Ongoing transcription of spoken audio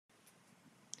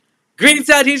Greetings,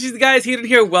 salutations, guys. Hayden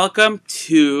here. Welcome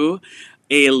to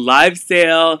a live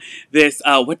sale. This,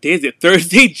 what day is it?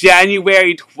 Thursday,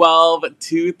 January 12th,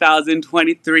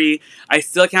 2023. I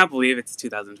still can't believe it's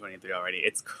 2023 already.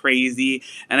 It's crazy.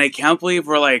 And I can't believe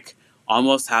we're like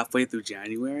almost halfway through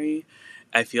January.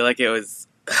 I feel like it was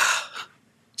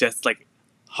just like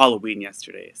Halloween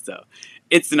yesterday. So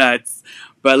it's nuts.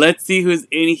 But let's see who's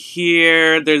in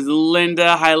here. There's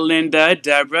Linda. Hi, Linda.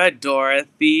 Deborah.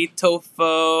 Dorothy.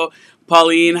 Tofo.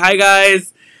 Pauline. Hi,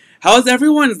 guys. How's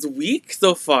everyone's week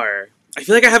so far? I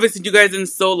feel like I haven't seen you guys in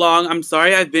so long. I'm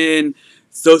sorry I've been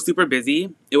so super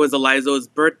busy. It was Elizo's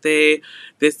birthday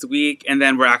this week, and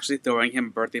then we're actually throwing him a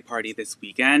birthday party this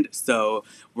weekend. So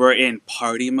we're in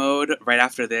party mode. Right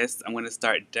after this, I'm going to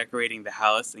start decorating the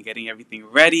house and getting everything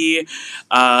ready.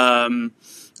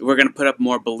 We're going to put up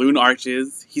more balloon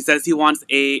arches. He says he wants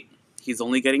 8. He's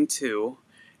only getting 2.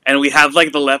 And we have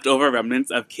like the leftover remnants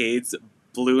of Cade's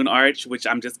balloon arch, which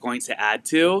I'm just going to add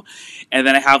to. And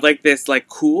then I have like this like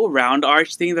cool round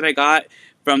arch thing that I got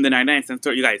from the 99-cent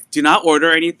store. You guys, do not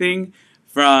order anything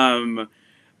from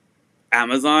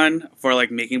Amazon for like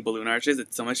making balloon arches.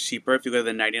 It's so much cheaper if you go to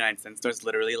the 99-cent store. It's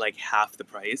literally like half the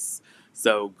price.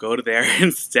 So go to there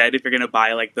instead if you're gonna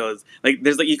buy like those. Like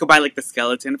there's like you could buy like the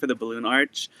skeleton for the balloon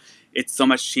arch. It's so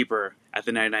much cheaper at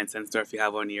the 99-cent store if you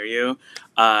have one near you.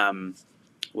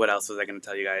 What else was I going to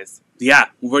tell you guys? Yeah,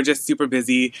 we're just super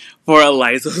busy for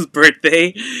Eliza's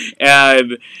birthday.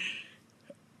 And,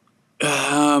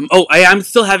 I am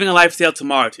still having a live sale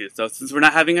tomorrow, too. So, since we're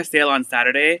not having a sale on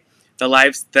Saturday,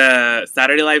 the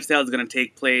Saturday live sale is going to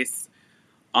take place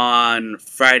on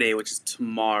Friday, which is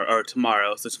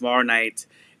tomorrow. So, tomorrow night.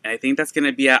 And I think that's going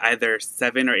to be at either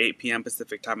 7 or 8 p.m.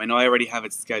 Pacific time. I know I already have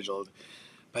it scheduled,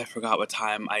 but I forgot what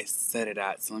time I set it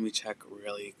at. So, let me check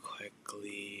really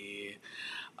quickly.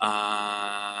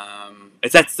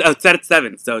 It's set at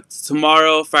 7. So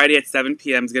tomorrow, Friday at 7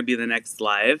 p.m. is going to be the next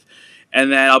live.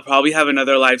 And then I'll probably have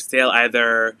another live sale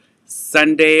either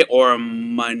Sunday or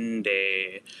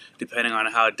Monday, depending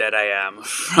on how dead I am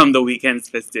from the weekend's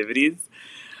festivities.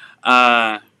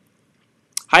 Hi,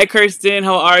 Kirsten.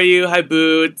 How are you? Hi,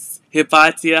 Boots.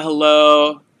 Hypatia.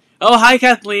 Hello. Oh, hi,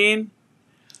 Kathleen.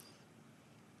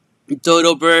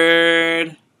 Dodo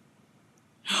Bird.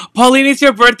 Pauline, it's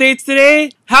your birthday today?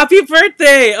 Happy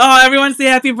birthday! Oh, everyone say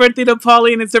happy birthday to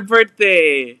Pauline. It's her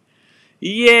birthday.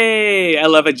 Yay! I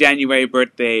love a January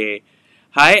birthday.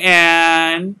 Hi,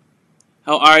 Anne.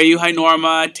 How are you? Hi,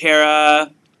 Norma,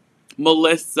 Tara,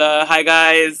 Melissa. Hi,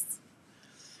 guys.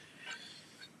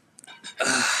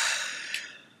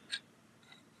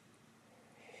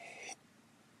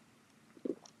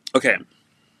 Okay.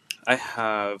 I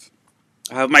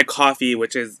have my coffee,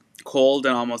 which is cold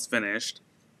and almost finished.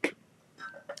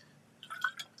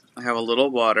 I have a little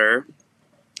water.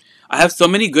 I have so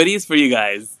many goodies for you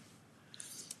guys.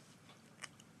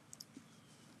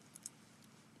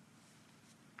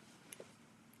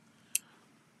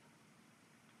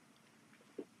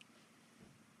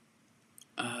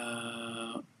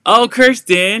 Oh,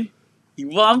 Kirsten.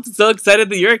 Well, I'm so excited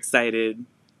that you're excited.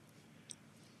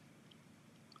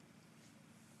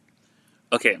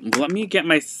 Okay, let me get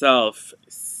myself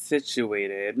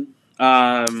situated.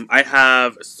 I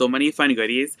have so many fun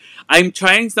goodies. I'm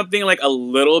trying something like a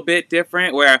little bit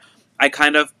different where I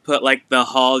kind of put like the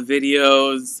haul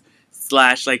videos /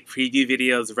 like preview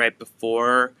videos right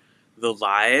before the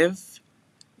live.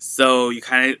 So you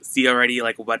kind of see already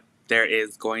like what there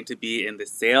is going to be in the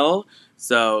sale.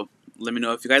 So let me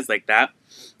know if you guys like that.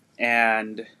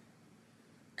 And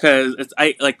because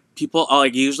I like people I'll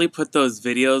like usually put those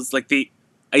videos like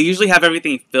I usually have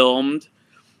everything filmed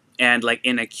and like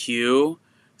in a queue,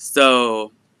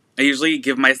 so I usually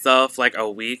give myself like a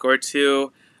week or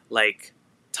two, like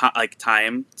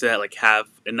time to like have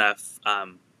enough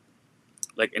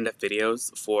enough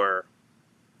videos for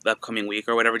the upcoming week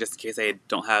or whatever, just in case I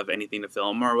don't have anything to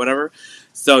film or whatever.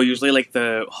 So usually like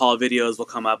the haul videos will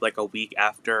come up like a week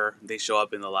after they show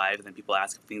up in the live, and then people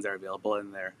ask if things are available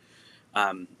and they're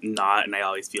not, and I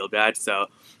always feel bad. So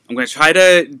I'm gonna try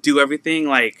to do everything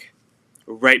like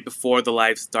right before the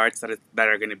live starts that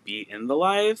are going to be in the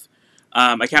live.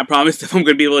 I can't promise if I'm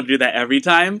going to be able to do that every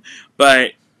time,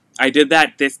 but I did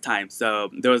that this time. So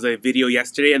there was a video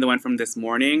yesterday, and the one from this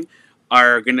morning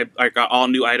are all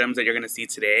new items that you're going to see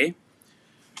today.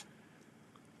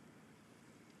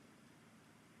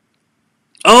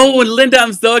 Oh, Linda,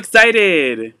 I'm so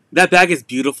excited! That bag is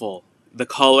beautiful. The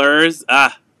colors,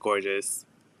 gorgeous.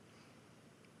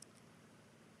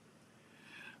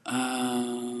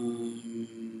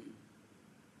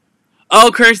 Oh,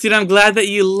 Kirsten, I'm glad that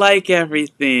you like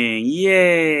everything.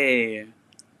 Yay!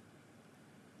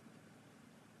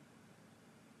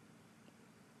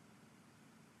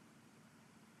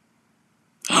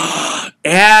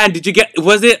 And did you get,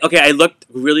 was it, okay, I looked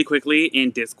really quickly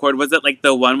in Discord. Was it like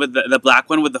the one with the black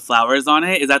one with the flowers on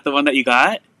it? Is that the one that you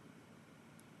got?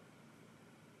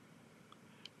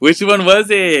 Which one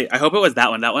was it? I hope it was that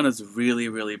one. That one was really,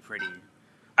 really pretty.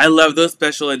 I love those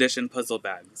special edition puzzle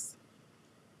bags.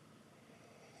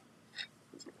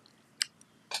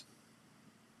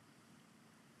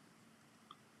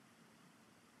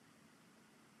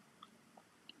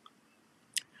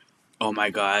 Oh my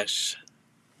gosh.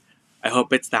 I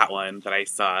hope it's that one that I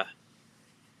saw.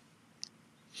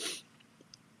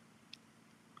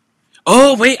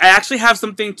 Oh, wait, I actually have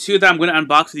something too that I'm going to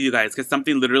unbox with you guys because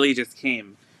something literally just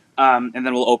came. And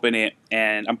then we'll open it.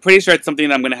 And I'm pretty sure it's something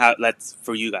that I'm going to have that's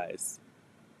for you guys.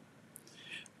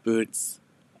 Boots.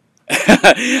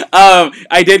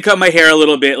 I did cut my hair a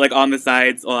little bit, like on the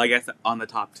sides. Well, I guess on the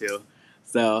top too.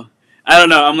 So, I don't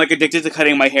know. I'm like addicted to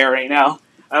cutting my hair right now.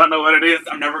 I don't know what it is.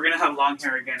 I'm never going to have long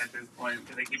hair again at this point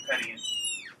because I keep cutting it.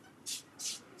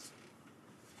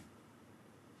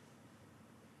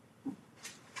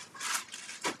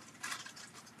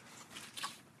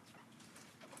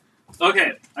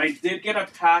 Okay, I did get a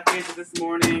package this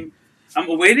morning.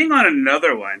 I'm waiting on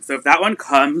another one. So if that one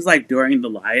comes like during the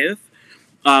live,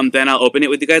 then I'll open it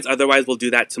with you guys. Otherwise, we'll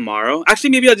do that tomorrow.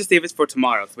 Actually, maybe I'll just save it for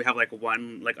tomorrow. So we have like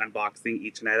one like unboxing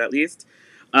each night at least.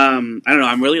 I don't know.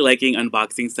 I'm really liking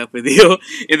unboxing stuff with you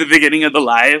in the beginning of the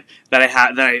live that I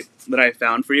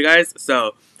found for you guys.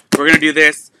 So we're gonna do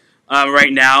this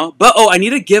right now. But oh, I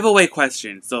need a giveaway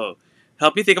question. So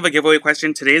help me think of a giveaway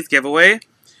question. Today's giveaway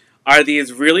are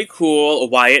these really cool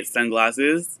Wyatt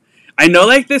sunglasses. I know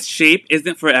like this shape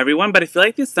isn't for everyone, but I feel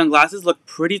like these sunglasses look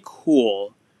pretty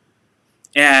cool.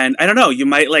 And I don't know, you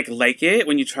might like it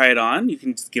when you try it on. You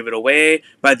can just give it away.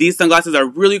 But these sunglasses are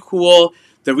really cool.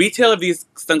 The retail of these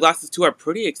sunglasses too are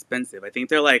pretty expensive. I think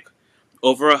they're like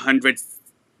over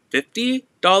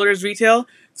 $150 retail.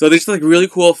 So they're just like really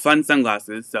cool, fun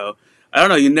sunglasses. So I don't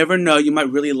know, you never know. You might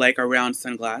really like a round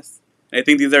sunglass. I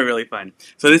think these are really fun.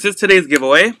 So this is today's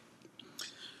giveaway.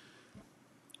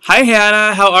 Hi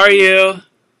Hannah, how are you?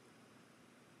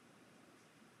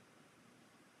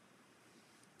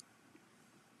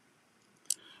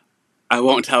 I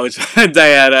won't tell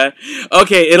Diana.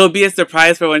 Okay, it'll be a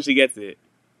surprise for when she gets it.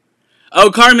 Oh,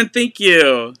 Carmen, thank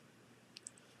you.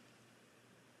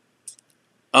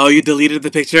 Oh, you deleted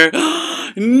the picture?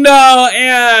 No,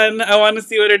 Anne! I want to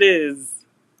see what it is.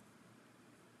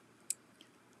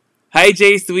 Hi,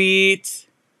 J Sweet.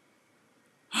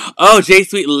 Oh, J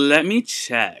Sweet, let me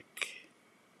check.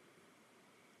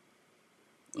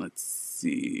 Let's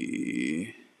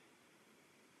see.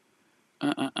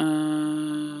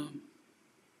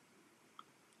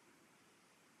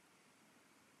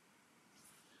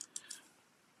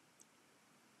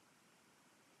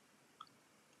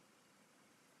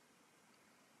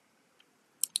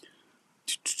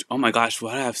 Oh my gosh,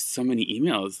 why do I have so many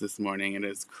emails this morning? It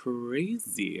is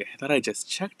crazy. I thought I just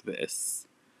checked this.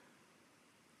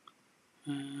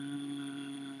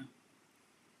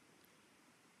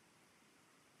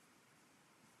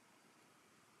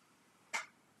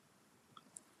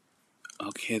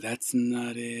 Okay, that's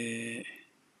not it.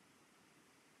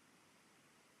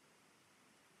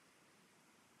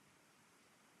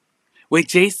 Wait,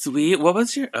 J Sweet, what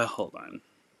was your... hold on.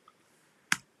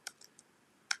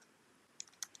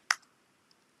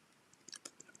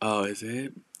 Oh, is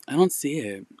it? I don't see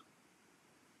it.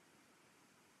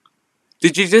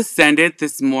 Did you just send it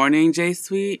this morning, J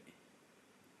Sweet?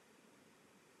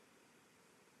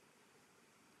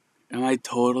 Am I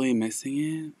totally missing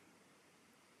it?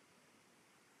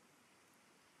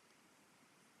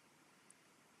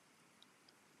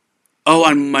 Oh,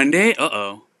 on Monday?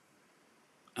 Uh-oh.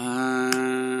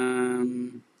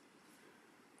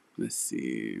 Let's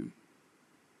see.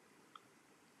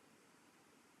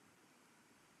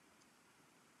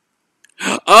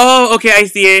 Oh, okay, I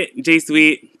see it. J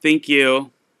Sweet, thank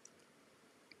you.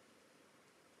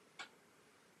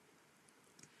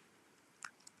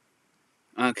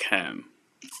 Okay.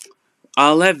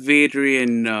 I'll let Vadria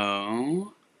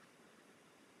know.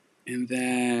 And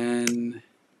then...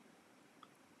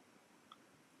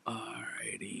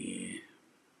 Alrighty.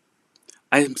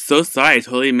 I'm so sorry, I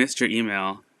totally missed your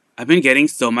email. I've been getting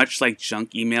so much, like,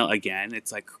 junk email again.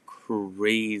 It's, like,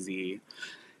 crazy.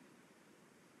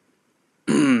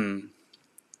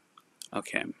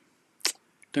 Okay.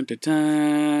 Dun dun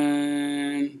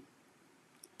dun.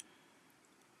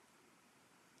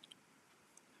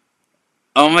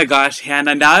 Oh my gosh,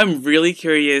 Hannah, now I'm really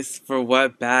curious for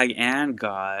what bag Anne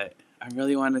got. I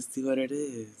really want to see what it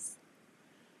is.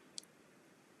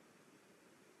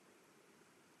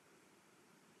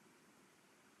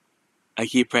 I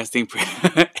keep pressing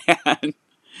And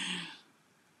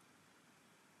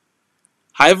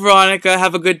hi, Veronica.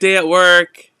 Have a good day at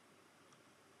work.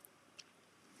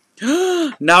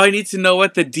 Now I need to know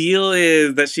what the deal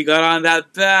is that she got on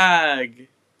that bag.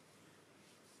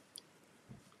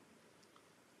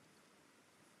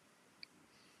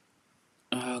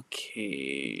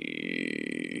 Okay.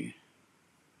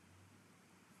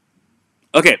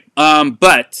 Okay,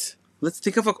 but let's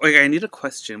think of a. Okay, I need a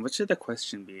question. What should the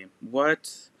question be?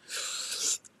 What?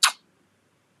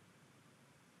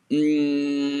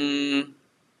 Mm,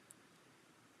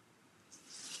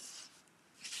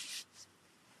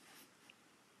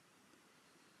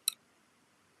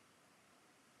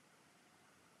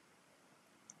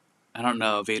 I don't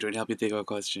know. Vader, help you think of a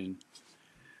question.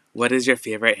 What is your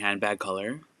favorite handbag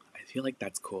color? I feel like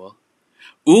that's cool.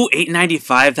 Ooh,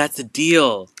 $8.95. That's a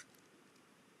deal.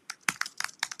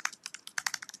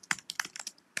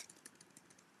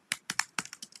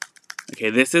 Okay,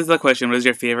 this is the question. What is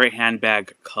your favorite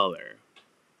handbag color?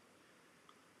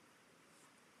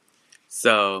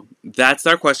 So, that's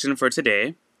our question for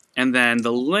today. And then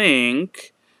the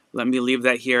link, let me leave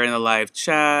that here in the live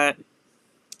chat.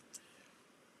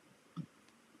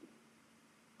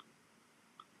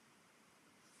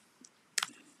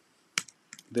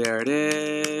 There it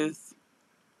is.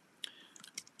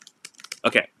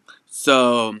 Okay,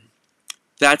 so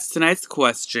that's tonight's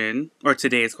question, or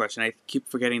today's question. I keep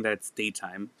forgetting that it's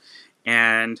daytime.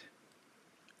 And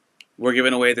we're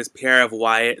giving away this pair of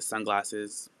Wyatt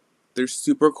sunglasses. They're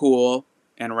super cool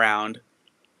and round.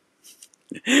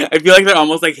 I feel like they're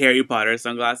almost like Harry Potter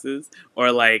sunglasses.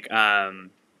 Or like,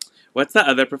 what's that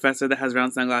other professor that has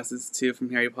round sunglasses too from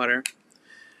Harry Potter?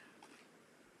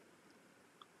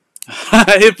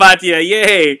 Hypatia,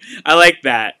 yay! I like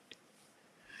that.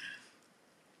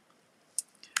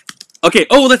 Okay,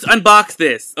 oh, let's unbox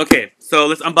this. Okay, so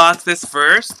let's unbox this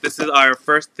first. This is our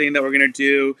first thing that we're gonna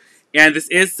do. And this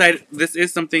is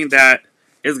something that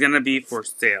is gonna be for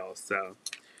sale, so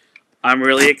I'm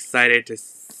really excited to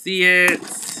see it.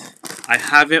 I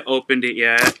haven't opened it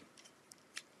yet.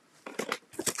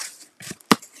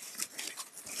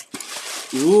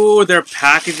 Ooh, their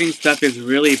packaging stuff is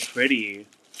really pretty.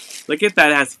 Look at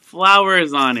that, it has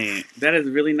flowers on it. That is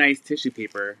really nice tissue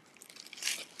paper.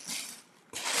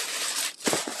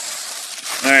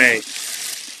 Alright,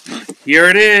 here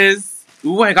it is.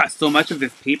 Ooh, I got so much of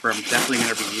this paper, I'm definitely going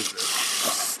to reuse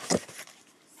this.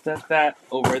 Set that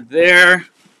over there.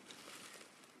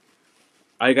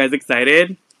 Are you guys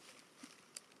excited?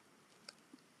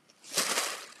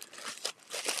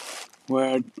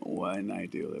 When I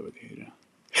do live with Hada.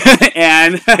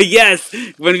 And yes,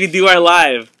 when we do our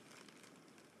live.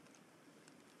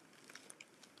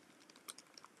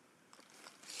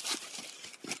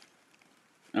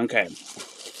 Okay.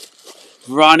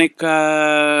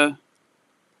 Veronica.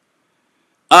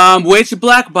 Which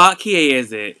black Botkie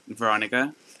is it,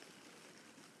 Veronica?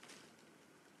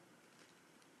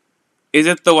 Is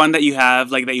it the one that you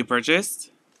have, like, that you purchased?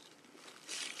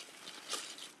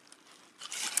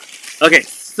 Okay,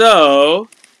 so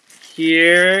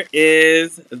here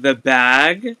is the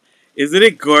bag. Isn't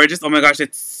it gorgeous? Oh my gosh,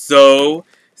 it's so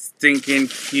stinking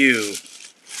cute.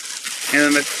 And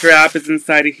then the strap is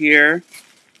inside of here.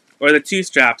 Or the two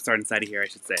straps are inside of here, I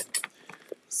should say.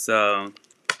 So,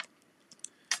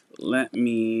 let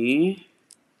me...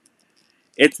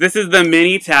 This is the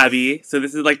mini tabby, so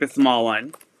this is like the small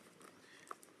one.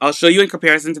 I'll show you in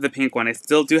comparison to the pink one. I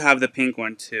still do have the pink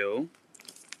one too.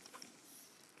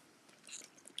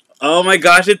 Oh my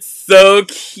gosh, it's so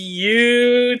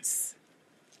cute!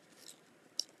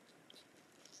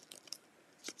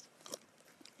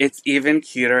 It's even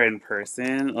cuter in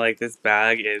person. Like, this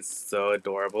bag is so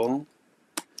adorable.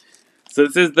 So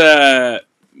this is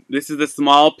the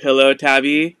small pillow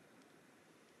tabby.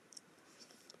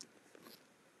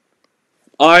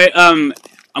 Alright, I'm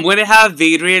gonna have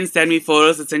Vadrian send me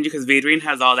photos to send you because Vadrian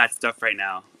has all that stuff right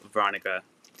now, Veronica.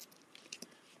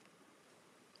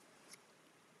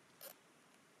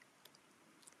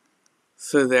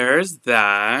 So there's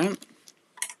that.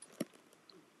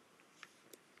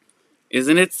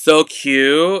 Isn't it so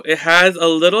cute? It has a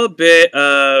little bit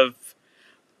of...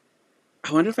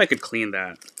 I wonder if I could clean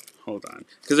that. Hold on.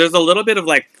 Because there's a little bit of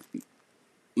like...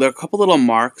 There are a couple little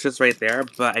marks just right there,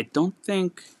 but I don't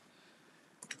think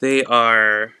they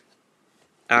are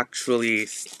actually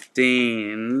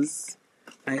stains.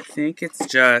 I think it's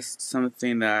just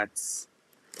something that's...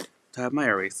 Do I have my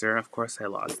eraser? Of course I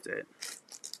lost it.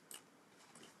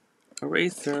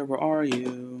 Eraser, where are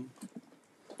you?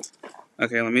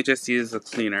 Okay, let me just use the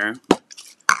cleaner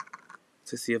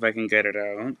to see if I can get it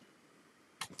out.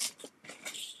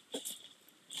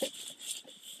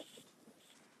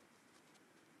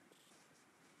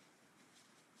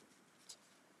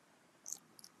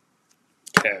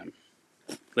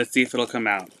 Let's see if it'll come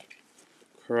out.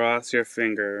 Cross your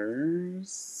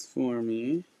fingers for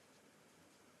me.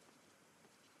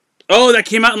 Oh, that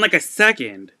came out in like a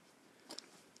second.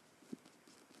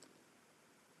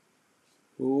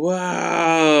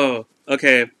 Wow.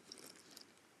 Okay.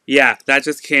 Yeah, that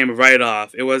just came right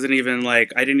off. It wasn't even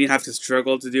like, I didn't even have to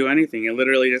struggle to do anything. It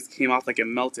literally just came off like it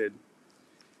melted.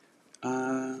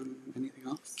 Anything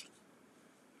else?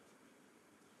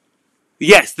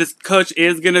 Yes, this coach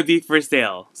is gonna be for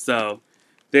sale. So,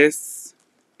 this,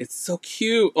 it's so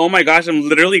cute. Oh my gosh, I'm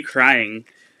literally crying.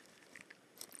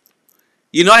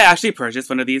 You know, I actually purchased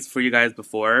one of these for you guys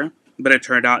before, but it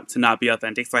turned out to not be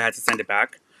authentic, so I had to send it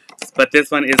back. But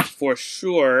this one is for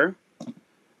sure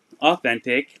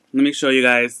authentic. Let me show you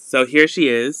guys. So here she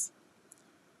is.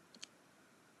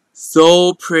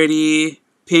 So pretty.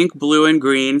 Pink, blue, and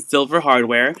green. Silver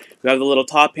hardware. We have the little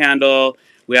top handle.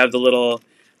 We have the little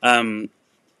hang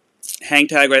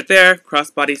tag right there.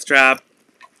 Crossbody strap.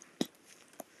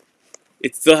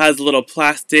 It still has a little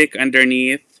plastic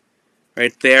underneath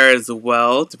right there as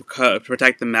well to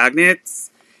protect the magnets.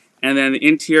 And then the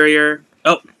interior.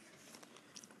 Oh!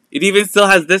 It even still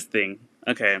has this thing.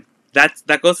 Okay.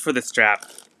 That goes for the strap.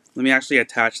 Let me actually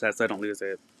attach that so I don't lose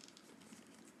it.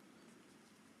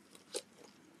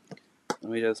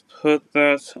 Let me just put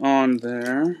that on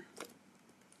there.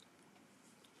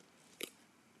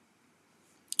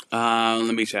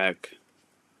 Let me check.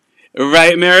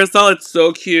 Right, Marisol? It's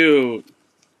so cute.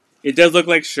 It does look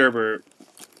like sherbet.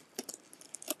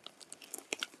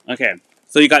 Okay.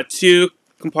 So you got 2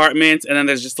 compartments, and then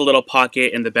there's just a little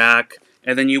pocket in the back.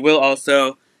 And then you will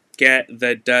also get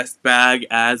the dust bag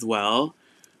as well.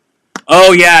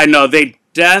 Oh yeah, no, they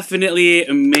definitely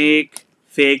make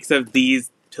fakes of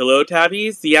these pillow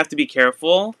tabbies, so you have to be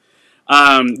careful.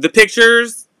 The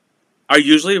pictures are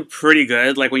usually pretty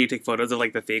good, like when you take photos of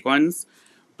like the fake ones.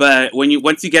 But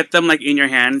once you get them like in your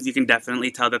hands, you can definitely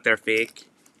tell that they're fake,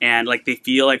 and like they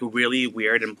feel like really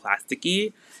weird and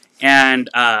plasticky.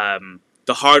 And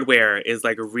the hardware is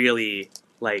like really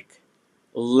like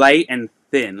light and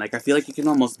thin. Like I feel like you can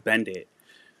almost bend it.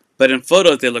 But in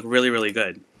photos, they look really, really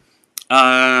good.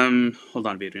 Hold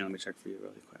on, Adrian. Let me check for you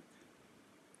really quick.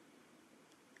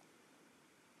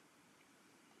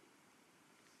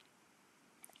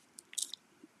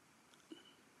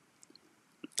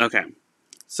 Okay.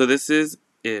 So this is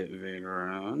it,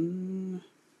 Vigron.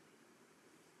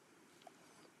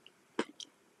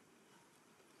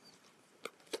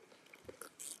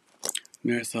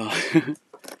 Marisol.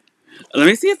 Let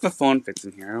me see if the phone fits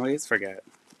in here. I always forget.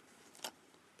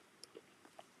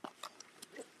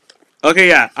 Okay,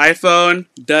 yeah. iPhone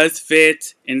does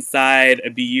fit inside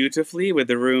beautifully with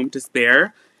the room to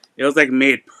spare. It was like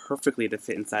made perfectly to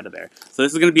fit inside of there. So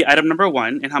this is going to be item number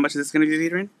 1. And how much is this going to be,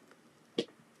 Adrian?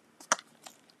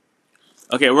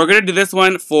 Okay, we're going to do this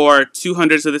one for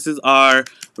 $200. So this is our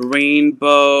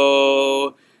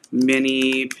rainbow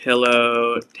mini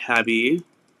pillow tabby.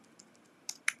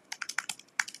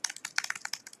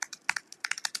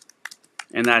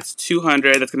 And that's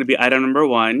 $200. That's going to be item number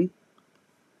 1.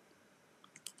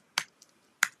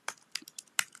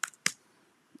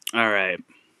 Alright.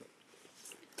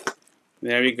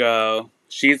 There we go.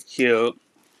 She's cute.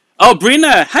 Oh,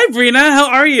 Brina! Hi, Brina! How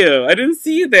are you? I didn't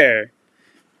see you there.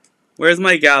 Where's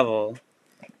my gavel?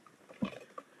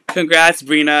 Congrats,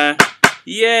 Brina.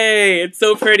 Yay! It's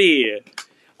so pretty.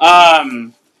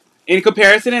 In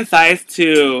comparison in size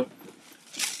to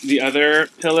the other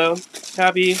pillow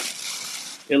tabby,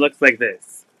 it looks like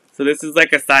this. So this is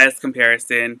like a size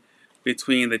comparison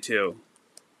between the two.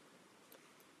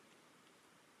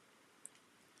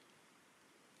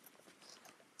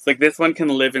 It's like this one can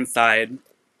live inside.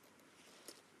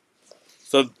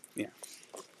 So, yeah.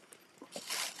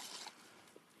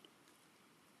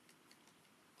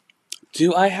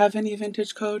 Do I have any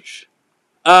vintage Coach?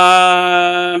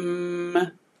 I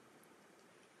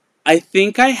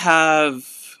think I have.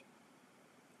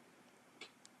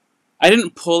 I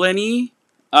didn't pull any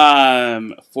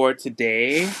for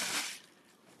today.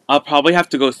 I'll probably have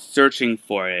to go searching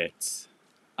for it.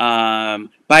 But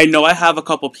I know I have a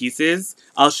couple pieces.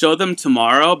 I'll show them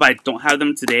tomorrow, but I don't have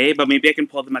them today. But maybe I can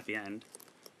pull them at the end.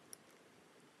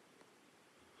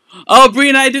 Oh,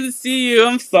 Brina, I didn't see you.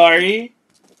 I'm sorry.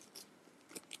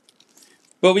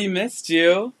 But we missed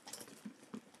you.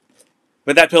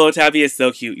 But that pillow tabby is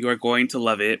so cute. You are going to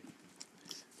love it.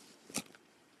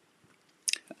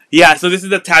 Yeah, so this is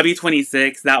the tabby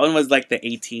 26. That one was like the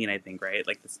 18, I think, right?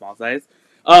 Like the small size.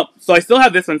 So I still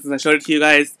have this one since I showed it to you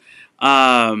guys.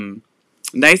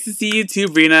 Nice to see you too,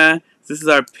 Brina. This is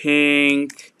our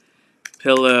pink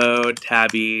pillow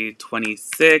tabby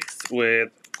 26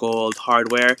 with gold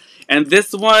hardware. And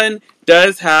this one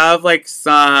does have like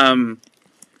some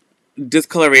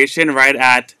discoloration right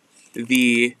at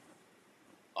the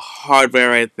hardware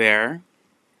right there.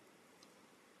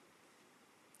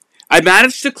 I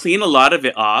managed to clean a lot of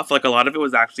it off. Like, a lot of it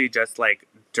was actually just, like,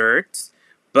 dirt.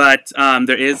 But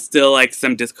there is still, like,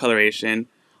 some discoloration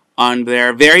on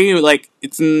there. Very, like,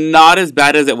 it's not as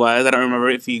bad as it was. I don't remember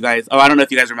if you guys... Oh, I don't know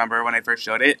if you guys remember when I first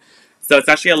showed it. So it's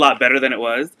actually a lot better than it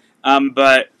was.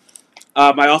 But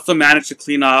I also managed to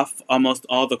clean off almost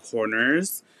all the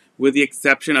corners, with the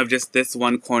exception of just this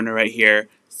one corner right here.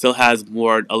 Still has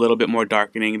a little bit more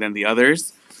darkening than the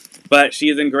others. But she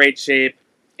is in great shape.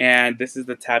 And this is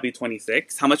the Tabby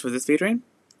 26. How much was this, Adrian?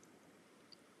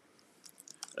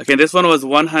 Okay, this one was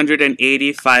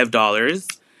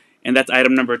 $185. And that's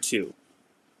item number 2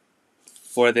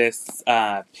 for this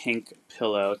pink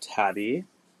pillow Tabby.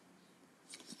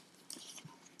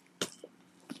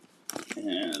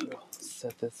 And we'll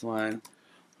set this one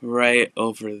right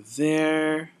over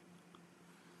there.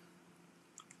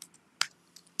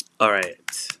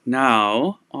 Alright,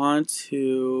 now on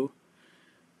to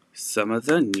some of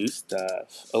the new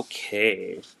stuff.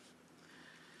 Okay.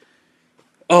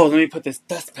 Oh, let me put this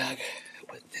dust bag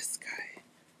with this guy.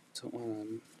 Don't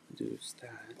want to lose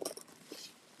that.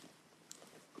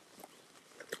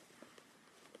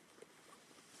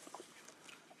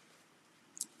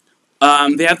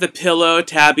 They have the pillow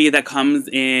Tabby that comes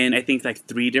in, I think, like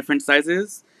 3 different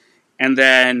sizes. And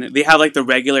then they have like the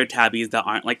regular Tabbies that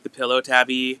aren't like the pillow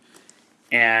Tabby.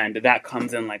 And that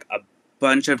comes in like a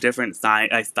bunch of different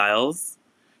styles.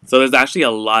 So there's actually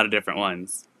a lot of different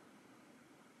ones.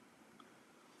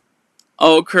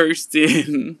 Oh,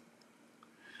 Kirsten.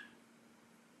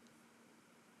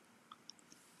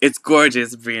 It's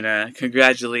gorgeous, Brina.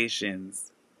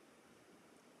 Congratulations.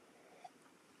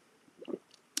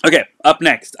 Okay, up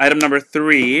next. Item number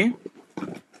 3.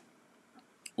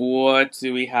 What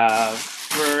do we have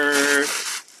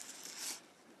first?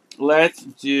 Let's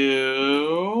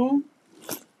do...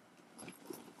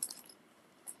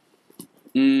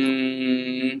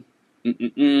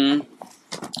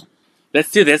 Let's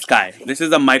do this guy. This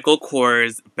is a Michael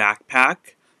Kors backpack.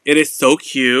 It is so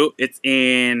cute. It's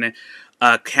in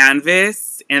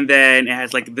canvas, and then it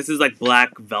has like, this is like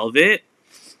black velvet.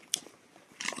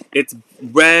 It's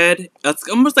red. It's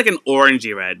almost like an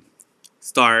orangey red.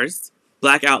 Stars,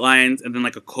 black outlines, and then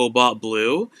like a cobalt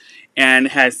blue, and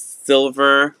it has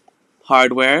silver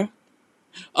hardware.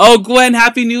 Oh, Gwen,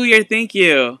 Happy New Year. Thank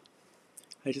you.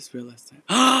 I just realized that.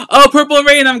 Oh, Purple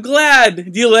Rain, I'm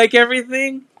glad. Do you like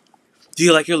everything? Do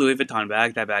you like your Louis Vuitton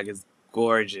bag? That bag is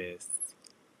gorgeous.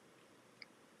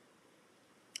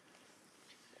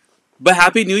 But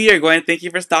Happy New Year, Gwen. Thank you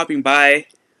for stopping by.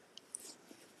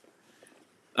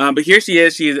 But here she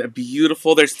is. She is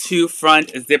beautiful. There's 2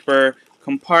 front zipper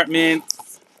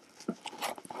compartments.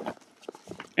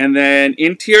 And then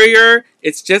interior,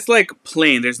 it's just like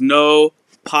plain. There's no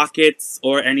pockets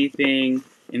or anything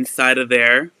inside of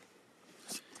there.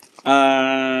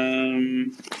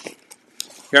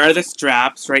 Here are the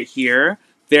straps right here.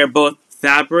 They're both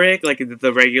fabric, like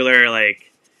the regular,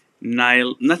 like,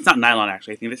 nylon. That's not nylon,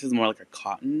 actually. I think this is more like a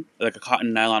cotton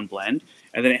nylon blend.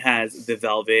 And then it has the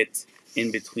velvet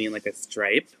in between, like a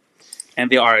stripe. And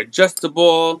they are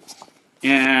adjustable.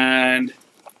 And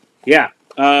yeah,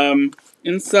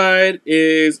 inside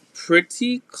is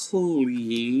pretty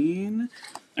clean.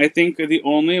 I think the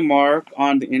only mark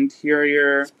on the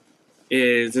interior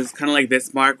is just kind of like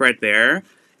this mark right there.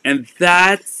 And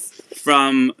that's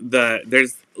from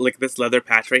there's like this leather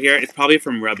patch right here. It's probably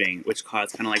from rubbing, which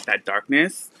caused kind of like that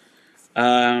darkness.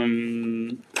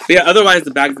 But yeah, otherwise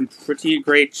the bag's in pretty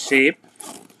great shape.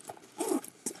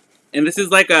 And this is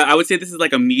like I would say this is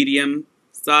like a medium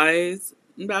size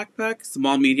backpack,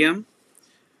 small medium.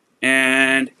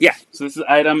 And yeah, so this is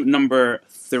item number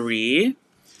 3.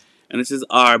 And this is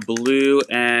our blue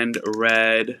and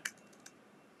red.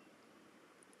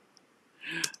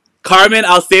 Carmen,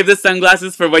 I'll save the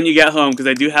sunglasses for when you get home, because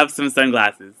I do have some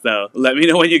sunglasses. So let me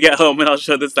know when you get home and I'll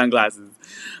show the sunglasses.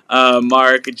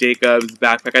 Marc Jacobs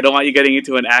backpack. I don't want you getting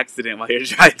into an accident while you're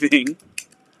driving.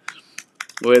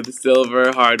 With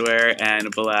silver hardware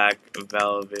and black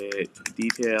velvet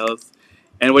details.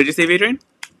 And what did you say, Adrian?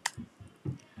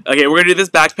 Okay, we're going to do this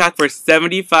backpack for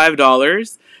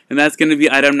 $75. And that's going to be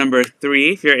item number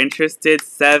 3. If you're interested,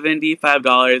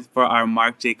 $75 for our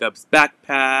Marc Jacobs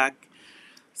backpack.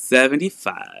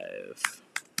 $75.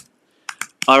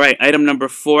 Alright, item number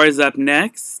 4 is up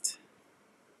next.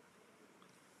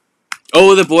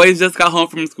 Oh, the boys just got home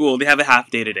from school. They have a half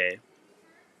day today.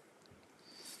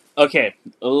 Okay,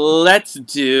 let's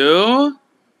do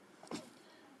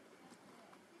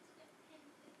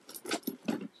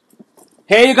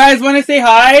Hey, you guys want to say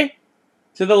hi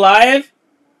to the live?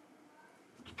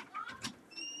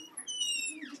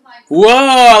 Whoa,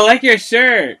 I like your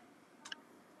shirt.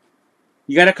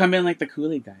 You gotta come in like the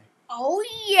Kool-Aid guy. Oh,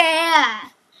 yeah.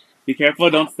 Be careful,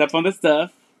 don't step on the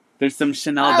stuff. There's some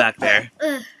Chanel back there.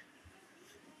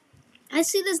 I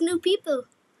see there's new people.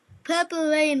 Purple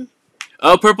Rain.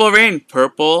 Oh, Purple Rain.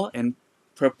 Purple and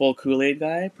purple Kool-Aid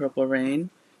guy. Purple Rain.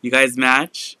 You guys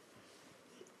match?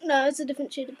 No, it's a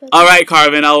different shade of purple. Alright,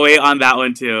 Carvin, I'll wait on that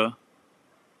one too.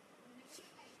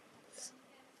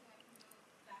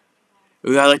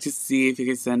 Ooh, I'd like to see if you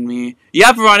can send me...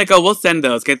 Yeah, Veronica, we'll send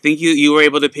those. I think you were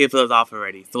able to pay for those off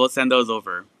already. So we'll send those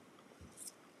over.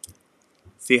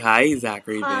 Say hi,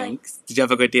 Zachary. Hi. Thanks. Did you have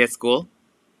a good day at school?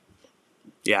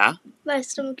 Yeah? My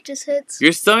stomach just hurts.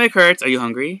 Your stomach hurts. Are you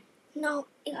hungry? No,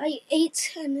 I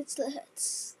ate and it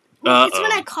hurts. Uh-oh. It's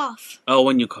when I cough. Oh,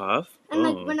 when you cough? And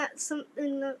oh. like when I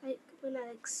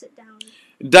sit down.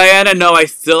 Diana, no, I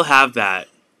still have that.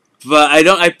 But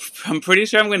I'm pretty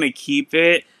sure I'm going to keep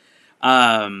it.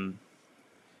 Oh,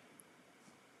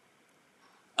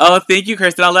 thank you,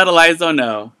 Kirsten. I'll let Eliza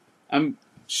know. I'm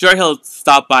sure he'll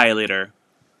stop by later.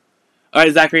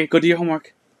 Alright, Zachary, go do your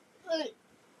homework. Okay.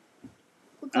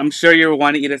 I'm sure you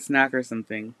want to eat a snack or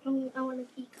something. I want to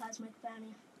eat Cosmic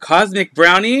Brownie. Cosmic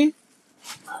Brownie?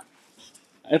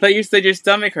 I thought you said your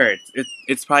stomach hurts.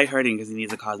 It's probably hurting because he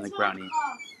needs a Cosmic Brownie.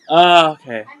 Oh,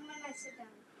 okay. And when I sit down.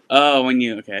 Oh, when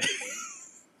you... Okay.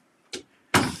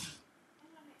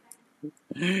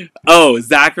 Oh,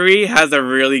 Zachary has a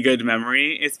really good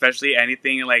memory, especially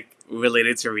anything like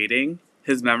related to reading.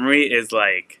 His memory is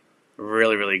like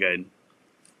really, really good.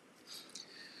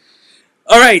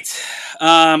 All right,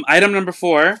 item number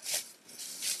 4.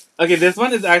 Okay, this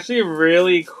one is actually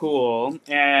really cool,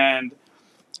 and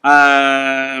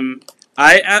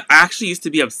I actually used to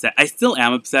be obsessed. I still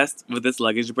am obsessed with this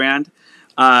luggage brand.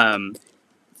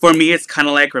 For me, it's kind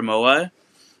of like Rimowa.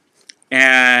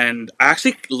 And I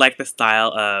actually like the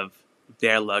style of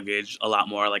their luggage a lot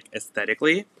more, like,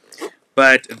 aesthetically.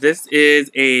 But this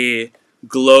is a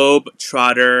Globe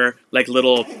Trotter, like,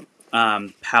 little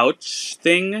pouch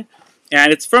thing.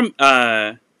 And it's from,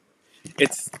 it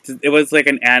was, like,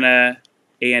 an ANA,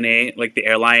 like, the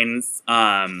airlines,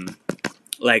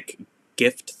 like,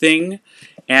 gift thing.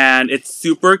 And it's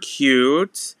super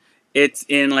cute. It's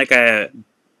in, like a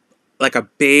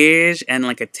beige and,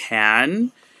 like, a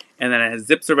tan. And then it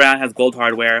zips around, has gold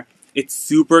hardware. It's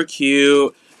super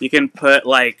cute. You can put,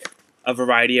 like, a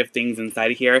variety of things inside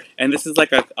of here. And this is,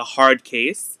 like, a hard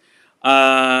case.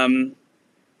 There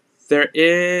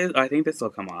is... Oh, I think this will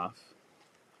come off.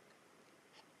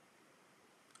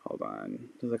 Hold on.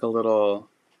 There's, like, a little...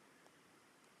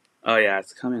 Oh, yeah,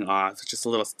 it's coming off. It's just a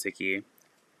little sticky.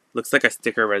 Looks like a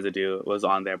sticker residue was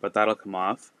on there, but that'll come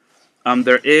off.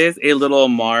 There is a little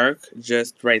mark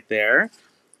just right there,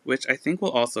 which I think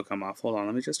will also come off. Hold on,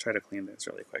 let me just try to clean this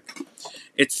really quick.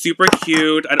 It's super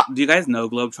cute. Do you guys know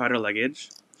Globetrotter luggage?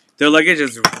 Their luggage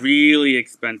is really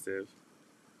expensive.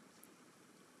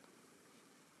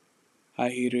 Hi,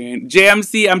 Adrian.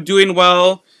 JMC, I'm doing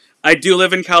well. I do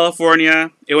live in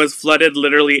California. It was flooded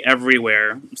literally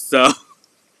everywhere. So,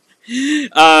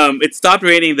 it stopped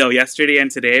raining, though, yesterday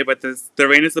and today. But the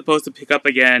rain is supposed to pick up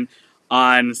again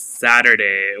on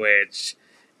Saturday, which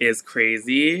is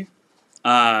crazy.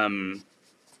 I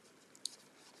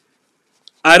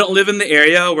don't live in the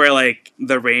area where, like,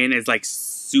 the rain is, like,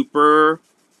 super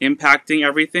impacting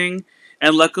everything.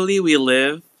 And luckily we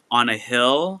live on a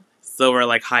hill, so we're,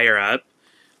 like, higher up.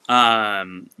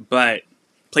 But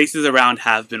places around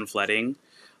have been flooding.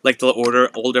 Like, the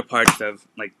older parts of,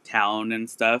 like, town and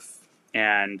stuff.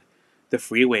 And the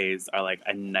freeways are, like,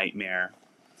 a nightmare.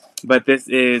 But this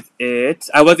is it.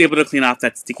 I was able to clean off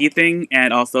that sticky thing,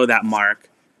 and also that mark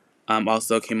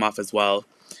also came off as well.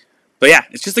 But yeah,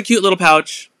 it's just a cute little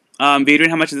pouch. Adrian,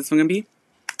 how much is this one going to be?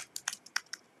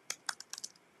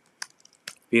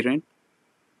 Adrian?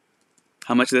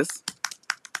 How much is this?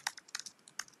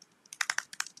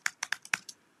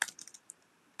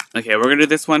 Okay, we're going to do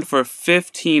this one for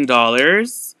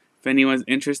 $15. If anyone's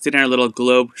interested in our little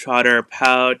Globetrotter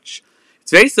pouch.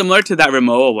 It's very similar to that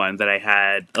Rimowa one that I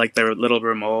had, like the little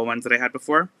Rimowa ones that I had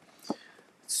before.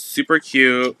 Super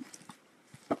cute.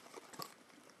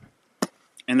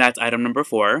 And that's item number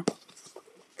 4.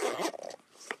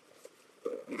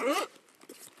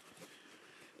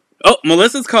 Oh,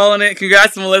 Melissa's calling it.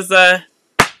 Congrats, Melissa.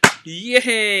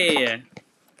 Yay!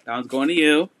 That one's going to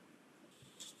you.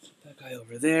 That guy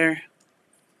over there.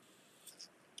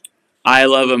 I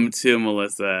love him too,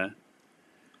 Melissa.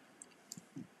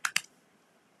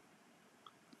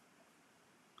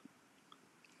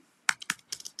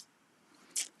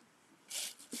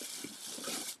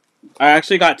 I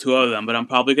actually got 2 of them, but I'm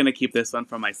probably going to keep this one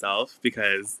for myself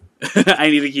because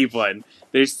I need to keep one.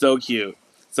 They're so cute.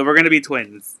 So we're going to be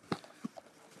twins.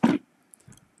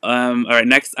 Alright,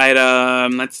 next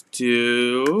item. Let's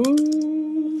do...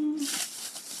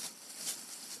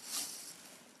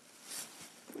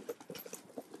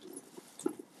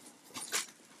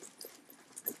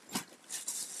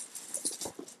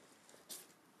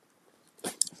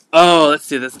 Oh, let's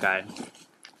do this guy.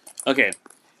 Okay.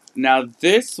 Now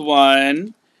this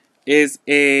one is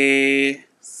a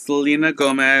Selena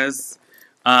Gomez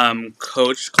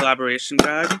Coach collaboration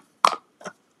bag.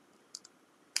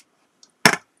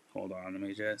 Hold on, let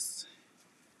me just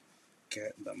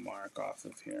get the mark off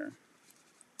of here.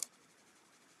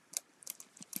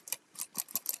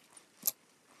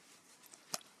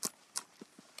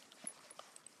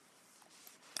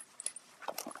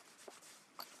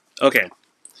 Okay.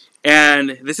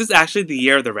 And this is actually the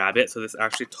year of the rabbit, so this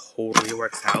actually totally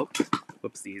works out.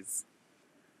 Whoopsies.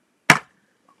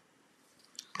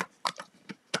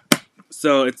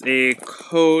 So it's a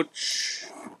Coach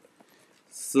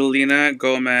Selena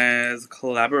Gomez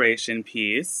collaboration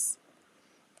piece.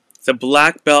 It's a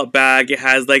black belt bag. It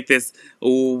has like this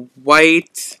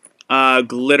white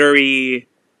glittery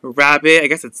rabbit. I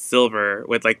guess it's silver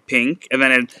with like pink. And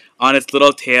then on its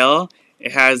little tail,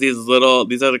 it has these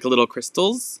are like little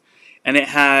crystals. And it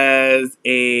has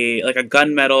like a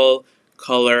gunmetal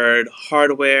colored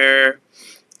hardware.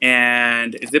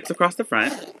 And it zips across the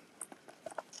front.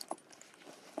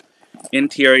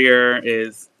 Interior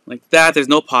is like that. There's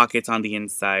no pockets on the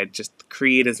inside. Just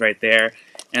Creed is right there.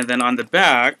 And then on the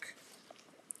back,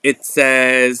 it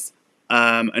says,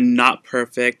 not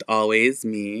perfect, always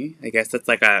me. I guess that's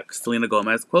like a Selena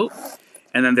Gomez quote.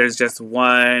 And then there's just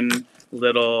one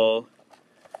little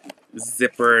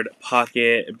zippered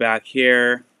pocket back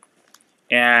here.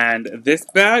 And this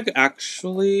bag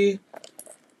actually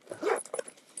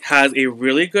has a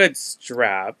really good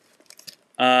strap.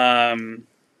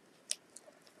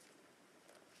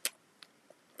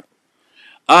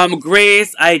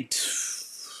 Grace, I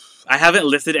haven't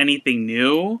listed anything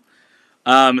new.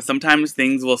 Sometimes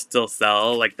things will still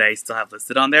sell, like they still have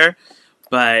listed on there.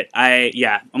 But I'm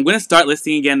going to start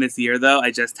listing again this year, though.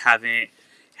 I just haven't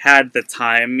had the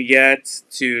time yet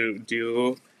to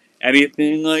do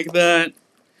anything like that.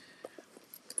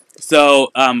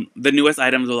 So, the newest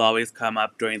items will always come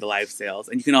up during the live sales.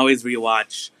 And you can always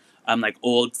rewatch, like,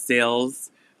 old sales,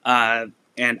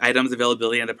 and items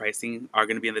availability and the pricing are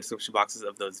going to be in the description boxes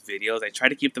of those videos. I try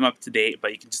to keep them up to date,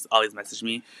 but you can just always message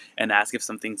me and ask if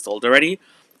something's sold already.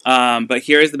 But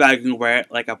here is the bag. You can wear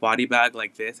it like a body bag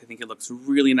like this. I think it looks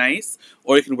really nice.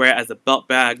 Or you can wear it as a belt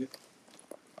bag.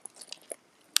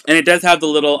 And it does have the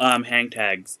little hang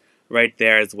tags right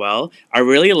there as well. I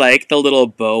really like the little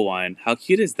bow one. How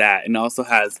cute is that? And it also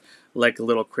has like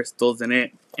little crystals in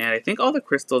it. And I think all the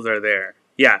crystals are there.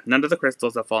 Yeah, none of the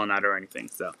crystals have fallen out or anything.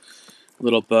 So,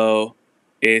 little bow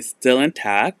is still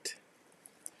intact.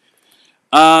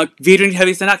 Vedran, have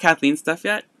you sent out Kathleen's stuff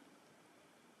yet?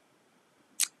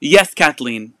 Yes,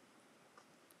 Kathleen.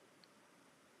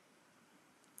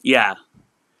 Yeah.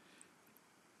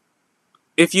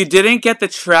 If you didn't get the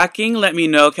tracking, let me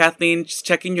know, Kathleen. Just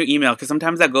checking your email, because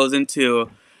sometimes that goes into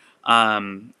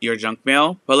your junk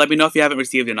mail. But let me know if you haven't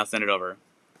received it, and I'll send it over.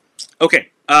 Okay.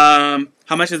 How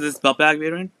much is this belt bag,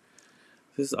 Vedran?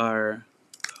 This is our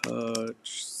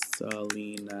Coach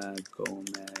Selena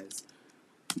Gomez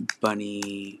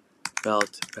Bunny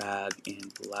belt bag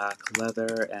in black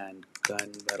leather and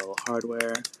gunmetal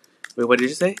hardware. Wait, what did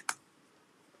you say?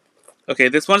 Okay,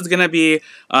 this one's going to be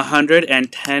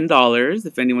 $110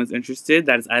 if anyone's interested.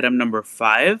 That is item number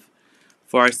 5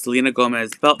 for our Selena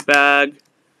Gomez belt bag.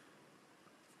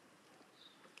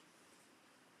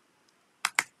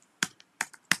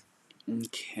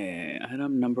 Okay,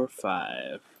 item number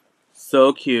 5.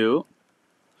 So cute.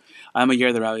 I'm a year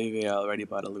of the rabbit video. Already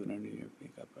bought a Lunar New Year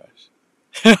makeup brush.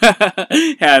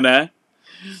 Hannah.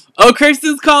 Oh,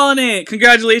 Kirsten's calling it.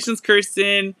 Congratulations,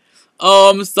 Kirsten.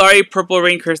 Oh, I'm sorry, Purple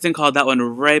Rain. Kirsten called that one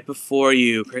right before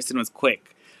you. Kirsten was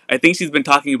quick. I think she's been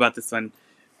talking about this one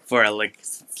for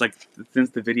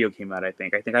since the video came out, I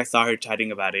think. I think I saw her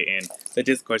chatting about it in the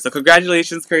Discord. So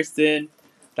congratulations, Kirsten.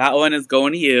 That one is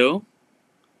going to you.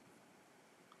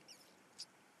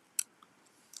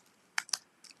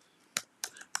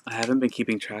 I haven't been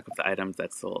keeping track of the items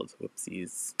that sold.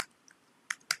 Whoopsies.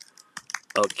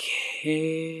 Okay.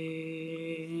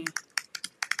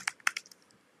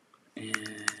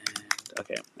 And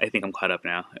okay, I think I'm caught up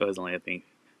now. It was only a few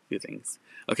things.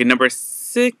 Okay, number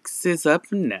 6 is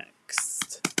up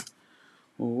next.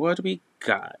 What do we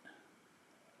got?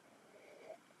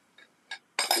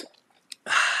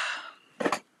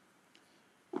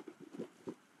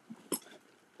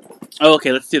 Oh,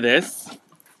 okay, let's do this.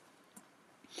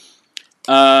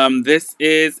 This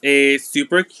is a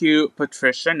super cute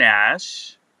Patricia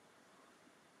Nash.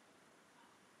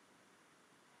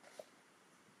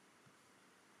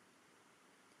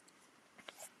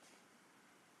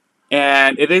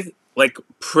 And it is like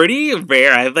pretty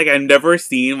rare. I've never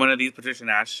seen one of these Patricia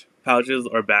Nash pouches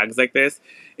or bags like this.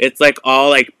 It's like all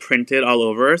like printed all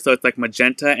over, so it's like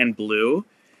magenta and blue.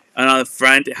 And on the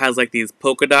front it has like these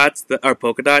polka dots that are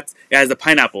polka dots. It has the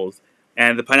pineapples.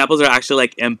 And the pineapples are actually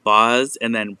like embossed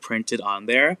and then printed on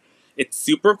there. It's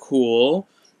super cool.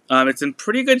 It's in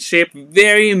pretty good shape.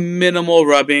 Very minimal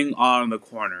rubbing on the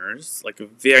corners. Like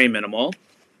very minimal.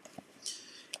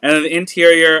 And the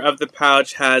interior of the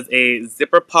pouch has a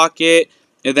zipper pocket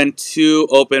and then 2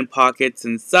 open pockets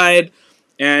inside.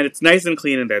 And it's nice and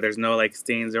clean in there. There's no like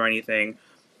stains or anything.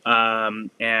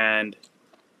 And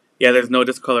yeah, there's no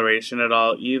discoloration at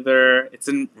all either. It's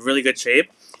in really good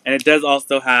shape. And it does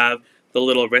also have the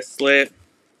little wristlet,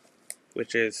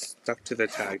 which is stuck to the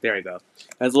tag. There we go.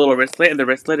 It has a little wristlet, and the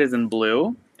wristlet is in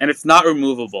blue. And it's not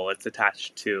removable. It's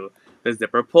attached to the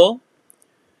zipper pull.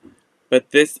 But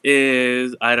this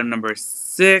is item number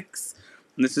 6.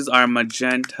 And this is our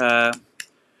magenta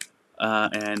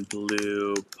and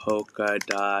blue polka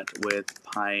dot with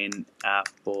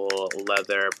pineapple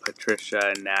leather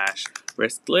Patricia Nash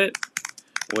wristlet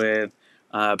with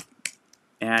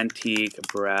antique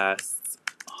brass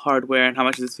hardware. And how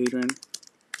much is this, Adrian?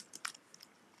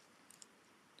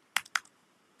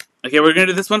 Okay, we're going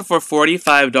to do this one for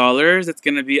 $45. It's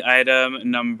going to be item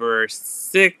number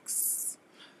 6.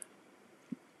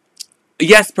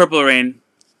 Yes, Purple Rain.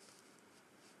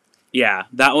 Yeah,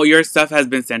 your stuff has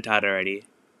been sent out already.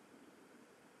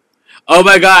 Oh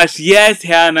my gosh, yes,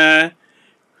 Hannah!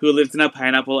 Who lives in a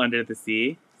pineapple under the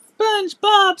sea.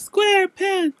 SpongeBob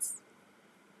SquarePants!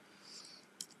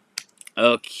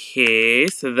 Okay,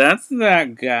 so that's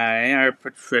that guy, our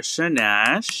Patricia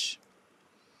Nash.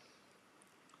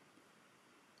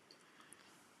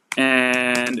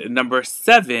 And number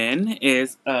 7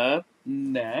 is up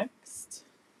next.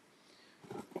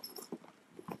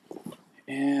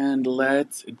 And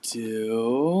let's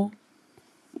do...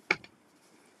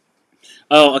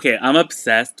 Oh, okay, I'm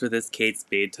obsessed with this Kate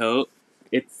Spade tote.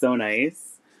 It's so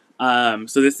nice.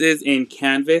 So this is in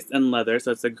canvas and leather,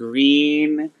 so it's a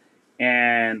green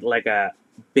and like a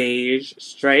beige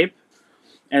stripe.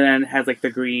 And then it has like the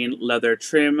green leather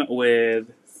trim with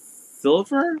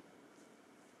silver?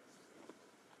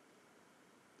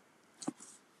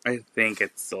 I think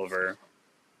it's silver.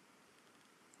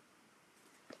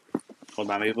 Hold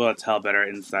on, maybe we'll tell better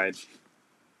inside.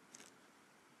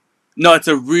 No, it's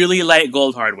a really light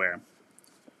gold hardware.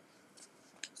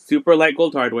 Super light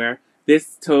gold hardware.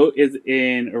 This tote is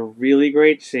in a really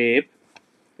great shape.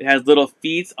 It has little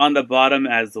feet on the bottom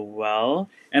as well.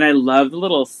 And I love the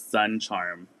little sun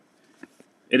charm.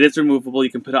 It is removable.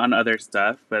 You can put it on other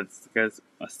stuff. But it's got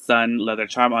a sun leather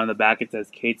charm on the back. It says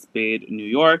Kate Spade, New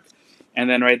York. And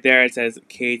then right there it says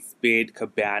Kate Spade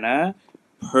Cabana.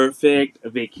 Perfect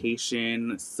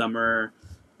vacation summer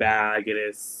bag. It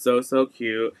is so, so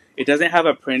cute. It doesn't have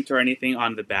a print or anything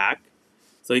on the back.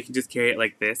 So you can just carry it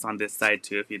like this on this side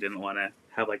too if you didn't want to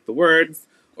have like the words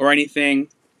or anything.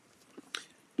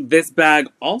 This bag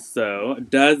also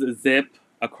does zip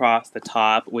across the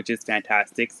top, which is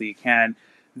fantastic. So you can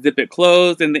zip it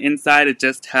closed, and the inside it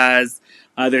just has,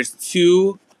 there's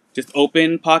 2 just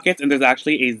open pockets, and there's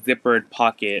actually a zippered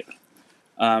pocket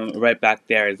right back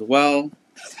there as well.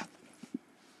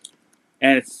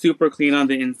 And it's super clean on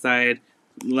the inside.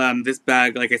 This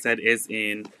bag, like I said, is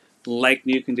in like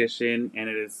new condition, and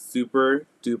it is super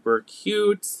duper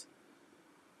cute.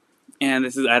 And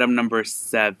this is item number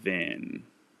 7.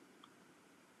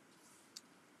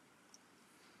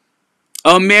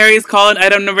 Oh, Mary's calling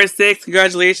item number 6.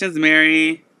 Congratulations,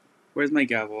 Mary. Where's my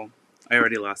gavel? I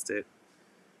already lost it.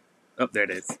 Oh, there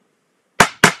it is.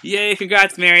 Yay,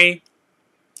 congrats, Mary.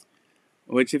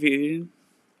 Which of you?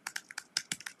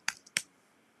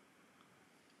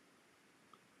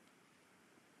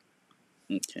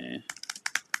 Okay.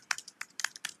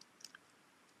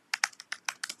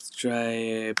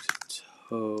 Striped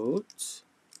tote.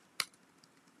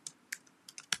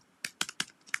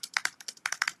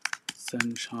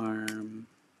 Sun charm.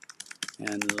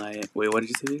 And light. Wait, what did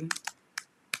you say again?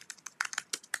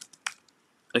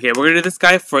 Okay, we're gonna do this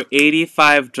guy for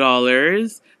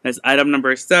 $85. That's item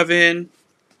number 7.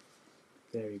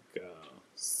 There you go.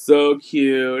 So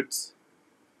cute.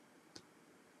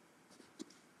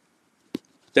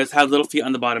 Does have little feet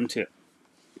on the bottom too.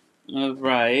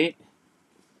 Alright.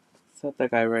 Set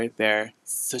that guy right there.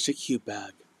 Such a cute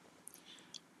bag.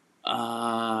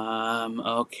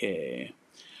 Okay.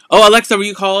 Oh, Alexa, were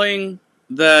you calling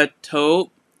the tote?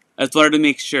 I just wanted to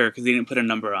make sure because they didn't put a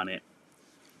number on it.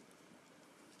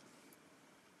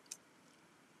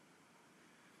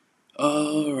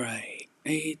 Alright.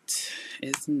 8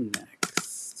 is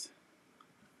next.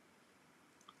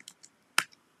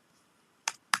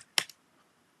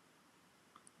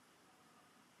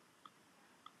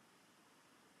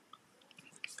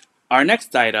 Our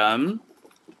next item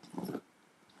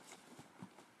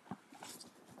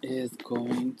is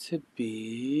going to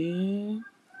be...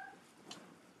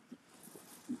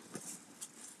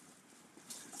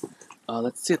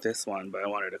 let's do this one, but I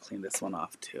wanted to clean this one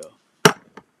off too.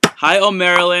 Hi,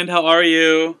 Maryland, how are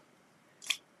you?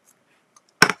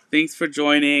 Thanks for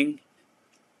joining.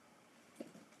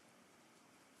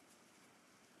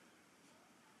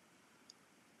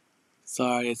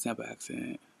 Sorry, it's not by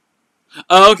accident.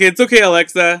 Oh, okay, it's okay,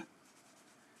 Alexa.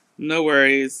 No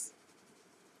worries.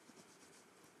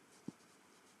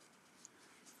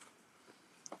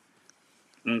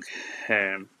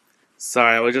 Okay.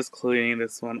 Sorry, I was just cleaning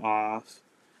this one off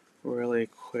really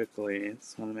quickly.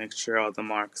 Just want to make sure all the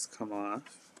marks come off.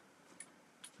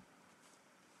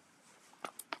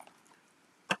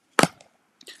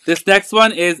 This next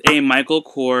one is a Michael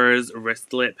Kors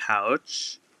wristlet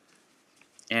pouch.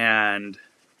 And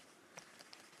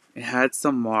it had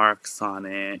some marks on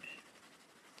it.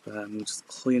 But I'm just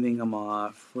cleaning them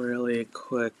off really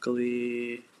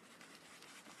quickly.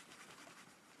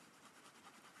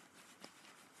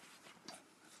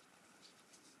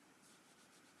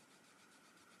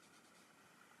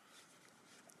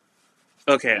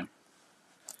 Okay.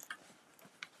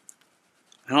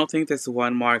 I don't think this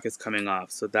one mark is coming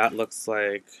off, so that looks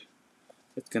like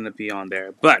it's going to be on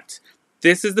there. But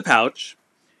this is the pouch.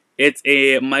 It's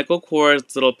a Michael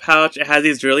Kors little pouch. It has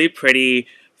these really pretty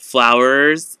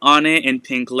flowers on it in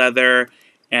pink leather,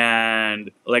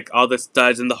 and like all the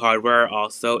studs and the hardware are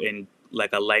also in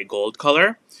like a light gold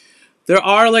color. There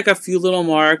are like a few little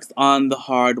marks on the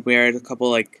hardware, a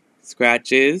couple like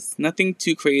scratches. Nothing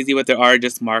too crazy, but there are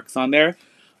just marks on there.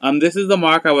 This is the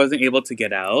mark I wasn't able to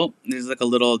get out. There's like a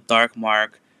little dark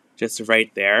mark just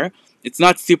right there. It's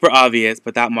not super obvious,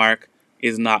 but that mark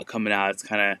is not coming out. It's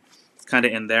kind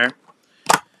of in there.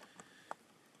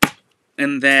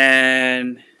 And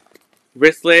then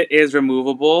wristlet is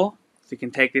removable, so you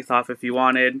can take this off if you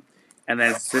wanted. And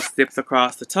then it just zips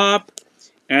across the top.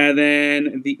 And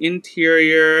then the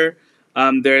interior,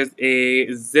 there's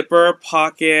a zipper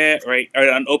pocket, right, or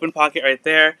an open pocket right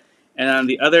there. And on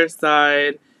the other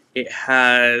side, it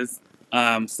has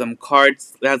some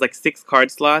cards. It has like 6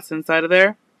 card slots inside of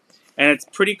there. And it's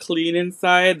pretty clean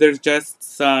inside. There's just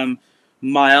some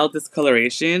mild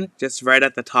discoloration just right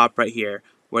at the top right here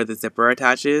where the zipper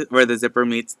attaches, where the zipper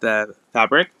meets the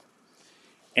fabric.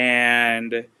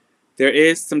 And there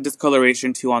is some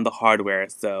discoloration too on the hardware.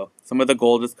 So some of the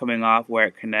gold is coming off where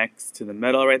it connects to the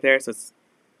metal right there. So it's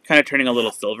kind of turning a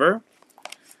little silver.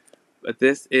 But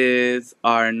this is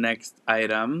our next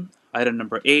item. Item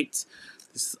number 8.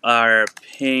 This is our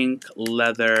pink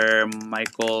leather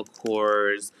Michael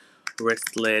Kors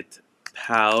wristlet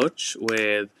pouch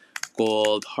with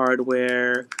gold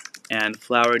hardware and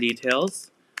flower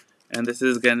details. And this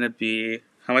is going to be,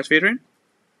 how much, Adrian?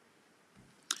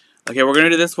 Okay, we're going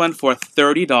to do this one for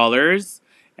 $30.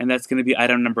 And that's going to be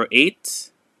item number 8.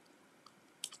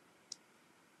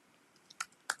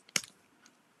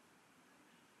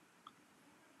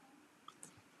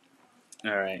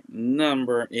 Alright,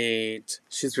 number 8.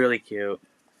 She's really cute.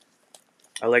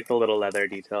 I like the little leather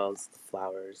details, the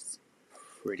flowers.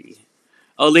 Pretty.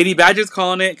 Oh, Lady Badger's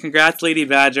calling it. Congrats, Lady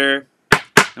Badger.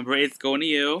 Number 8's going to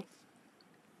you.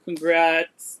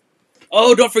 Congrats.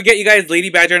 Oh, don't forget, you guys, Lady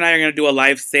Badger and I are going to do a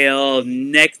live sale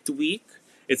next week.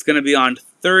 It's going to be on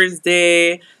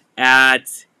Thursday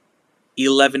at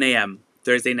 11 a.m.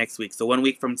 Thursday next week, so 1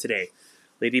 week from today.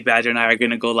 Lady Badger and I are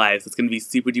going to go live, so it's going to be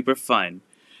super duper fun.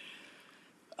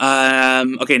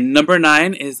 Okay, number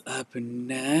 9 is up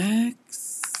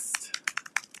next.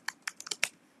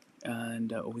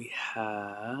 And we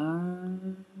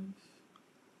have...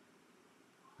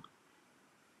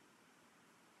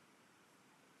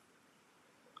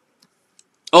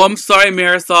 Oh, I'm sorry,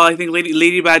 Marisol. I think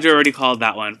Lady Badger already called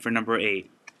that one for number 8.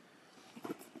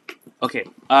 Okay,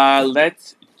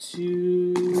 let's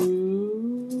do...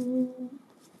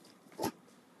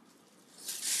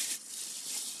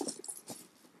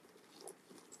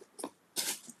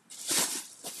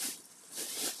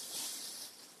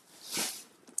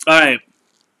 Alright.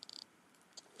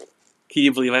 Can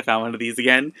you believe I found one of these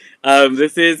again?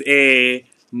 This is a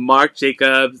Marc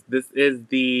Jacobs. This is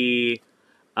the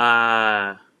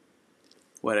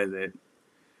what is it?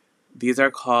 These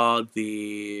are called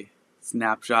the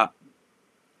Snapshot,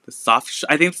 the Soft,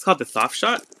 I think it's called the Soft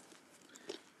Shot.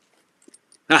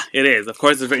 Ah, it is. Of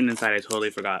course, it's written inside. I totally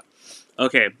forgot.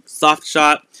 Okay, Soft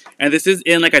Shot. And this is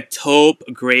in like a taupe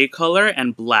gray color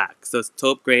and black. So it's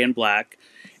taupe gray and black.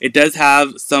 It does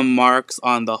have some marks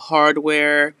on the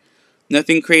hardware.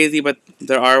 Nothing crazy, but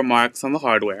there are marks on the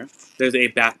hardware. There's a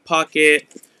back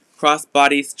pocket.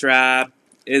 Crossbody strap.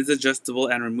 Is adjustable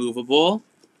and removable.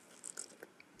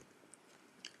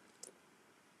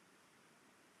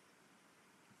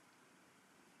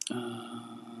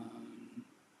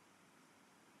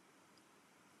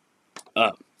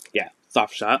 Oh, yeah,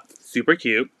 Soft Shot. Super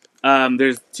cute.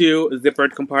 There's 2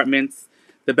 zippered compartments.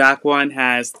 The back one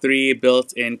has 3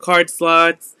 built-in card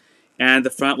slots, and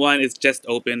the front one is just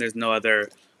open. There's no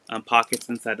other pockets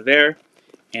inside of there.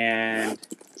 And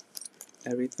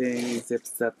everything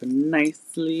zips up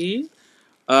nicely.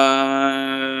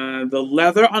 The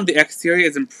leather on the exterior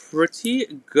is in pretty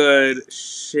good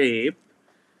shape.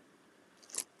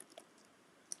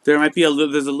 There might be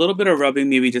there's a little bit of rubbing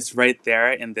maybe just right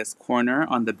there in this corner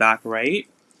on the back right.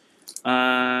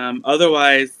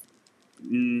 Otherwise,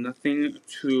 nothing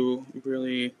to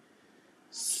really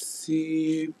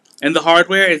see. And the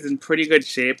hardware is in pretty good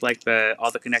shape, like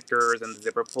all the connectors and the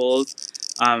zipper pulls.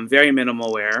 Very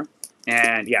minimal wear.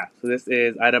 And yeah, so this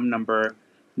is item number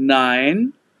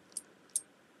 9.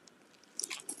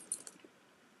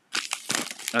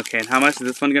 Okay, and how much is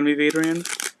this one going to be, Adrian?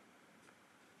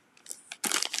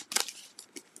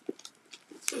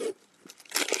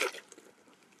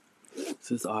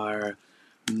 This is our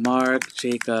Marc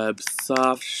Jacobs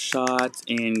Soft Shot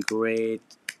in gray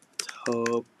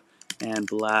taupe and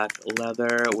black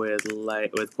leather with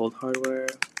gold hardware.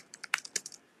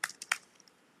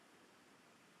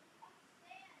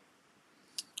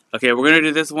 Okay, we're gonna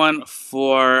do this one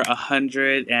for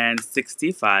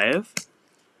 $165,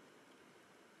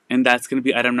 and that's gonna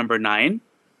be item number 9.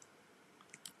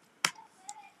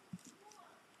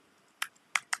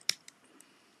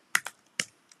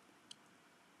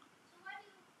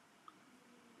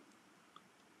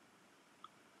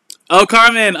 Oh,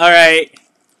 Carmen! Alright.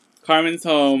 Carmen's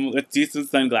home. Let's do some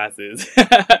sunglasses.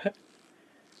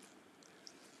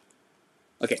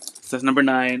 Okay, so that's number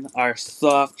 9. Our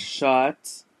Soft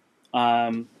Shot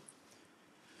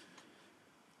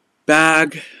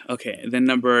bag. Okay, then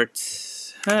number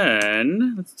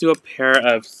 10. Let's do a pair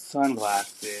of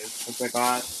sunglasses. Because I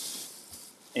got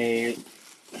a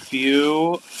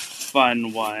few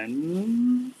fun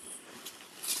ones.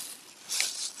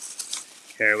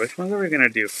 Okay, which ones are we gonna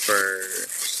do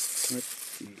first? Let's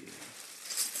see.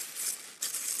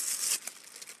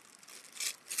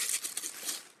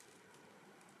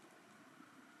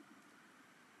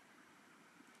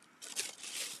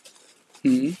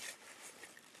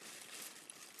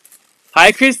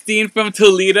 Hi, Christine from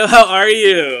Toledo. How are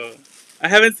you? I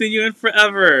haven't seen you in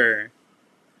forever.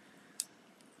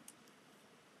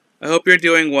 I hope you're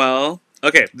doing well.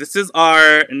 Okay, this is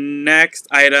our next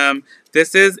item.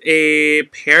 This is a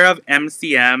pair of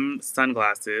MCM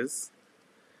sunglasses.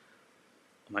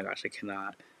 Oh my gosh, I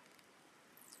cannot.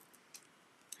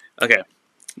 Okay,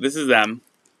 this is them.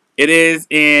 It is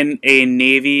in a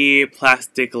navy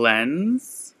plastic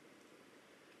lens.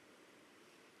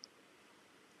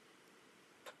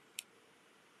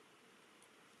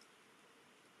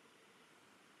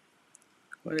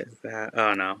 What is that?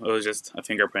 Oh no, it was just a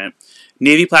fingerprint.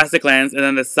 Navy plastic lens, and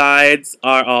then the sides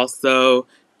are also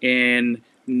in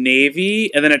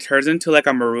navy, and then it turns into like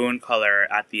a maroon color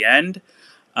at the end.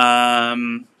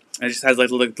 It just has like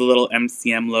the little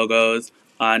MCM logos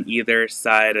on either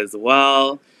side as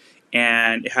well,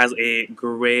 and it has a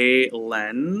gray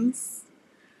lens.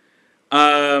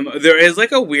 There is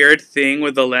like a weird thing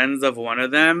with the lens of one of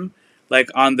them, like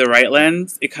on the right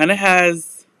lens. It kind of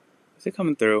has. Is it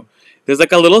coming through? There's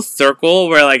like a little circle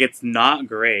where like it's not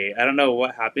gray. I don't know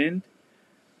what happened.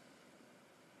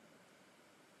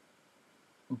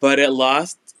 But it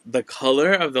lost the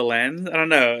color of the lens. I don't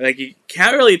know. Like you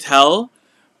can't really tell,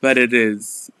 but it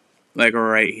is like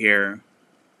right here.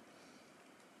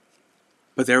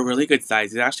 But they're really good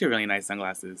size. They're actually really nice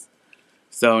sunglasses.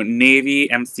 So navy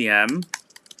MCM.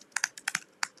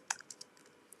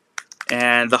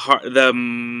 And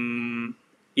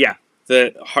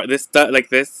this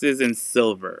is in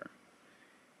silver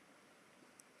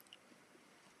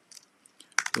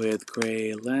with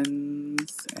gray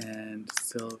lens and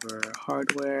silver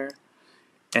hardware.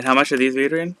 And how much are these,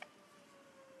 Adrian?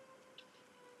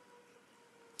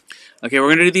 Okay, we're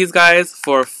gonna do these guys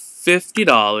for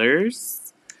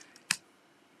 $50,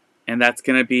 and that's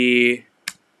gonna be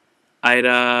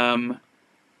item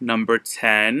number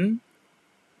 10.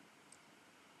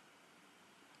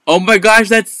 Oh my gosh,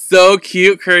 that's so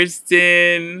cute,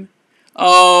 Kirsten.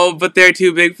 Oh, but they're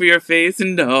too big for your face?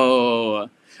 No.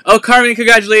 Oh, Carmen,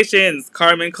 congratulations.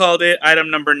 Carmen called it item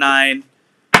number 9.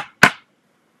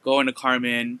 Going to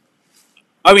Carmen.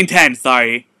 I mean 10,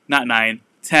 sorry. Not 9.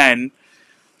 10.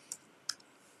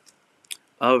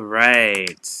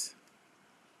 Alright.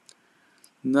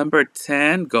 Number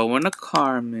 10, going to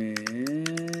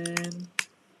Carmen.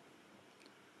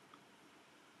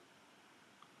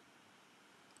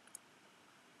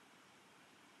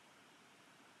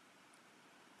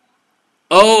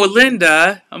 Oh,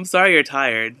 Linda. I'm sorry you're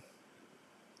tired.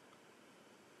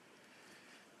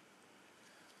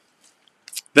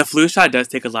 The flu shot does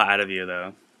take a lot out of you,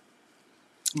 though.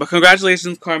 But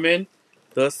congratulations, Carmen.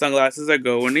 Those sunglasses are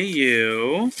going to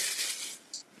you.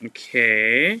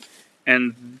 Okay.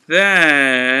 And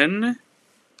then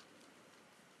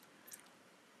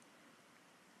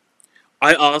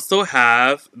I also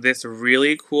have this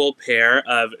really cool pair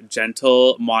of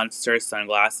Gentle Monster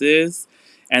sunglasses.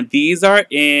 And these are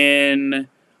in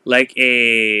like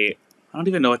I don't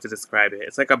even know what to describe it.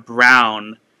 It's like a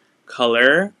brown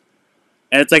color.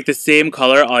 And it's like the same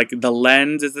color, like the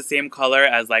lens is the same color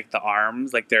as like the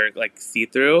arms, like they're like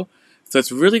see-through. So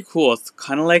it's really cool. It's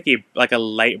kind of like a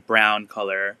light brown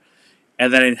color.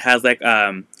 And then it has like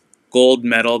gold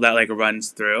metal that like runs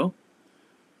through.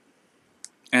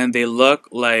 And they look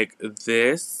like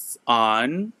this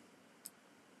on.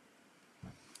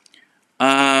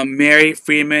 Mary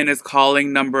Freeman is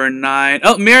calling number 9.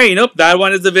 Oh, Mary, nope, that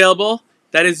one is available.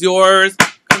 That is yours.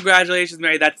 Congratulations,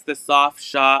 Mary. That's the Soft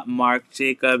Shot Marc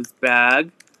Jacobs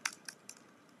bag.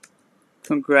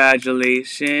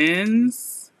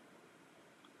 Congratulations.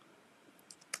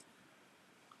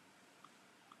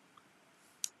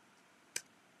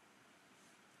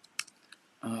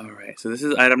 Alright, so this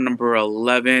is item number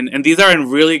 11. And these are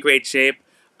in really great shape.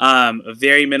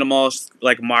 Very minimal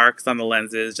like marks on the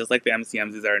lenses. Just like the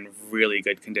MCMs, these are in really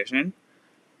good condition.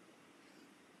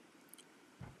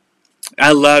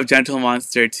 I love Gentle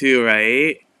Monster too,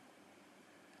 right?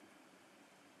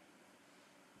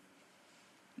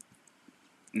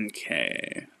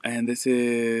 Okay. And this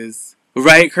is...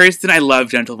 Right, Kirsten, I love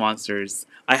Gentle Monsters.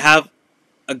 I have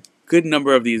a good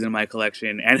number of these in my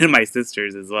collection, and in my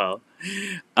sister's as well.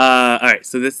 Alright,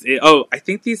 so this is... Oh, I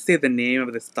think these say the name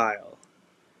of the style.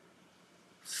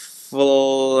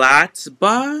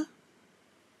 Flatba?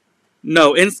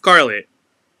 No, in Scarlet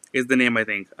is the name, I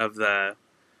think, of the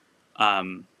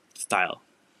style.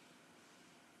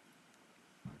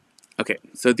 Okay,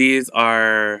 so these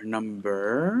are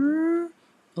number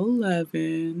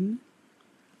 11.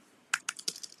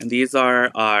 And these are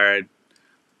our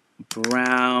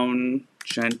brown,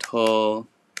 gentle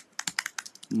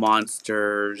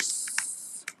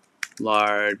monsters,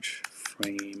 large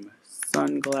frame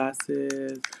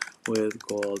sunglasses with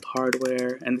gold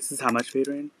hardware. And this is how much,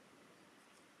 Adrian?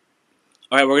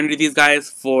 Alright, we're going to do these guys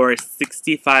for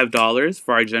 $65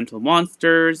 for our Gentle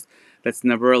Monsters. That's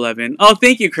number 11. Oh,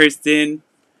 thank you, Kirsten.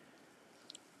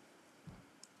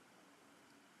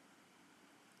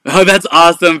 Oh, that's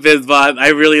awesome, Fizzbot.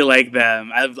 I really like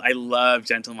them. I love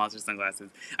Gentle Monster sunglasses.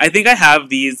 I think I have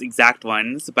these exact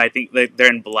ones, but I think they're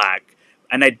in black.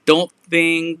 And I don't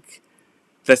think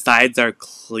the sides are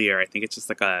clear. I think it's just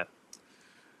like a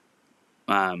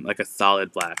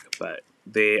solid black, but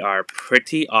they are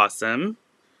pretty awesome.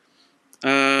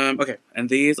 Okay, and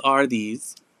these are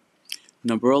these.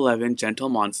 Number 11, Gentle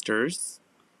Monsters.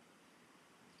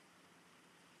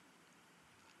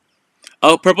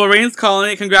 Oh, Purple Rain's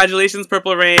calling it. Congratulations,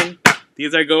 Purple Rain.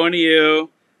 These are going to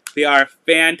you. They are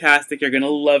fantastic. You're going to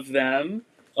love them.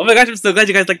 Oh my gosh, I'm so glad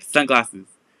you guys like the sunglasses.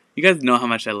 You guys know how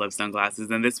much I love sunglasses,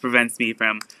 and this prevents me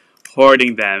from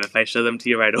hoarding them. If I show them to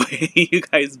you right away, you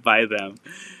guys buy them.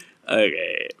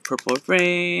 Okay, Purple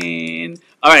Rain.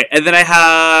 Alright, and then I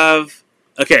have...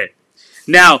 Okay,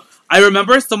 now, I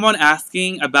remember someone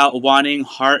asking about wanting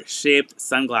heart-shaped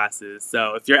sunglasses.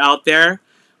 So, if you're out there,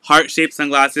 heart-shaped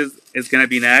sunglasses is going to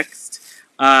be next.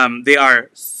 They are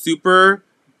super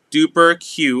duper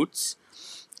cute,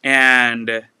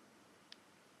 and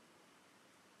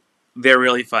they're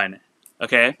really fun.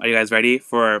 Okay, are you guys ready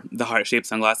for the heart-shaped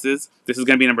sunglasses? This is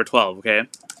going to be number 12, okay?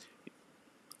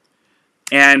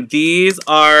 And these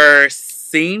are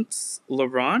Saint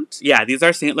Laurent? Yeah, these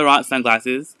are Saint Laurent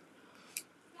sunglasses.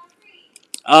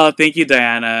 Oh, thank you,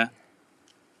 Diana.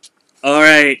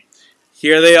 Alright,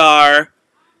 here they are.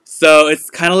 So, it's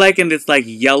kind of like in this, like,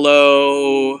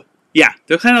 yellow... Yeah,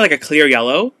 they're kind of like a clear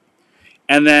yellow.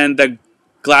 And then the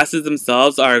glasses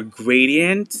themselves are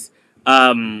gradient,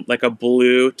 like a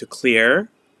blue to clear.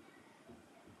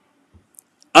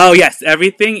 Oh yes,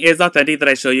 everything is authentic that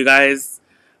I show you guys,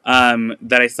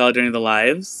 that I sell during the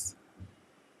lives.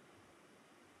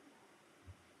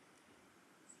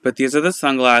 But these are the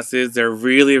sunglasses. They're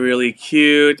really, really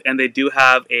cute, and they do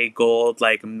have a gold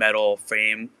like metal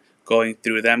frame going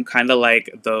through them, kind of like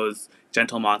those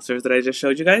gentle monsters that I just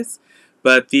showed you guys.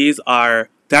 But they're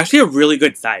actually a really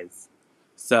good size.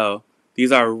 So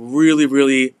these are really,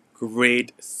 really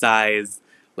great size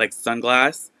like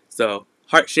sunglass. So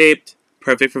heart shaped,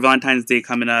 perfect for Valentine's Day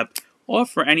coming up, or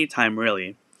for any time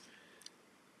really.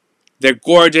 They're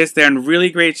gorgeous. They're in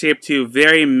really great shape too.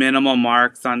 Very minimal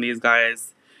marks on these guys.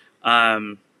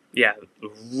 Um, yeah,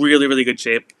 really, really good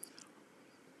shape.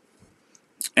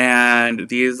 And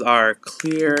these are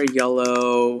clear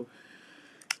yellow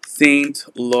Saint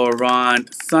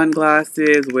Laurent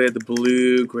sunglasses with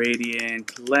blue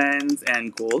gradient lens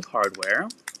and gold hardware.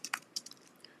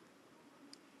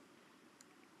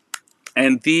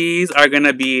 And these are going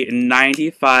to be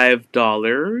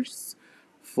 $95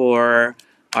 for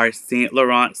our Saint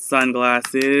Laurent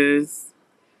sunglasses.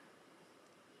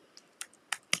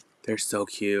 They're so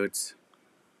cute.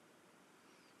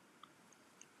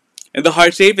 And the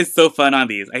heart shape is so fun on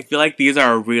these. I feel like these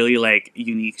are a really like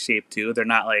unique shape too. They're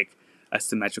not like a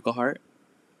symmetrical heart.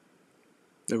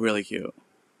 They're really cute.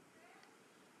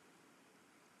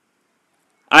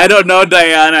 I don't know,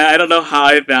 Diana. I don't know how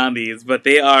I found these, but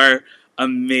they are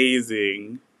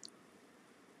amazing.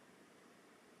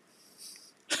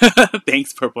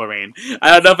 Thanks, Purple Rain.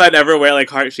 I don't know if I'd ever wear like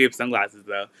heart-shaped sunglasses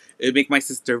though. It'd make my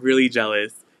sister really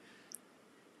jealous.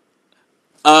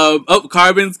 Oh,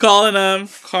 Carmen's calling them.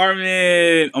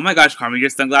 Carmen. Oh my gosh, Carmen,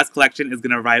 your sunglass collection is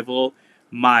gonna rival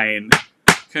mine.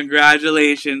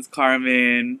 Congratulations,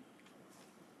 Carmen.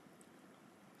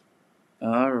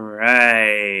 All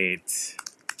right.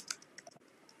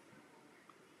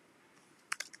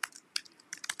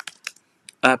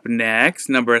 Up next,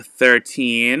 number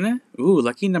 13. Ooh,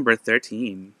 lucky number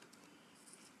 13.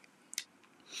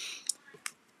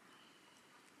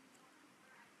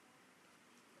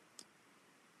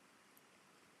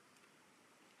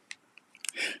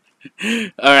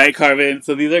 All right, Carmen.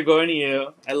 So these are going to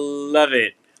you. I love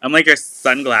it. I'm like your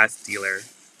sunglass dealer.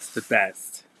 It's the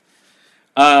best.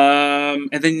 And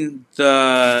then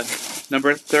the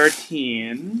number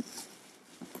 13.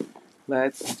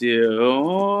 Let's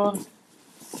do.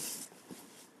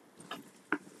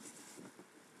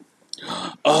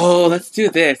 Oh, let's do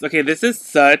this. Okay, this is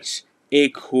such a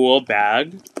cool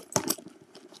bag.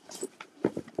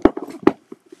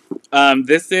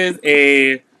 This is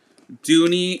a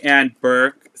Dooney and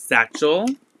Burke satchel.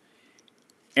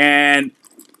 And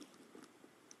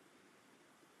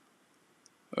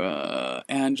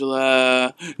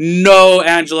Angela. No,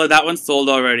 Angela, that one's sold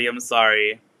already. I'm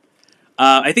sorry.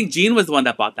 I think Jean was the one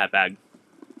that bought that bag.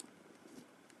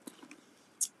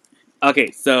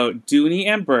 Okay, so Dooney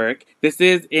and Burke. This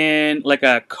is in like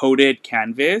a coated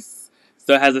canvas.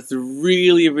 So it has this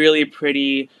really, really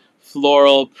pretty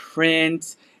floral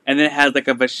print. And then it has like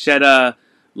a vachetta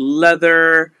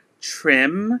leather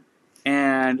trim.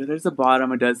 And there's a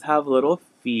bottom. It does have little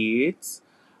feet.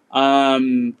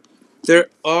 Um, there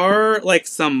are like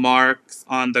some marks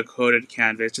on the coated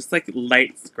canvas, just like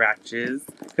light scratches.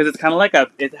 Because it's kind of like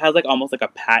it has like almost like a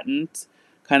patent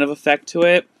kind of effect to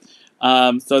it.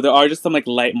 So there are just some like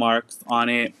light marks on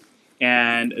it.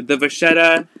 And the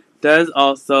vachetta does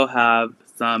also have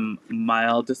some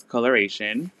mild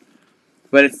discoloration.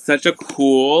 But it's such a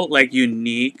cool, like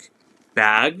unique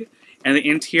bag. And the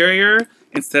interior,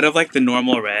 instead of like the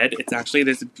normal red, it's actually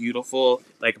this beautiful,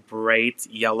 like bright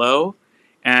yellow.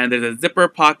 And there's a zipper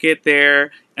pocket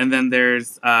there. And then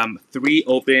there's 3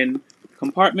 open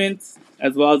compartments,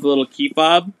 as well as a little key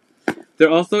fob.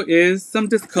 There also is some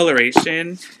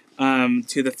discoloration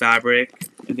to the fabric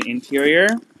in the interior,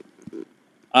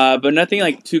 but nothing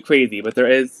like too crazy. But there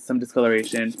is some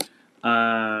discoloration,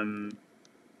 and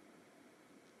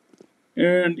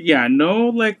yeah, no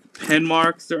like pen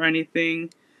marks or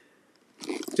anything.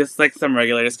 Just like some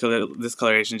regular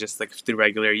discoloration, just like through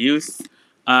regular use.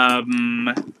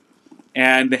 And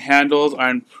the handles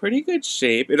are in pretty good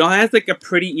shape. It all has like a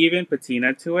pretty even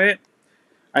patina to it.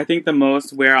 I think the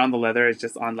most wear on the leather is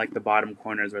just on like the bottom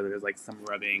corners where there's like some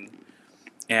rubbing.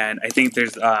 And I think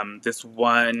there's this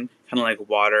one kind of like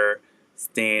water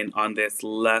stain on this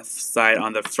left side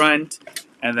on the front,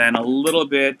 and then a little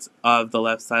bit of the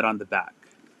left side on the back.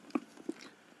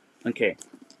 Okay,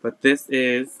 but this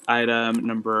is item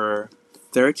number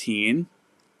 13.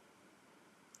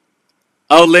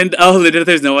 Oh, Linda,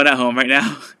 there's no one at home right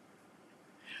now.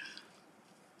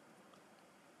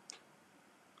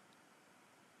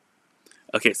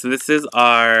 Okay, so this is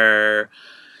our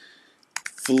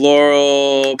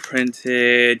floral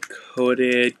printed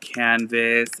coated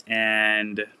canvas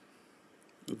and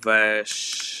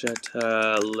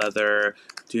vachetta leather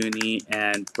Dooney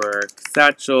and Burke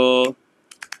satchel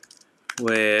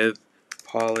with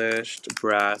polished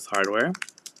brass hardware.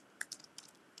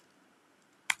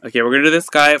 Okay, we're gonna do this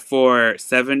guy for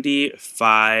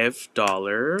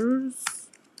 $75.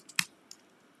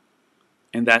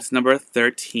 And that's number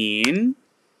 13.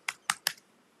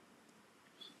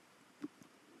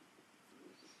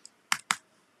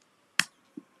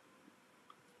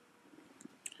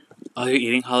 Oh, you're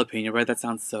eating jalapeno bread? That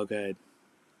sounds so good.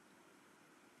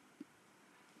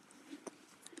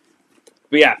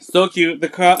 But yeah, so cute.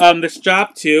 The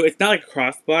strap too. It's not like a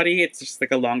crossbody. It's just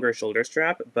like a longer shoulder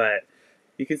strap, but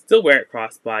you can still wear it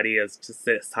crossbody as just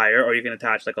sits higher, or you can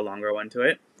attach like a longer one to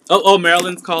it. Oh,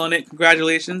 Maryland's calling it.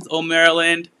 Congratulations, oh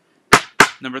Maryland.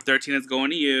 Number 13 is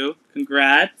going to you.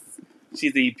 Congrats.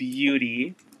 She's a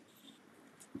beauty.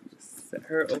 Just set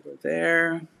her over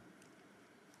there.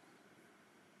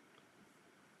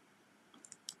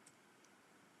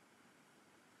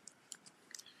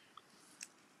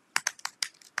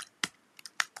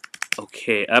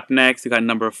 Okay, up next, we got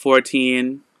number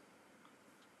 14.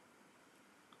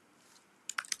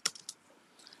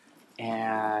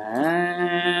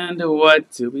 And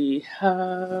what do we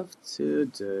have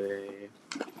today?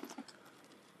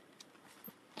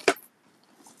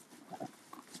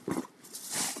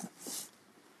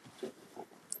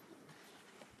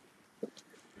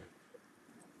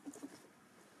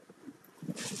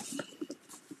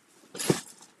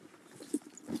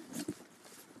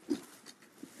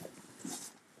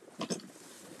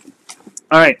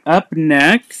 Alright, up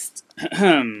next,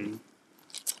 I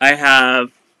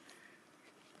have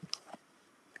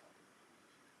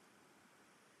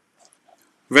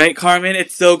right, Carmen?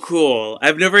 It's so cool.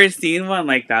 I've never seen one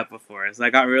like that before, so I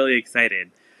got really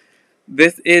excited.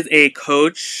 This is a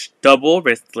Coach double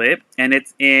wristlet, and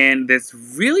it's in this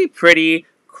really pretty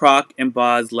croc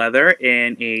embossed leather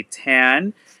in a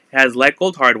tan. It has light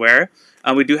gold hardware.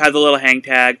 We do have the little hang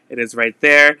tag. It is right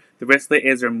there. The wristlet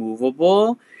is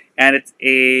removable, and it's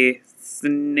a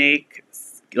snake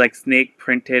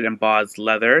printed embossed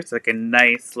leather. It's like a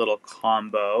nice little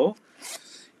combo.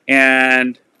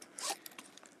 And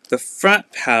the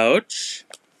front pouch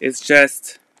is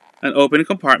just an open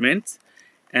compartment,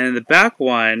 and the back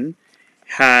one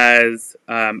has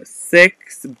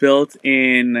 6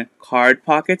 built-in card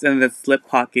pockets and the slip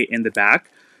pocket in the back.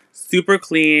 Super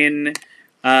clean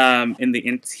in the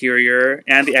interior,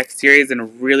 and the exterior is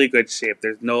in really good shape.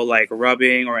 There's no like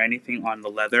rubbing or anything on the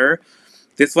leather.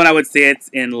 This one I would say it's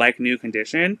in like new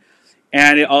condition.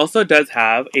 And it also does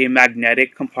have a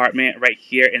magnetic compartment right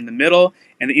here in the middle.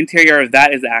 And the interior of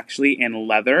that is actually in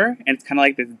leather. And it's kind of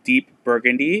like this deep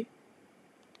burgundy.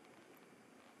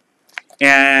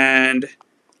 And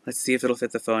let's see if it'll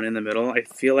fit the phone in the middle. I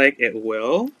feel like it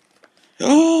will.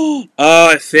 Oh,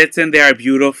 it fits in there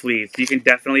beautifully. So you can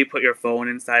definitely put your phone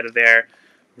inside of there.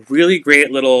 Really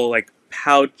great little like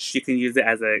pouch. You can use it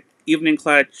as an evening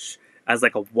clutch. As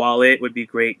like a wallet would be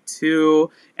great too.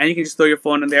 And you can just throw your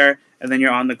phone in there and then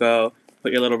you're on the go.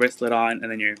 Put your little wristlet on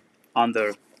and then you're out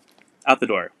the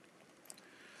door.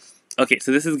 Okay,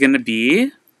 so this is gonna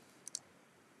be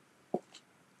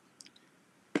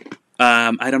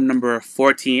item number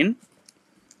 14.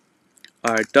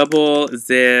 Our double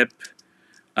zip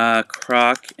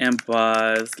croc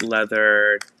embossed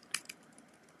leather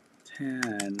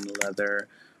tan leather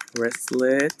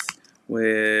wristlet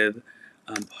with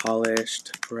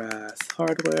polished brass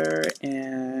hardware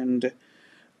and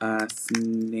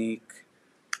snake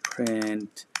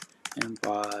print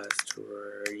embossed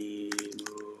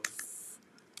removable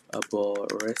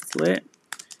wristlet.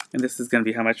 And this is going to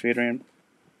be how much, Adrian?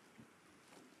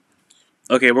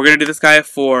 Okay, we're going to do this guy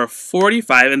for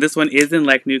 $45, and this one is in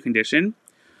like new condition.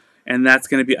 And that's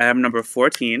going to be item number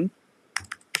 14.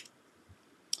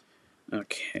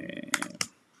 Okay.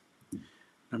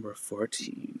 Number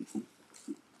 14.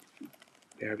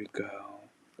 There we go.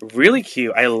 Really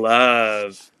cute. I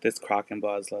love this croc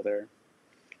embossed leather.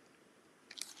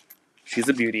 She's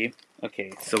a beauty.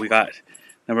 Okay, so we got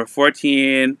number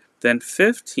 14. Then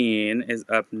 15 is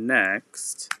up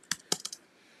next.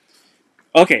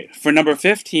 Okay, for number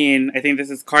 15, I think this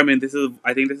is Carmen.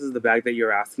 I think this is the bag that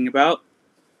you're asking about.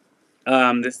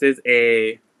 This is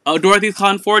a Dorothy's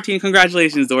calling 14.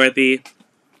 Congratulations, Dorothy.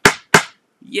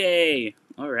 Yay.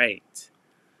 All right.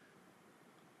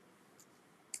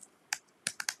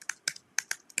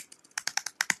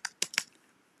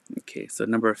 Okay, so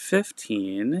number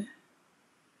 15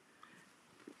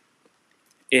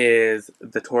 is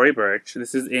the Tory Burch.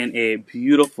 This is in a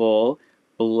beautiful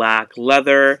black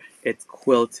leather. It's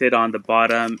quilted on the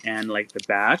bottom and like the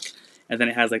back. And then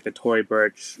it has like the Tory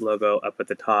Burch logo up at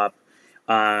the top.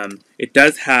 It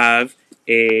does have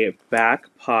a back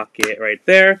pocket right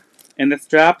there. And the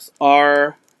straps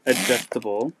are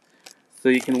adjustable. So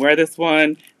you can wear this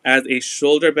one as a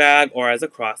shoulder bag or as a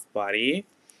crossbody,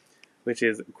 which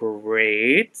is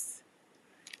great.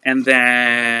 And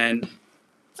then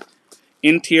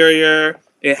interior,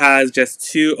 it has just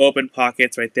 2 open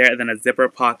pockets right there and then a zipper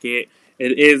pocket.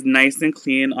 It is nice and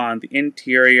clean on the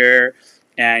interior.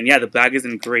 And yeah, the bag is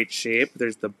in great shape.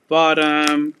 There's the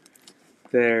bottom.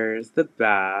 There's the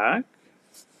back.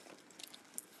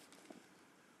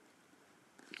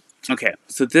 Okay,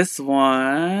 so this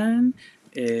one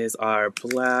is our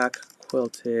black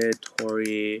quilted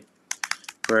Tory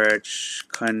Burch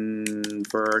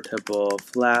convertible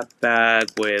flap bag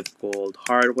with gold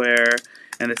hardware.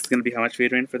 And this is going to be how much,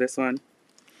 Adrian, for this one?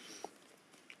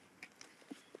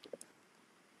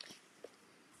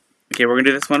 Okay, we're going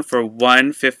to do this one for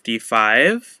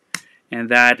 $155. And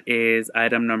that is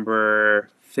item number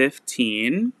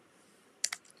 15.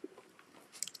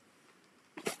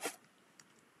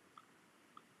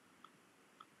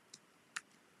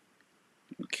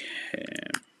 Okay.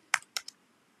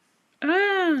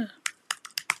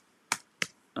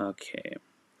 Okay.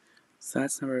 So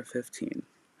that's number 15.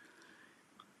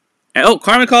 And, oh,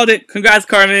 Carmen called it. Congrats,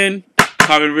 Carmen.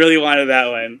 Carmen really wanted that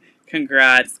one.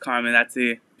 Congrats, Carmen. That's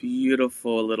a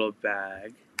beautiful little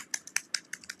bag.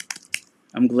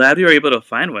 I'm glad we were able to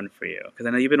find one for you, because I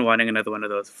know you've been wanting another one of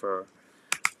those for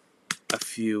a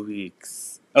few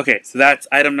weeks. Okay, so that's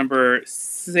item number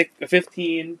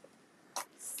 15.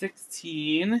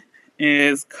 16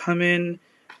 is coming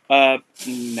up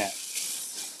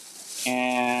next.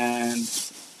 And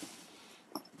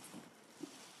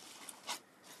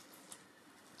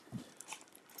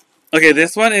okay,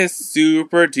 this one is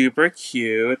super duper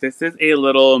cute. This is a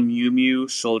little Miu Miu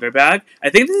shoulder bag. I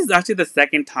think this is actually the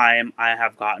second time I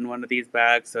have gotten one of these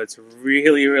bags, so it's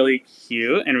really, really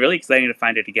cute and really exciting to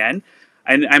find it again.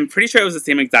 And I'm pretty sure it was the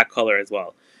same exact color as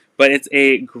well. But it's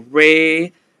a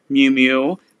gray Miu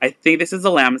Miu. I think this is a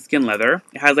lambskin leather.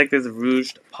 It has like this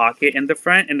ruched pocket in the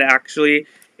front, and it actually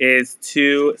is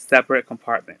 2 separate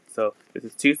compartments. So this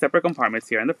is 2 separate compartments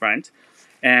here in the front.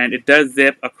 And it does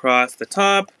zip across the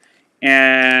top.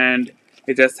 And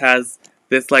it just has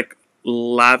this like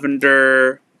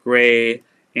lavender gray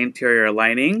interior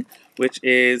lining, which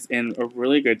is in a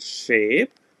really good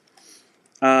shape.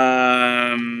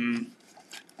 The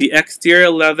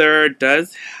exterior leather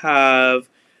does have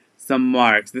some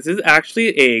marks. This is actually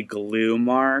a glue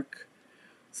mark.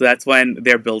 So that's when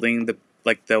they're building the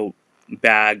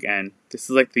bag, and this is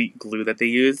like the glue that they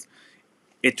use.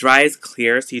 It dries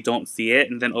clear so you don't see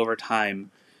it, and then over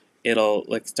time it'll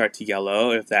like start to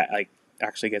yellow if that like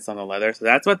actually gets on the leather. So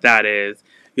that's what that is.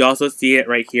 You also see it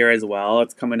right here as well.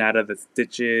 It's coming out of the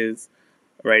stitches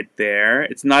right there.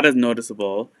 It's not as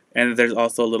noticeable, and there's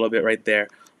also a little bit right there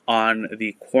on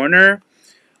the corner.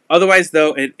 Otherwise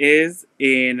though, it is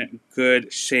in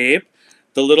good shape.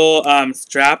 The little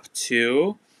strap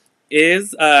too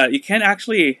is you can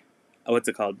actually what's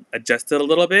it called, adjust it a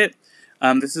little bit.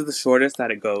 This is the shortest that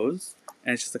it goes,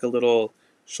 and it's just like a little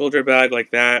shoulder bag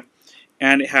like that.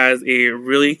 And it has a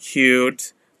really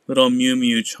cute little Miu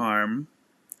Miu charm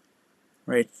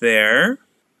right there.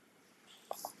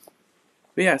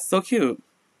 But yeah, so cute.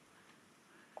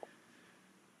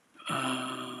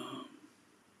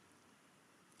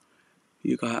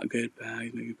 You got a good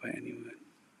bag, maybe by anyone.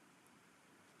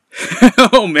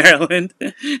 Oh, Maryland.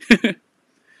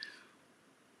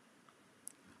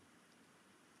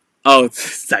 Oh,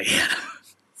 it's Diana.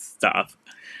 Stop.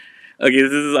 Okay,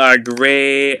 this is our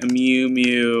gray Miu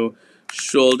Miu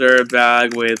shoulder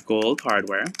bag with gold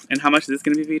hardware. And how much is this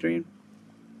going to be, Adrian?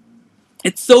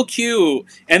 It's so cute!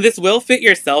 And this will fit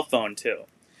your cell phone, too.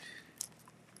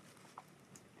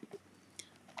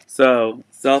 So,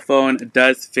 cell phone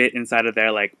does fit inside of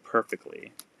there, like,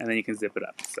 perfectly. And then you can zip it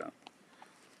up, so.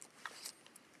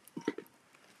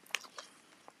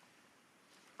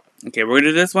 Okay, we're going to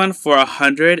do this one for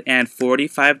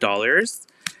 $145.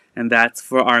 And that's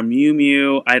for our Miu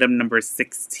Miu item number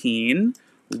 16,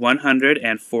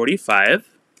 $145.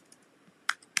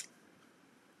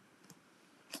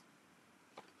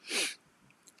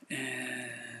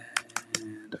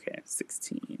 And, okay,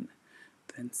 16.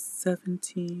 Then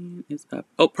 17 is up.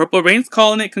 Oh, Purple Rain's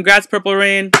calling it. Congrats, Purple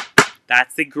Rain.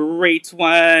 That's a great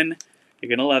one. You're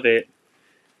going to love it.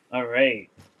 All right.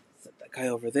 Set that guy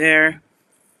over there.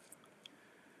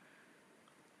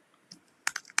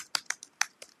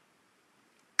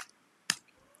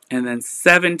 And then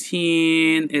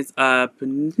 17 is up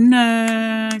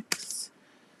next.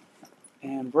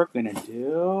 And we're gonna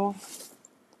do...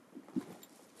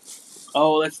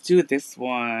 Oh, let's do this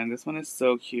one. This one is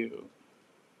so cute.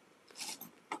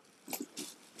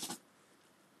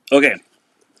 Okay.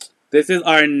 This is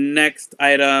our next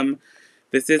item.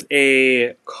 This is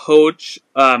a Coach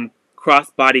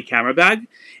crossbody camera bag.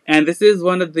 And this is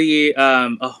one of the...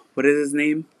 oh, what is his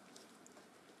name?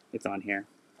 It's on here.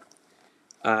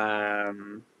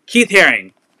 Keith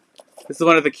Haring. This is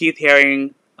one of the Keith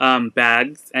Haring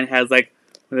bags, and has like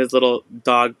one of those little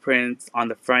dog prints on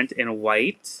the front in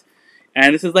white.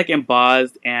 And this is like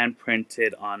embossed and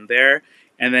printed on there,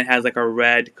 and then has like a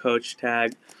red Coach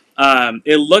tag.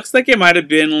 It looks like it might have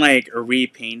been like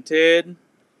repainted,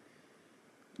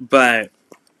 but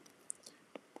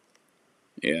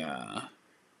yeah.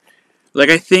 Like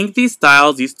I think these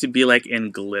styles used to be like in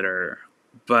glitter,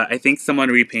 but I think someone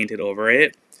repainted over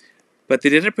it. But they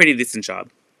did a pretty decent job,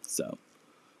 so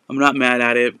I'm not mad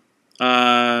at it.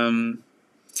 It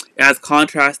has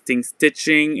contrasting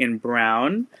stitching in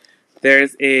brown.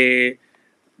 There's a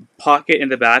pocket in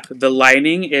the back. The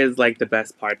lining is like the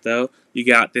best part though. You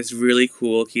got this really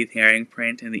cool Keith Haring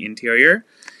print in the interior.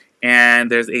 And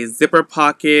there's a zipper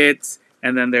pocket,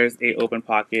 and then there's a open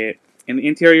pocket. And the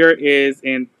interior is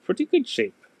in pretty good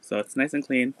shape, so it's nice and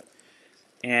clean.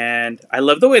 And I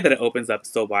love the way that it opens up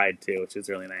so wide too, which is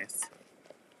really nice.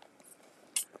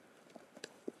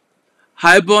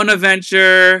 Hi,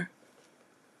 Bonaventure.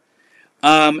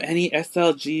 Any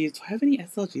SLGs? Do I have any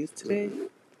SLGs today?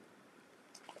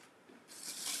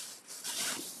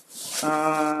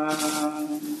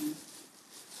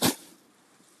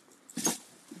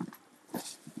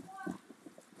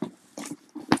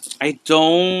 I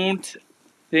don't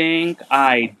think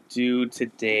I do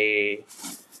today,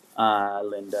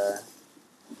 Linda.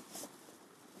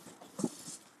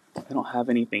 I don't have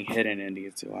anything hidden in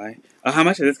these, do I? How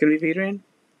much is this going to be, Adrian?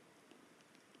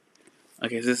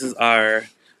 Okay, so this is our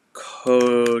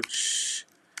Coach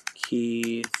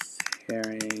Keith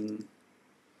Haring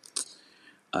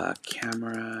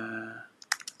camera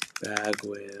bag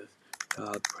with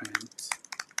dog print.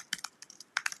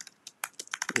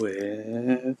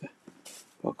 With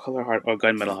what color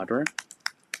gunmetal hardware.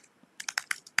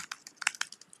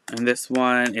 And this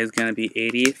one is going to be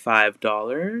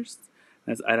 $85.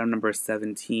 That's item number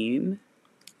 17.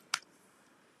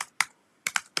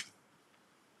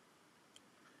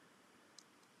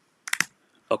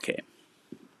 Okay.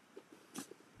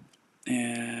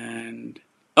 And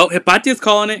oh, Hypatia's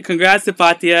calling it. Congrats,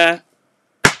 Hypatia.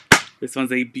 This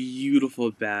one's a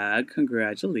beautiful bag.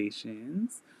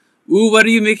 Congratulations. Ooh, what are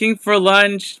you making for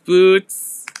lunch,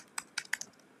 Boots?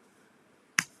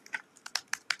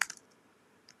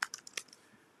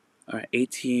 Alright,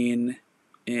 18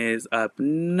 is up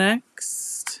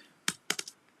next.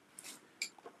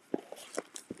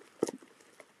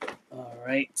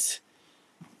 Alright.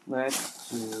 Let's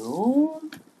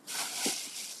do...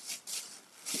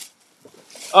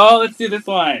 Oh, let's do this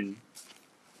one.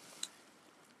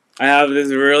 I have this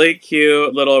really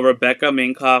cute little Rebecca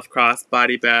Minkoff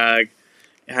crossbody bag.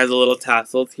 It has a little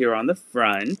tassels here on the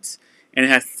front. And it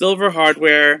has silver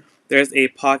hardware. There's a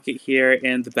pocket here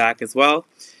in the back as well.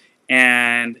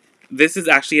 And this is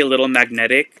actually a little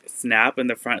magnetic snap in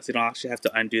the front, so you don't actually have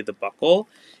to undo the buckle.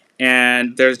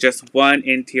 And there's just one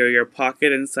interior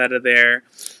pocket inside of there.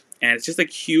 And it's just a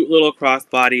cute little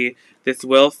crossbody. This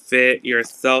will fit your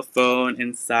cell phone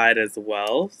inside as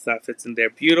well. So that fits in there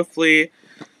beautifully.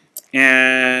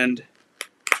 And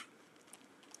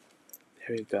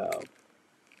there we go.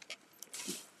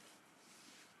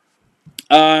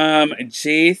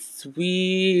 J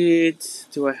Sweet.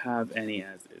 Do I have any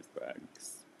as is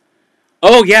bags?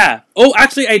 Oh yeah. Oh,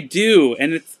 actually I do,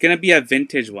 and it's gonna be a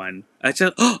vintage one.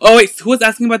 Oh wait, who was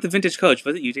asking about the vintage Coach?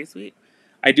 Was it you, J Sweet?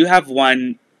 I do have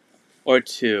one or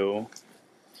two.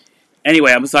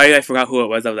 Anyway, I'm sorry I forgot who it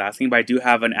was I was asking, but I do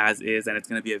have an as is, and it's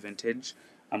gonna be a vintage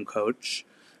Coach.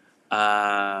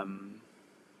 Oh,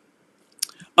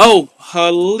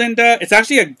 Linda, it's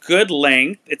actually a good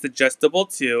length. It's adjustable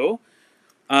too.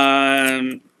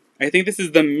 I think this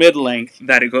is the mid length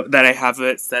that I have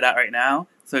it set at right now.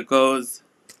 So it goes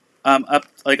up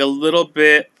like a little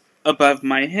bit above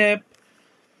my hip,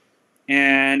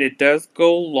 and it does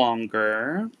go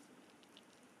longer.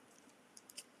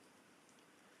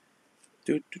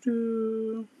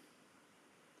 Okay,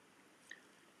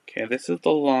 this is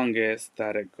the longest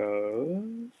that it goes.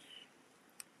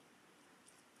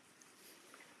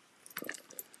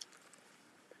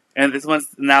 And this one's,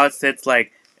 now it sits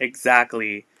like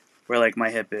exactly where like my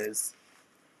hip is.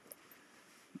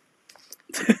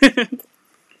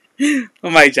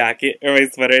 My jacket or my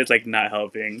sweater is like not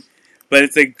helping. But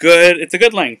it's a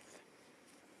good length.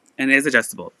 And it is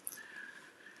adjustable.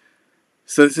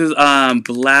 So this is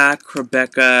black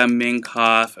Rebecca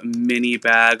Minkoff mini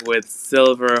bag with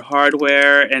silver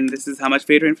hardware. And this is how much,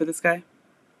 Adrian, for this guy?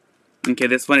 Okay,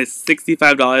 this one is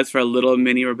 $65 for a little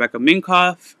mini Rebecca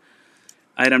Minkoff.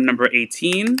 Item number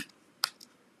 18.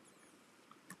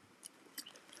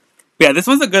 Yeah, this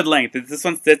one's a good length. This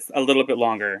one sits a little bit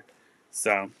longer.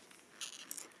 So.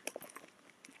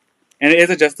 And it is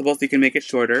adjustable, so you can make it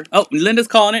shorter. Oh, Linda's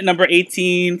calling it. Number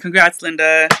 18. Congrats,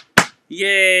 Linda.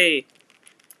 Yay.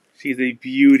 She's a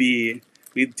beauty.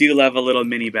 We do love a little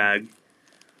mini bag.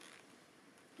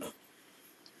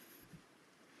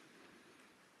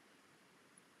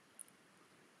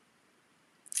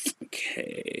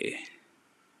 Okay.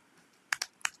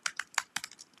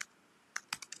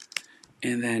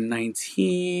 And then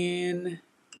 19.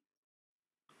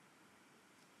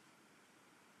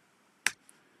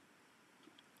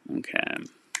 Okay.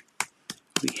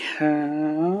 We have...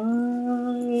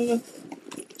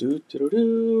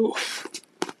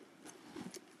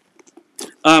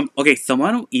 Okay,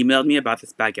 someone emailed me about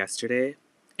this bag yesterday,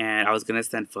 and I was gonna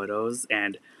send photos,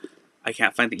 and I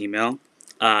can't find the email.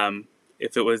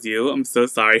 If it was you, I'm so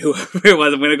sorry, whoever it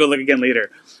was. I'm gonna go look again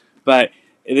later. But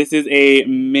this is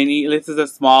a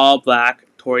small black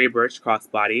Tory Burch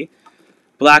crossbody.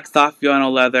 Black soft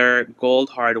vinyl leather,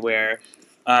 gold hardware.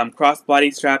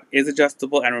 Crossbody strap is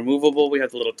adjustable and removable. We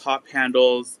have the little top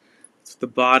handles. That's what the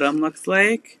bottom looks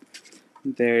like.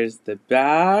 There's the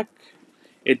back.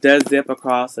 It does zip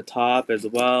across the top as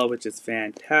well, which is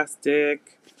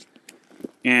fantastic.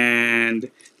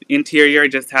 And the interior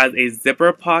just has a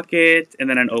zipper pocket and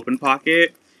then an open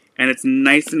pocket. And it's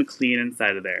nice and clean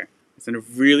inside of there. It's in a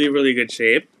really, really good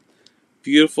shape.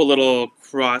 Beautiful little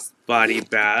crossbody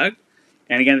bag.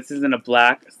 And again, this is in a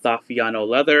black Saffiano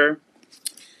leather.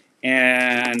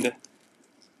 And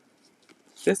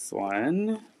this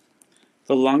one,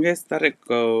 the longest that it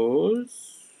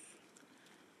goes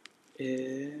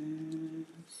is...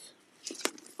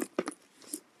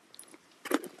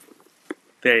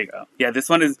 There you go. Yeah, this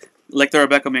one is like the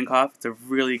Rebecca Minkoff. It's a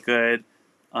really good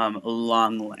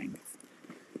long length.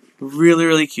 Really,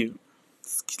 really cute.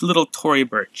 It's little Tory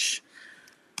Burch.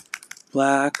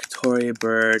 Black Tory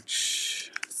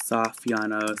Burch.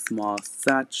 Saffiano small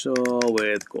satchel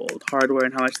with gold hardware.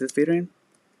 And how much is this, Adrian?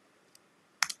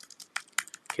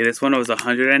 Okay, this one was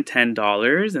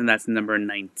 $110, and that's number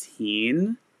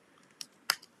 19.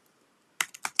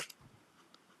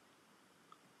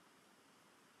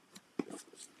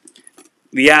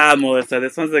 Yeah, Melissa,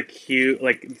 this one's a cute,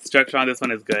 like, structure on this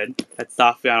one is good. That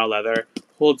soft vinyl leather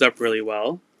holds up really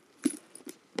well.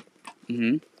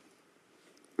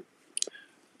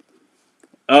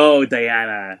 Oh,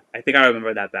 Diana. I think I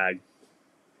remember that bag.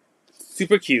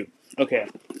 Super cute. Okay,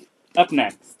 up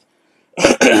next.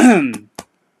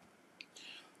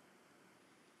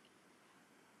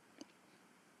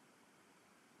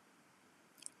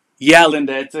 Yeah,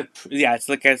 Linda, it's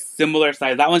like a similar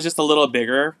size. That one's just a little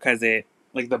bigger because the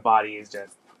body is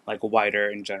just like wider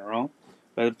in general,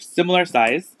 but similar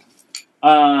size.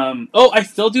 Oh, I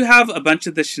still do have a bunch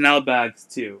of the Chanel bags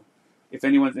too, if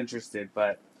anyone's interested.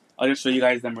 But I'll just show you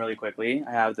guys them really quickly.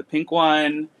 I have the pink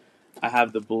one, I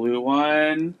have the blue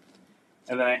one,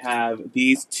 and then I have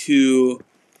these two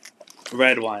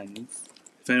red ones.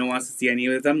 If anyone wants to see any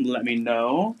of them, let me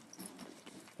know.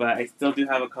 But I still do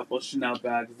have a couple Chanel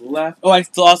bags left. Oh, I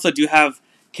still also do have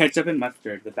ketchup and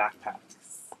mustard, the backpacks.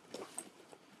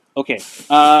 Okay,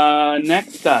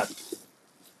 next up,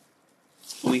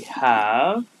 we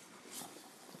have...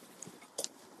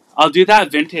 I'll do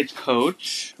that vintage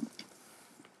Coach.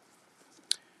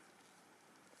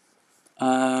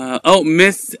 Oh,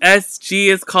 Miss SG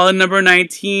is calling number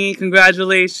 19.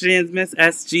 Congratulations, Miss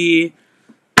SG.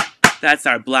 That's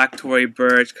our black Tory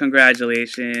Burch.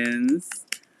 Congratulations.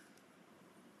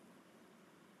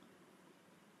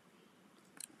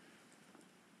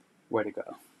 Where'd it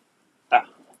go? Ah.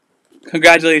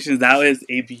 Congratulations, that was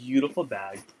a beautiful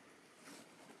bag.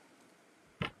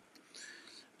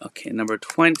 Okay, number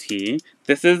 20.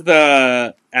 This is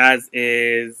the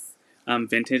as-is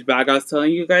vintage bag I was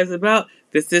telling you guys about.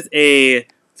 This is a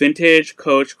vintage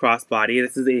Coach crossbody.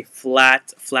 This is a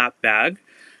flat bag.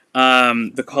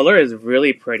 The color is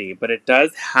really pretty, but it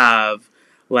does have,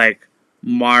 like,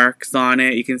 marks on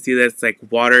it. You can see there's, like,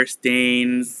 water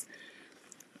stains.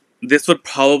 This would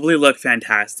probably look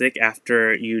fantastic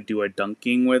after you do a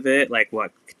dunking with it, like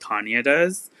what Tanya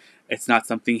does. It's not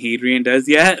something Hadrian does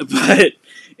yet, but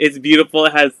it's beautiful.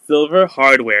 It has silver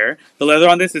hardware. The leather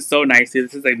on this is so nice.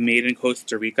 This is like made in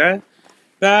Costa Rica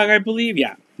bag, I believe.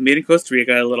 Yeah. Made in Costa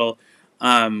Rica. A little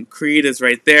creed is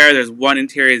right there. There's one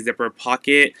interior zipper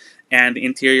pocket, and the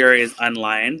interior is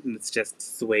unlined, and it's just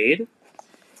suede.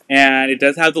 And it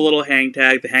does have the little hang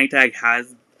tag. The hang tag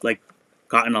has like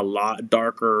gotten a lot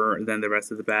darker than the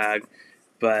rest of the bag,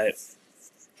 but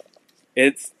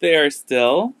it's there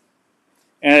still.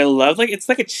 And I love, like, it's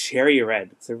like a cherry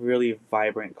red. It's a really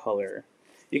vibrant color.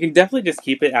 You can definitely just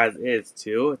keep it as is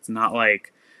too. It's not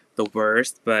like the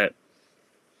worst, but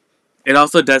it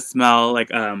also does smell like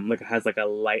it has like a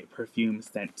light perfume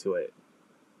scent to it.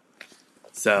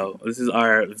 So this is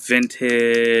our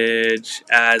vintage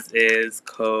as is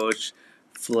Coach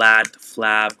flat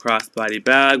flap crossbody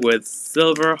bag with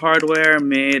silver hardware,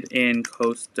 made in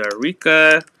Costa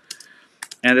Rica.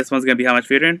 And this one's gonna be how much,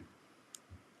 Adrian?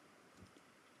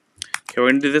 Okay, we're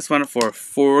gonna do this one for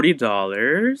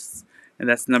 $40, and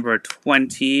that's number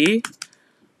 20.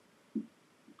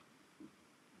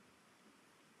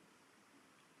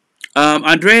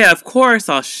 Andrea, of course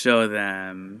I'll show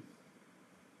them.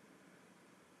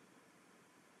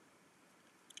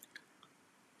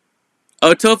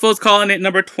 Oh, Tofo's calling it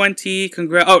number 20.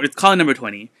 Oh, it's calling number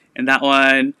 20. And that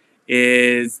one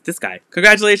is this guy.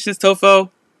 Congratulations,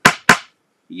 Tofo.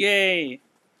 Yay.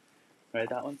 Alright,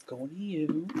 that one's going to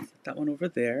you. Set that one over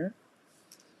there.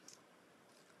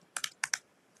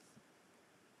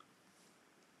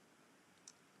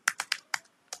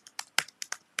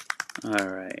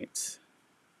 Alright.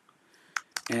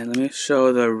 And let me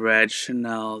show the red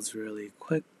Chanel's really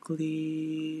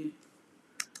quickly.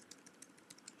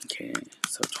 Okay,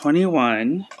 so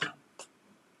 21.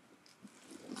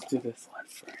 Let's do this one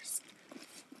first.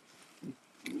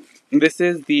 This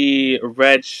is the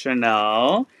red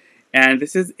Chanel, and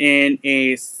this is in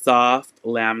a soft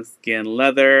lambskin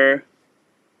leather.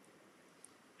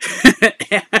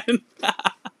 And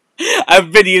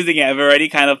I've been using it. I've already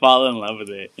kind of fallen in love with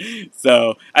it.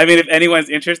 So, I mean, if anyone's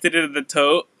interested in the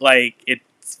tote, like,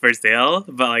 it's for sale.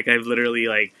 But, like, I've literally,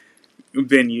 like,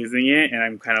 been using it, and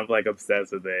I'm kind of, like,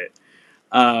 obsessed with it.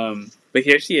 But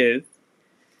here she is.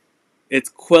 It's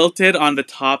quilted on the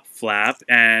top flap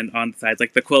and on the sides.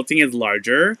 Like, the quilting is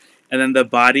larger, and then the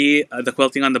body, the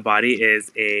quilting on the body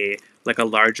is a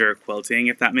larger quilting,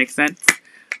 if that makes sense.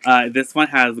 This one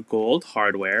has gold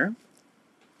hardware.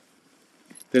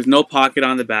 There's no pocket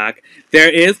on the back. There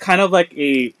is kind of like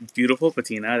a beautiful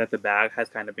patina that the bag has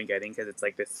kind of been getting because it's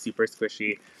like this super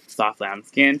squishy, soft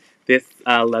lambskin. This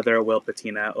leather will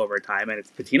patina over time, and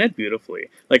it's patinaed beautifully.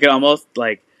 Like, it almost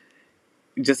like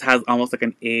just has almost like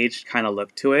an aged kind of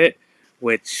look to it,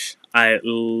 which I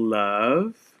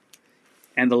love.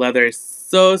 And the leather is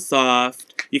so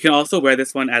soft. You can also wear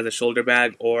this one as a shoulder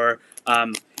bag, or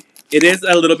it is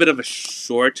a little bit of a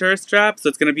shorter strap, so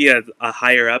it's going to be a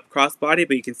higher up crossbody,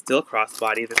 but you can still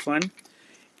crossbody this one.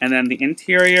 And then the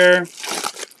interior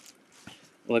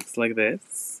looks like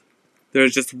this.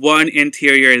 There's just one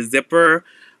interior zipper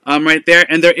right there,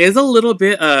 and there is a little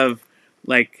bit of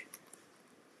like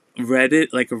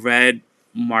red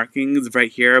markings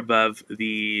right here above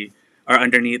or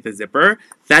underneath the zipper.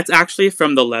 That's actually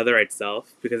from the leather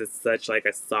itself, because it's such like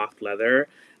a soft leather.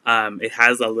 It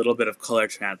has a little bit of color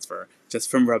transfer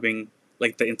just from rubbing,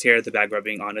 like the interior of the bag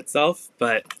rubbing on itself.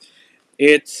 But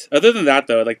other than that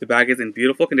though, like the bag is in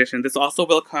beautiful condition. This also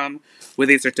will come with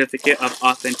a certificate of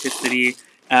authenticity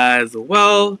as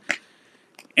well.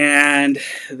 And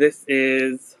this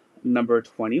is number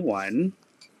 21.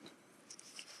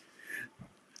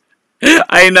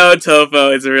 I know,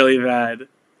 Topo, it's really bad.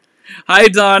 Hi,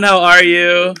 Dawn, how are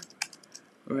you?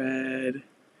 Red.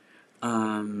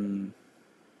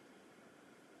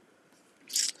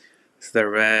 It's the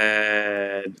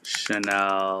red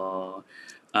Chanel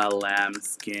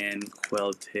lambskin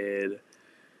quilted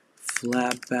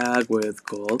flap bag with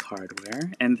gold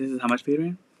hardware. And this is how much,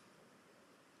 Peter?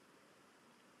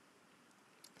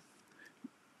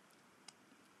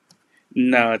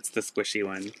 No, it's the squishy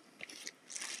one.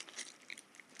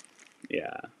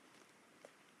 Yeah.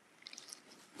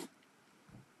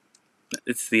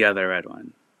 It's the other red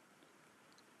one.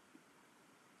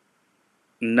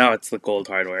 No, it's the gold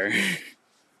hardware.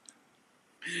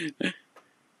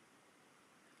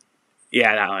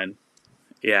 Yeah, that one.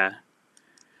 Yeah.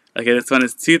 Okay, this one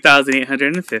is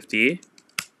 $2,850.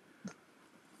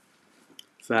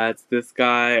 So that's this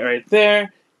guy right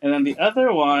there. And then the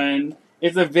other one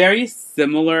is a very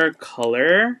similar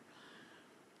color,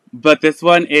 but this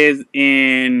one is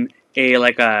in a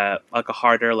like a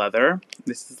harder leather.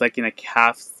 This is like in a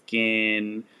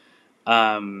calfskin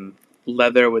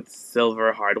leather with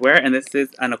silver hardware, and this is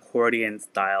an accordion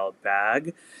style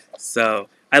bag. So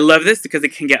I love this because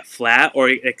it can get flat or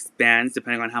it expands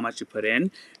depending on how much you put in.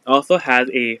 It also has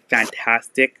a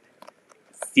fantastic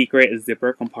secret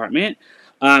zipper compartment.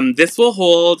 This will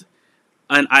hold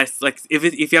an ice, like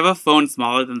if you have a phone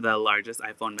smaller than the largest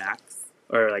iPhone Max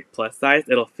or like plus size,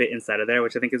 it'll fit inside of there,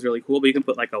 which I think is really cool. But you can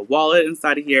put like a wallet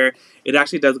inside of here. It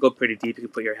actually does go pretty deep. You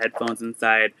can put your headphones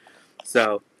inside.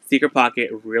 So secret pocket,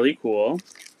 really cool.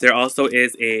 There also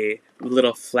is a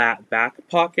little flat back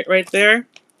pocket right there.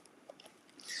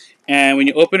 And when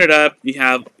you open it up, you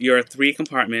have your 3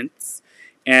 compartments.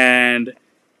 And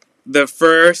the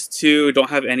first 2 don't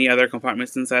have any other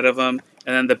compartments inside of them.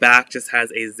 And then the back just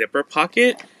has a zipper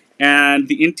pocket. And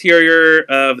the interior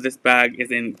of this bag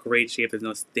is in great shape. There's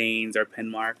no stains or pen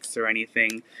marks or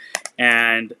anything.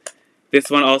 And this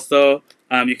one also,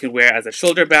 you can wear as a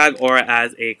shoulder bag or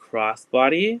as a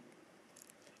crossbody.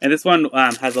 And this one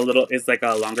is like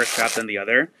a longer strap than the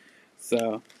other.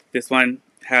 So this one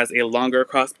has a longer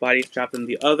crossbody strap than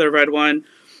the other red one.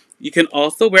 You can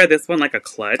also wear this one like a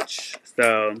clutch.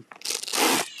 So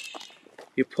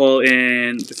you pull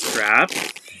in the strap.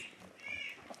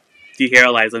 Do you hear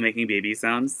Eliza making baby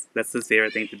sounds? That's his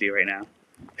favorite thing to do right now.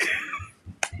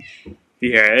 Do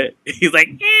you hear it? He's like,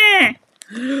 eh!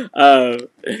 And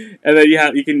then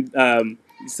you can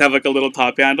just have like a little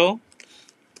top handle.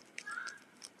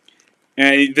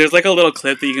 And there's like a little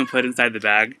clip that you can put inside the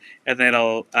bag. And then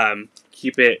it'll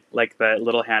keep it like the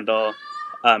little handle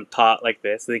taut like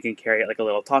this. So you can carry it like a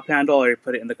little top handle or you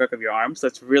put it in the crook of your arm. So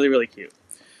it's really, really cute.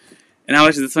 And how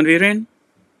much is this one, Adrian?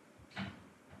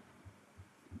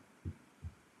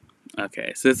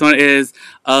 Okay, so this one is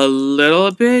a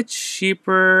little bit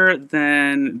cheaper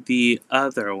than the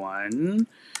other one.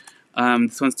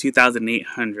 This one's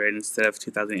 $2,800 instead of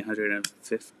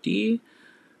 $2,850.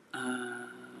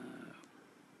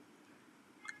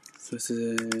 So this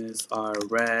is our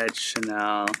red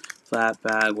Chanel flat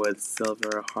bag with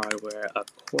silver hardware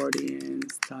accordion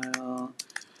style.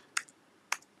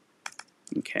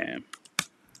 Okay.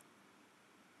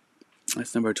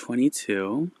 That's number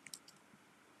 22.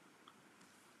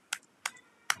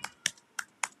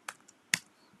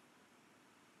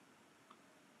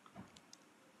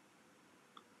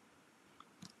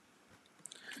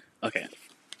 Okay,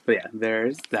 but yeah,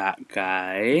 there's that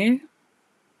guy.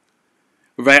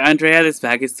 Right, Andrea, this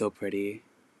bag is so pretty.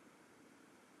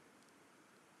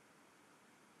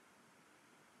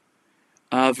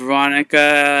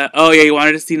 Veronica, oh yeah, you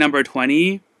wanted to see number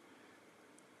 20?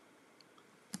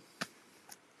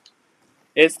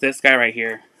 It's this guy right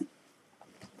here.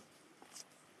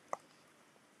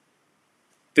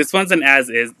 This one's an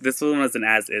as-is, this one was an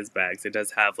as-is bag, so it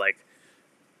does have like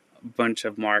a bunch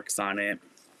of marks on it.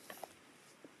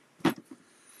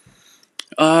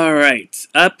 Alright,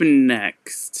 up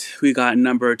next, we got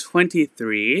number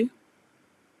 23.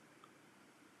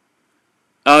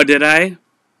 Oh, did I?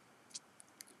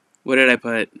 What did I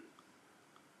put?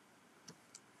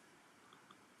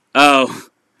 Oh,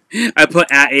 I put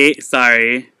at 8,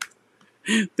 sorry.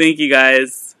 Thank you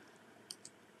guys.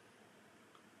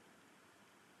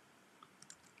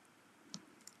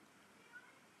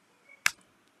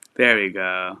 There we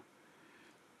go.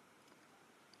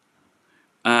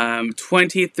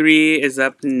 23 is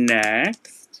up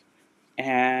next.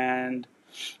 And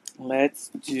let's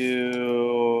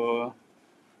do...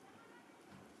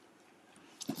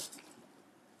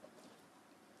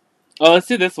 Oh, let's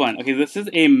do this one. Okay, this is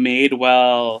a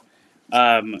Madewell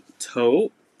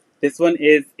tote. This one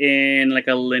is in like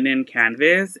a linen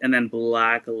canvas and then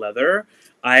black leather.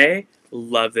 I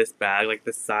love this bag. Like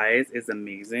the size is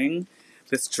amazing.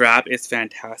 The strap is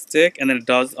fantastic. And then it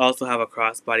does also have a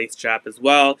crossbody strap as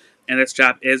well. And the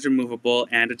strap is removable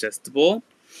and adjustable.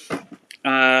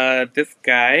 This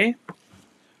guy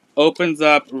opens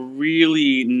up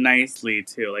really nicely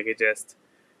too. Like it just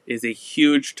is a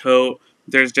huge tote.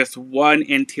 There's just one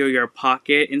interior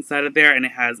pocket inside of there, and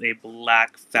it has a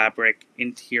black fabric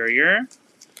interior.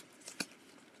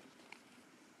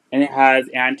 And it has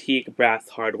antique brass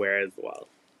hardware as well.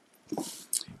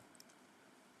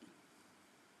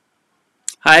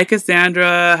 Hi,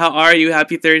 Cassandra. How are you?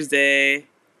 Happy Thursday.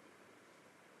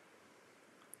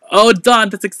 Oh, Dawn,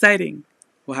 that's exciting.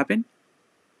 What happened?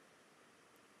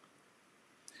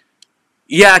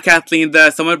 Yeah, Kathleen,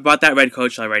 someone bought that red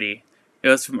coach already. It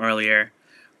was from earlier.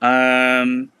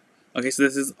 Okay, so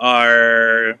this is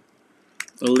our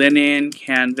linen,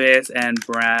 canvas, and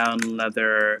brown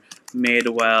leather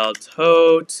Madewell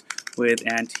tote with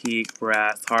antique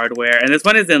brass hardware. And this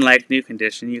one is in like new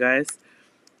condition, you guys.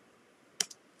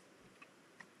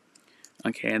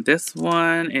 Okay, and this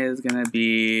one is gonna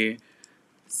be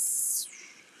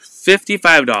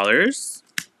 $55.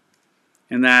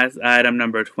 And that's item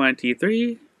number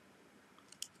 23.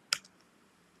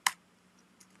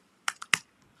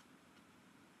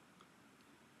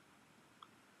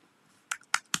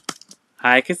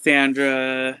 Hi,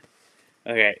 Cassandra.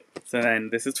 Okay, so then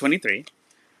this is 23.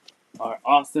 Our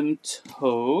awesome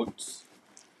tote.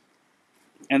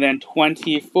 And then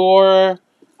 24,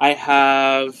 I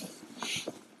have...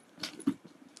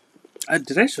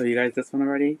 did I show you guys this one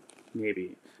already?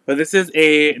 Maybe. But this is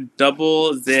a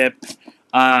double zip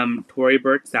Tory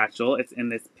Burch satchel. It's in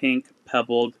this pink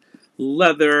pebbled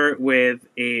leather with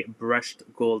a brushed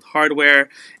gold hardware.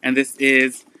 And this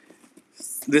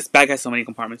bag has so many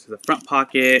compartments. There's a front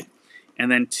pocket,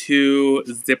 and then 2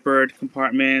 zippered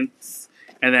compartments.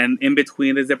 And then in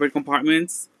between the zippered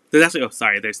compartments, there's 3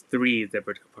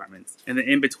 zippered compartments. And then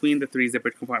in between the 3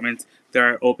 zippered compartments,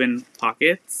 there are open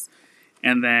pockets.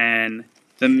 And then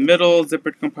the middle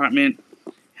zippered compartment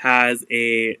has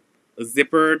a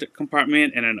zippered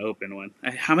compartment and an open one.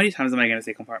 How many times am I going to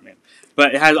say compartment?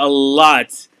 But it has a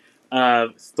lot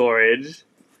of storage.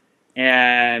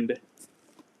 And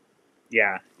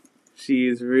yeah,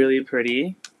 she's really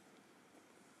pretty.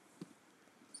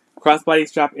 Crossbody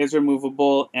strap is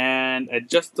removable and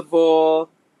adjustable.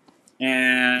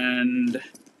 And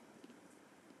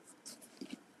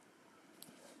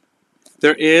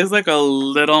there is like a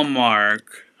little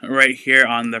mark right here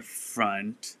on the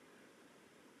front.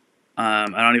 I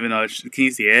don't even know. Can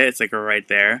you see it? It's like right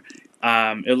there.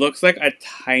 It looks like a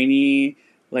tiny,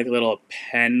 like little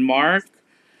pen mark.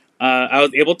 I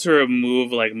was able to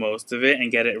remove like most of it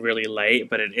and get it really light,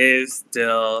 but it is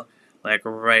still like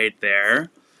right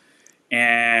there.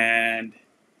 And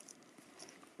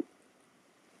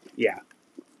yeah,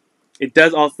 it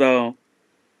does also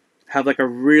have like a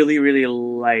really, really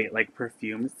light like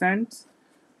perfume scent.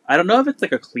 I don't know if it's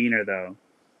like a cleaner though,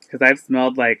 because I've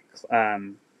smelled like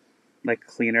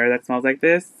cleaner that smells like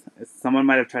this. Someone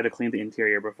might have tried to clean the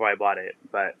interior before I bought it,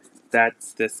 but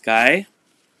that's this guy.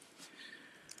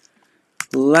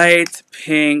 Light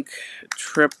pink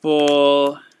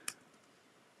triple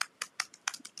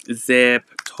zip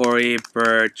Tory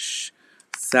Burch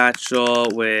satchel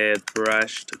with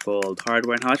brushed gold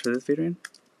hardware. And how much was this, Adrian?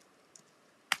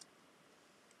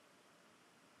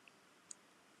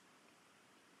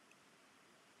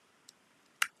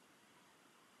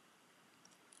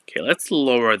 Okay, let's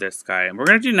lower this guy. And we're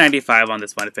going to do 95 on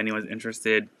this one if anyone's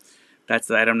interested. That's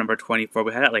the item number 24.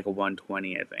 We had it at like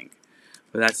 120, I think.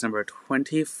 But that's number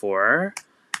 24.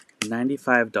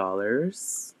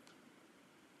 $95.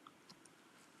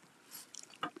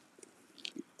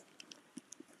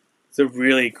 It's a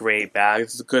really great bag.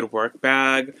 This is a good work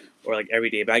bag or like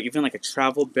everyday bag. Even like a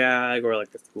travel bag or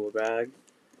like a school bag.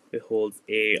 It holds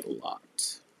a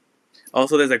lot.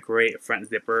 Also, there's a great front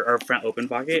zipper or front open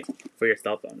pocket for your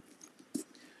cell phone.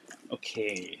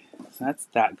 Okay, so that's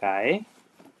that guy.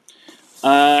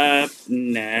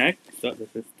 Next, oh,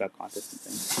 this is the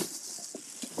contest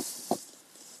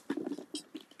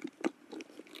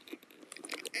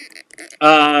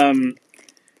thing.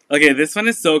 Okay, this one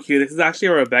is so cute. This is actually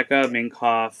a Rebecca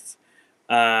Minkoff,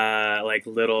 like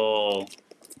little,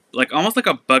 like almost like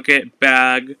a bucket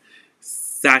bag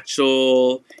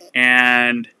satchel,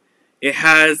 and it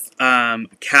has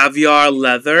caviar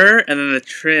leather, and then the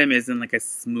trim is in like a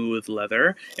smooth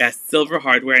leather. It has silver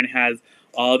hardware and it has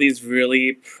all these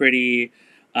really pretty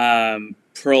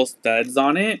pearl studs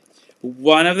on it.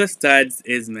 One of the studs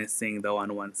is missing though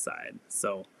on one side,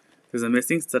 so there's a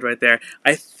missing stud right there.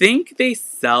 I think they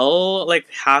sell like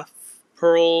half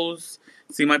pearls,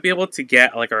 so you might be able to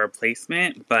get like a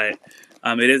replacement, but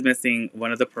it is missing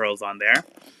one of the pearls on there.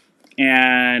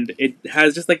 And it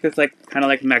has just like this like kind of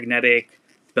like magnetic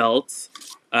belt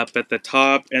up at the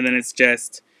top, and then it's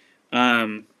just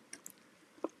open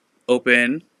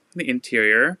the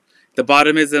interior. The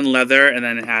bottom is in leather, and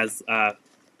then it has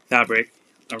fabric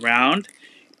around.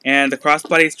 And the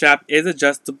crossbody strap is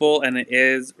adjustable and it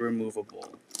is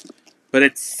removable. But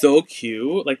it's so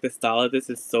cute. Like the style of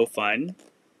this is so fun.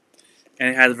 And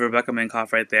it has Rebecca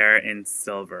Minkoff right there in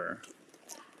silver.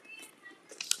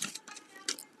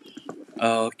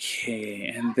 Okay,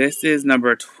 and this is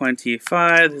number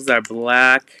 25. This is our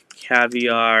black,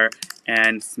 caviar,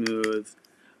 and smooth.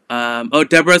 Oh,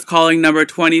 Deborah's calling number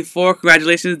 24.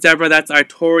 Congratulations, Deborah. That's our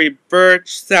Tory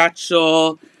Burch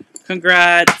satchel.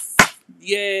 Congrats.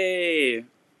 Yay.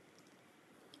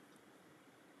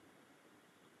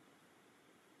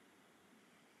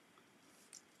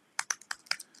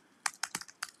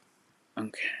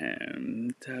 Okay,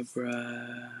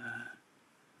 Deborah.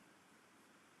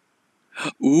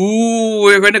 Ooh,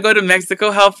 we're going to go to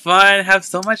Mexico. Have fun. Have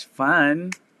so much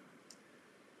fun.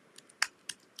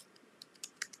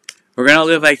 We're gonna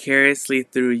live vicariously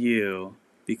through you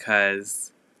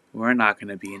because we're not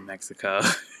gonna be in Mexico.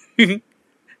 Black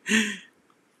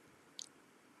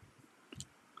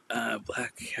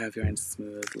caviar and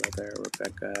smooth leather,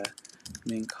 Rebecca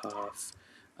Minkoff.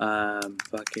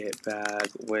 Bucket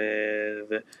bag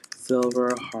with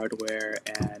silver hardware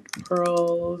and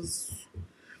pearls.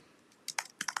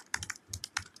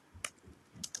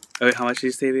 Oh, wait, how much did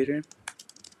you say, Adrian?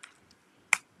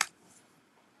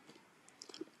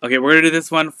 Okay, we're gonna do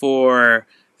this one for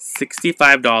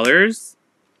 $65,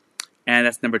 and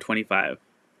that's number 25.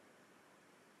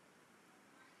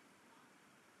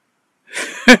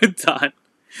 Done.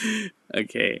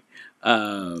 Okay.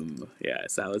 Yeah,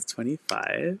 so that was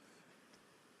 25.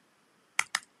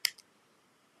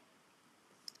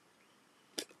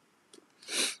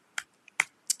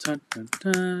 Dun, dun,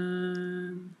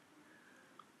 dun.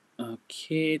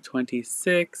 Okay,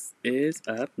 26 is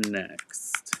up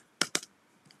next.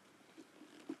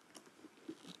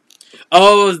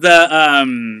 Oh,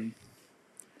 the,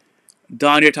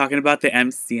 Dawn, you're talking about the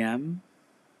MCM?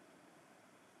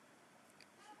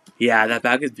 Yeah, that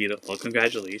bag is beautiful.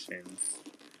 Congratulations.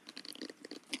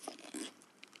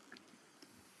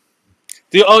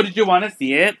 Did you want to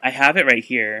see it? I have it right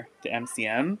here. The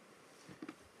MCM.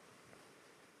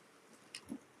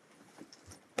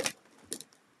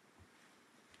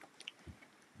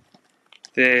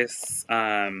 This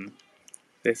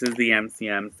is the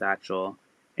MCM satchel.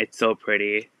 It's so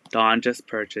pretty. Dawn just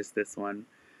purchased this one.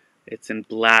 It's in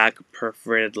black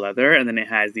perforated leather, and then it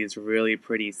has these really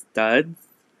pretty studs,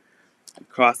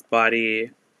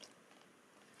 crossbody,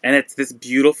 and it's this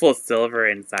beautiful silver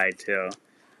inside too.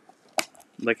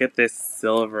 Look at this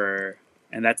silver,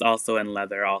 and that's also in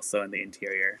leather, also in the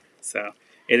interior. So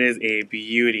it is a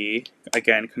beauty.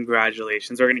 Again,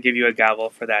 congratulations. We're gonna give you a gavel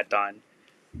for that, Dawn.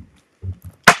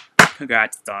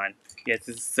 Congrats, Dawn. Yes,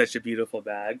 this is such a beautiful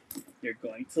bag. You're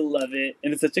going to love it,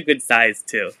 and it's such a good size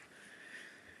too.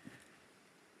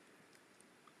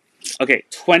 Okay,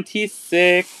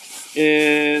 26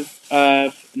 is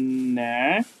up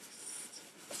next.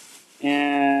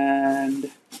 And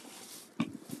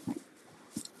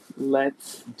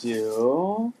let's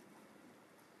do...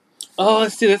 Oh,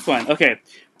 let's do this one. Okay,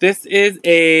 this is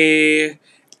a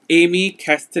Amy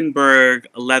Kestenberg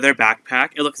leather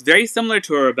backpack. It looks very similar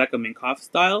to a Rebecca Minkoff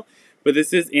style, but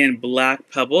this is in black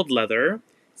pebbled leather,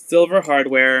 silver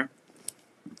hardware.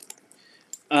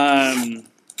 It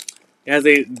has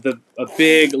a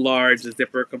big, large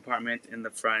zipper compartment in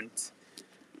the front,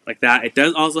 like that. It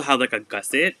does also have like a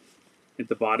gusset at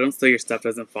the bottom, so your stuff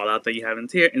doesn't fall out that you have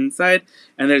inside.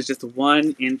 And there's just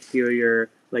one interior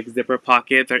like zipper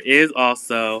pocket. There is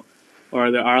also,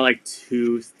 or there are like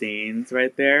 2 stains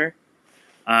right there,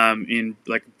 in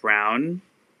like brown.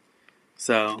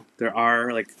 So there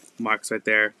are like marks right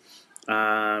there.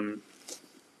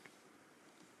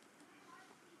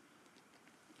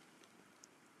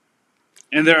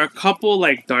 And there are a couple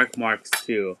like dark marks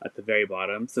too at the very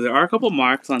bottom. So there are a couple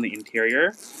marks on the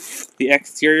interior. The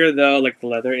exterior though, like the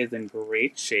leather, is in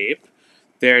great shape.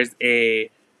 There's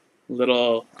a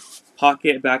little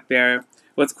pocket back there.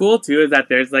 What's cool too is that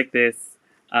there's like this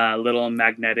little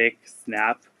magnetic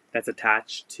snap that's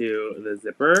attached to the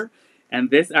zipper. And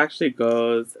this actually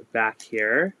goes back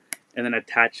here and then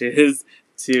attaches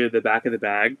to the back of the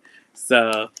bag.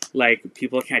 So like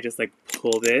people can't just like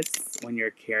pull this when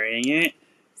you're carrying it,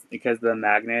 because the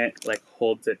magnet like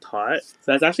holds it taut.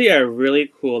 So that's actually a really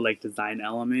cool like design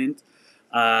element.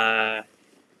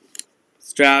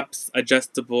 Straps,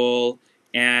 adjustable,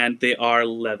 and they are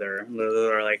leather. They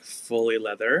are like fully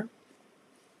leather.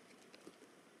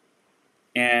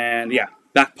 And yeah,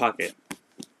 back pocket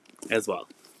as well.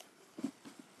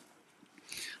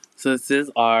 So this is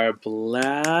our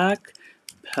black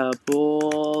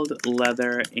pebbled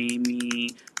leather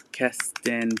Amy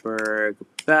Kestenberg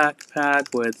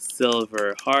backpack with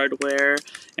silver hardware.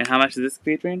 And how much is this,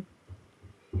 Adrian?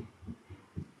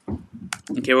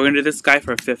 Okay, we're going to do this guy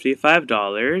for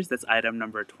 $55. That's item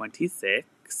number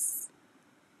 26.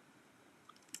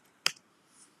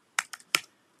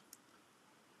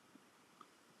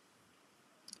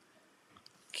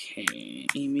 Okay,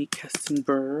 Amy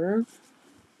Kestenberg.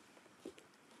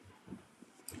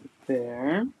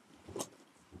 There.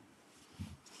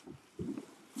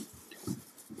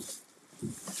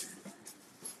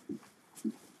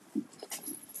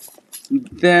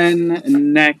 Then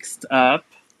next up,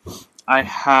 I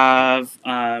have,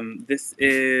 this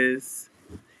is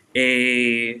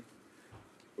a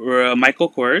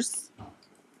Michael Kors,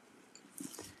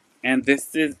 and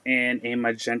this is in a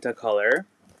magenta color.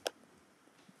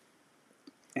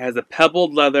 It has a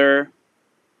pebbled leather,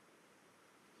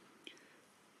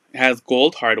 It has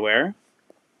gold hardware.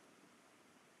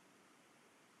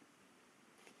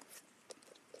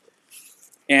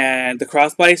 And the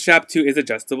crossbody strap too is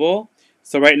adjustable.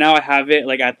 So right now I have it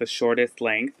like at the shortest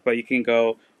length, but you can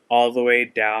go all the way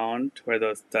down to where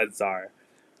those studs are.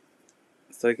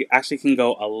 So it actually can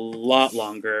go a lot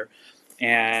longer.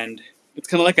 And it's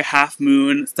kind of like a half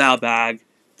moon style bag.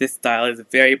 This style is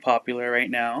very popular right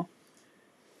now.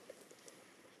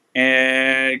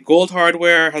 And gold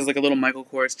hardware has like a little Michael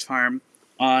Kors charm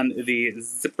on the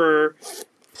zipper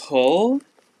pull.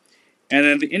 And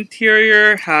then the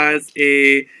interior has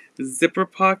a zipper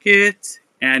pocket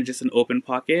and just an open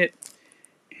pocket.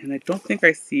 And I don't think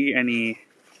I see any,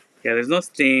 yeah, there's no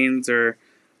stains or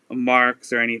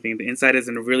marks or anything. The inside is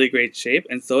in really great shape,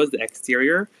 and so is the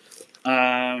exterior.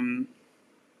 Yeah,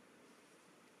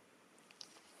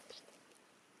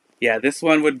 this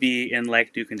one would be in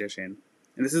like new condition.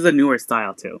 And this is a newer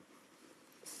style too.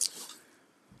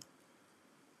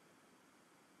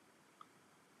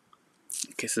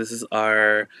 Okay, so this is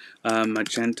our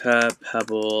magenta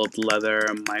pebbled leather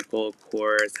Michael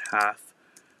Kors half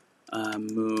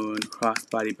moon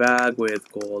crossbody bag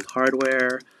with gold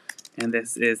hardware. And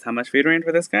this is how much feet range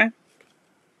for this guy?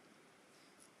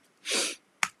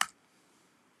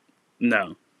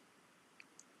 No.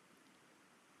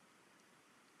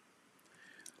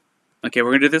 Okay,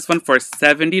 we're gonna do this one for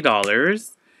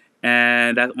 $70,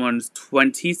 and that one's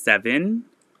 27.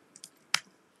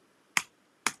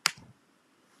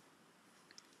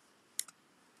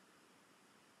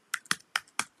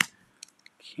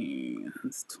 Okay,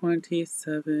 that's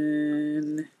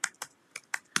 27.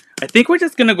 I think we're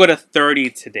just gonna go to 30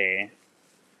 today.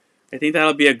 I think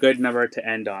that'll be a good number to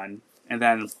end on, and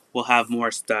then we'll have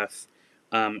more stuff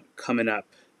coming up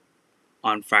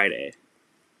on Friday.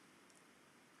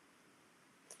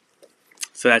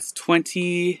 So that's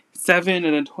 27,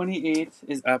 and then 28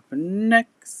 is up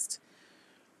next.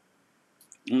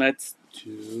 Let's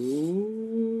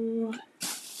do...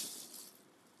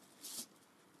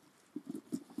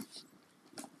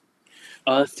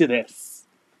 let's do this.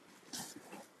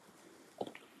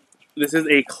 This is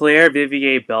a Claire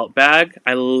Vivier belt bag.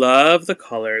 I love the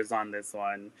colors on this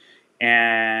one.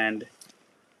 And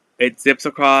it zips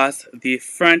across the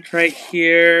front right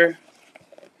here.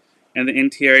 And the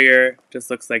interior just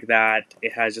looks like that.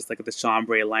 It has just like the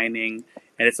chambray lining.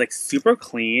 And it's like super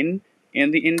clean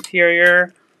in the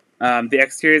interior. The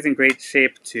exterior is in great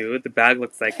shape too. The bag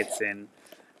looks like it's in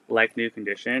like new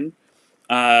condition.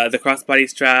 The crossbody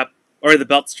strap or the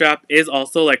belt strap is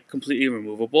also like completely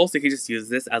removable, so you can just use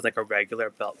this as like a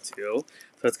regular belt too.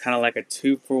 So it's kind of like a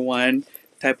 2-for-1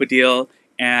 type of deal,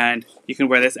 and you can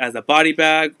wear this as a body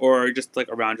bag or just like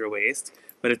around your waist.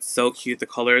 But it's so cute. The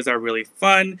colors are really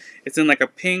fun. It's in like a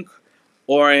pink,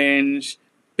 orange,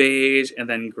 beige, and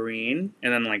then green,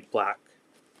 and then like black.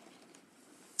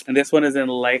 And this one is in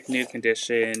like new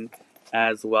condition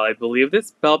as well. I believe this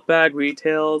belt bag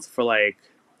retails for like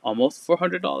almost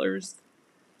 $400.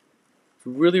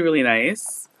 Really, really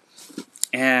nice.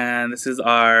 And this is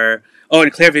our... Oh,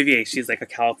 and Claire Vivier, she's like a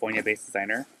California-based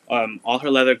designer. All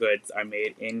her leather goods are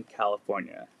made in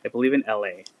California. I believe in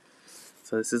LA.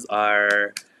 So this is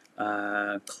our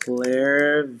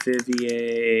Claire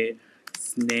Vivier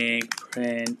snake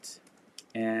print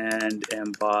and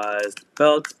embossed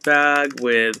belt bag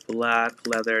with black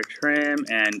leather trim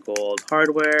and gold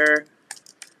hardware.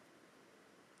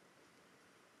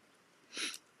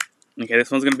 Okay,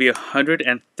 this one's going to be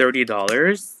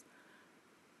 $130.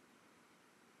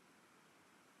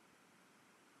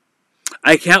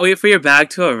 I can't wait for your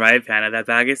bag to arrive, Hannah. That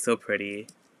bag is so pretty.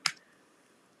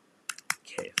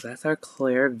 Okay, so that's our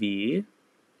Claire V.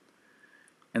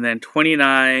 And then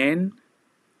 29.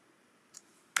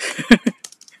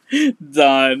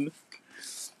 Done.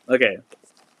 Okay.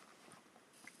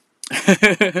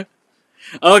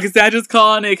 Oh, Cassandra's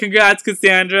calling it. Congrats,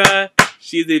 Cassandra.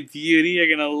 She's a beauty. You're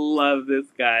gonna love this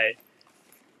guy.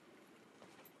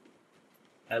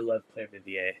 I love Claire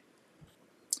Vivier.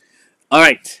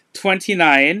 Alright,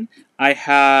 29. I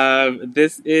have,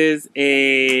 this is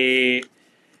a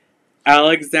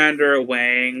Alexander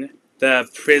Wang, the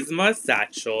Prisma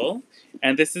Satchel.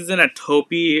 And this is in a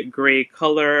taupey gray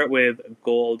color with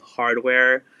gold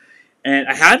hardware. And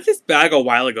I had this bag a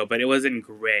while ago, but it was in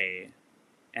gray.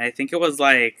 And I think it was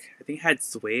like, I think it had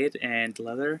suede and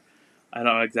leather. I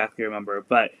don't exactly remember.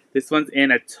 But this one's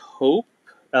in a taupe,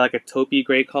 like a taupey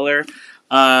gray color.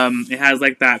 It has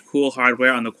like that cool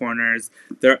hardware on the corners.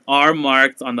 There are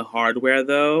marks on the hardware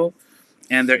though.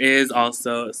 And there is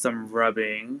also some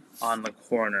rubbing on the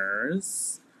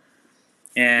corners.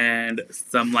 And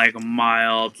some like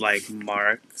mild like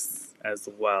marks as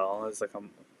well. There's like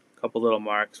a couple little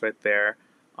marks right there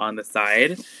on the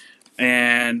side.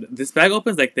 And this bag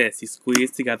opens like this. You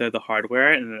squeeze together the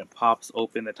hardware and then it pops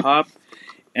open the top.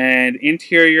 And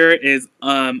interior is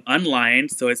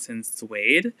unlined, so it's in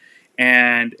suede.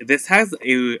 And this has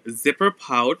a zipper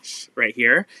pouch right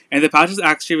here. And the pouch is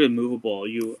actually removable.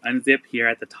 You unzip here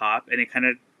at the top and it kind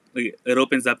of, it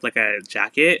opens up like a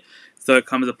jacket. So it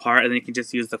comes apart and then you can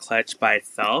just use the clutch by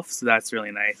itself. So that's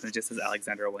really nice. And it just says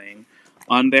Alexander Wang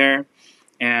on there.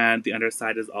 And the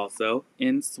underside is also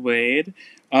in suede.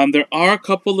 There are a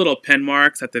couple little pen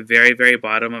marks at the very, very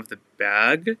bottom of the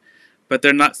bag. But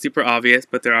they're not super obvious.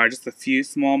 But there are just a few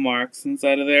small marks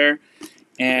inside of there.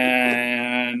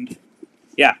 And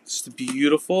yeah, just a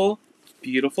beautiful,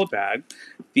 beautiful bag.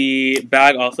 The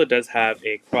bag also does have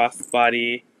a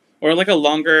crossbody or like a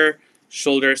longer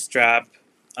shoulder strap.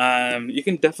 You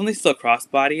can definitely still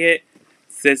crossbody it.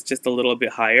 Sits just a little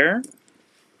bit higher.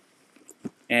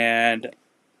 And it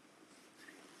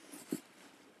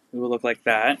will look like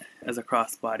that as a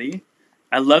crossbody.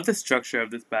 I love the structure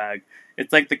of this bag.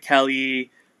 It's like the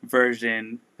Kelly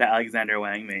version that Alexander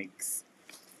Wang makes.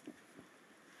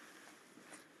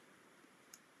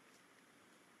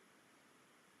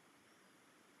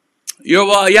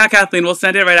 Well, yeah, Kathleen, we'll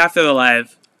send it right after the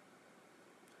live.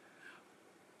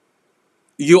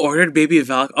 You ordered Baby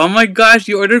Falco. Oh my gosh,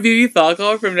 you ordered Baby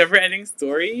Falco from Never Ending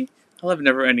Story? I love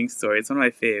Never Ending Story. It's one of my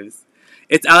faves.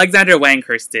 It's Alexander Wang,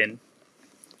 Kirsten.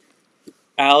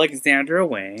 Alexander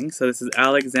Wang. So this is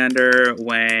Alexander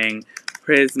Wang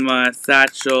Prisma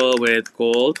Satchel with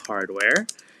gold hardware.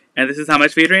 And this is how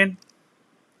much, Adrian?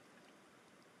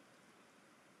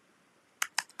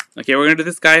 Okay, we're going to do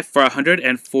this guy for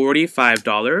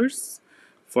 $145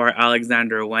 for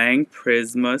Alexander Wang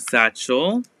Prisma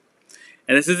Satchel.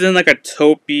 And this is in like a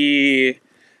taupey,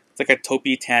 it's like a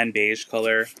taupey tan beige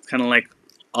color. It's kind of like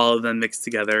all of them mixed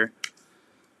together.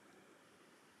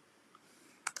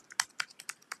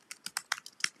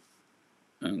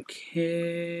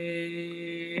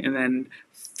 Okay, and then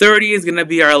 30 is going to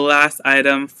be our last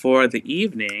item for the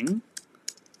evening.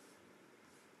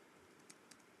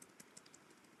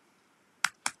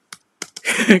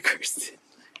 Kirsten.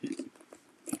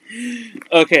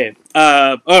 Okay,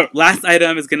 last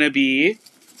item is going to be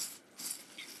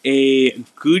a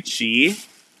Gucci.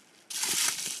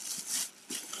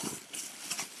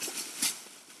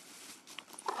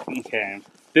 Okay,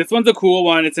 this one's a cool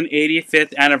one. It's an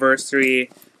 85th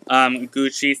anniversary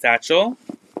Gucci satchel.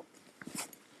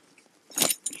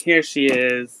 Here she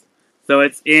is. So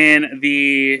it's in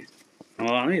the...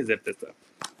 Hold on, let me zip this up.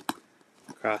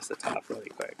 Across the top really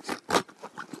quick.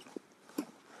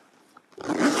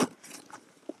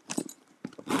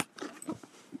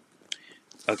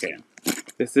 Okay,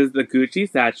 this is the Gucci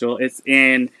satchel. It's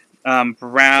in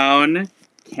brown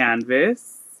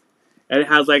canvas. And it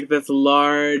has like this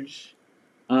large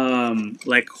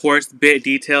like horse bit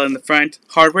detail in the front.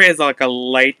 Hardware is like a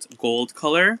light gold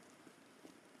color.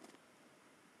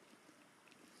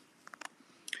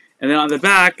 And then on the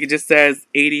back, it just says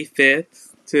 85th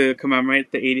to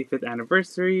commemorate the 85th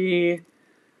anniversary.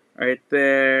 Right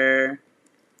there.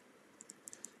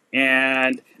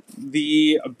 And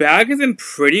the bag is in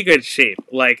pretty good shape.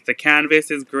 Like, the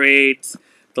canvas is great.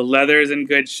 The leather is in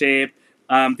good shape.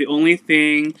 The only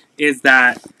thing is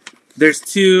that there's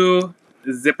two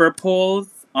zipper pulls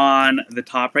on the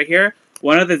top right here.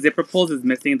 One of the zipper pulls is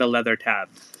missing the leather tab.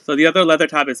 So the other leather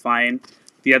tab is fine.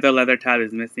 The other leather tab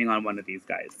is missing on one of these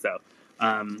guys. So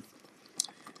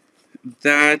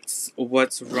that's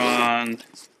what's wrong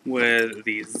with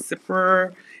the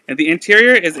zipper. And the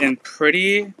interior is in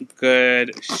pretty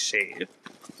good shape.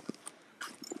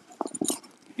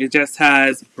 It just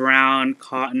has brown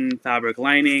cotton fabric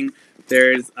lining.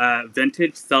 There's a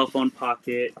vintage cell phone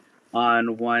pocket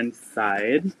on one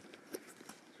side.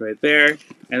 It's right there.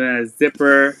 And then a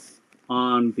zipper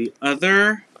on the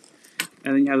other.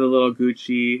 And then you have the little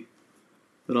Gucci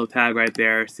little tag right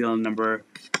there. Serial number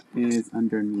is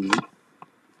underneath.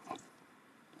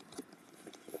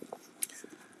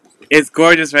 It's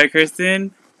gorgeous, right,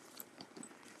 Kirsten?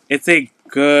 It's a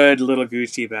good little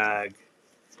Gucci bag.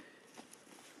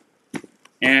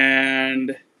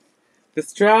 And the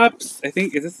straps, I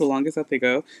think, is this the longest that they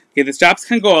go? Okay, the straps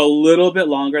can go a little bit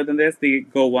longer than this. They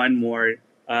go one more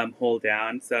hole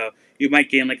down. So you might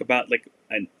gain like about like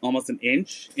almost an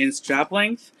inch in strap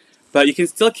length. But you can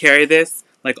still carry this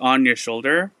like on your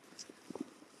shoulder.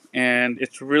 And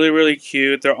it's really, really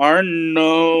cute. There are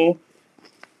no...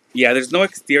 Yeah, there's no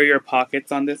exterior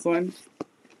pockets on this one.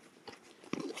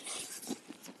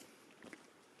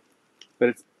 But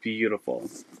it's beautiful.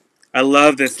 I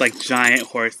love this like giant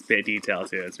horse bit detail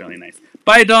too. It's really nice.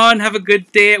 Bye, Dawn. Have a good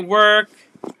day at work.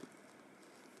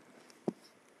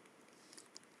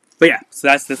 But yeah, so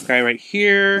that's this guy right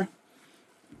here.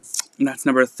 And that's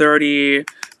number 30.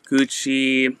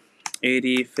 Gucci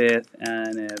 85th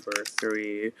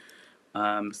anniversary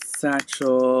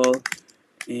satchel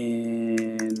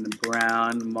in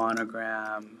brown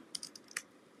monogram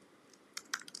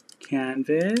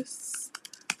canvas,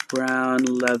 brown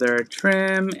leather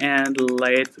trim, and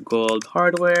light gold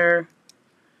hardware.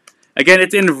 Again,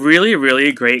 it's in really,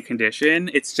 really great condition.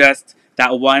 It's just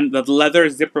that one, the leather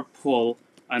zipper pull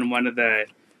on one of the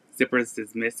zippers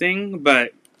is missing,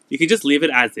 but you can just leave it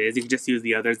as is. You can just use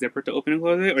the other zipper to open and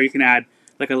close it, or you can add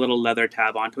like a little leather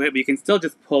tab onto it, but you can still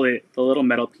just pull it. The little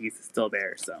metal piece is still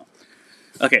there, so.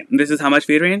 Okay, this is how much,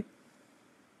 Adrian?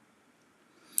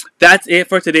 That's it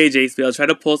for today, JSP. I'll try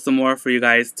to pull some more for you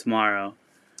guys tomorrow.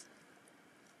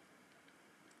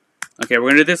 Okay,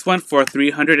 we're going to do this one for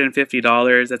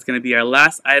 $350. That's going to be our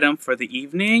last item for the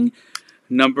evening.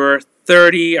 Number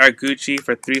 30, our Gucci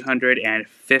for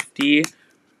 $350.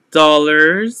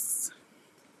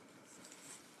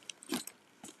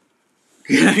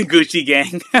 Gucci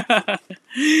gang.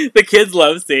 The kids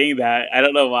love saying that. I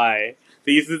don't know why.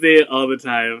 They used to say it all the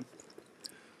time.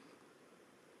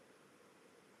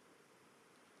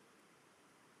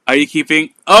 Are you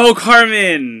keeping... Oh,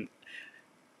 Carmen!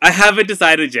 I haven't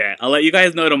decided yet. I'll let you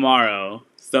guys know tomorrow.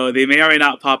 So they may or may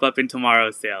not pop up in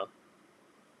tomorrow's sale.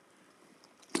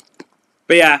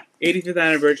 But yeah, 85th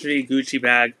anniversary Gucci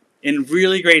bag. In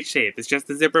really great shape. It's just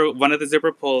the zipper, one of the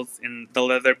zipper pulls and the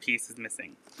leather piece is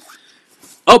missing.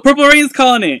 Oh, Purple Rain's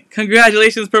calling it!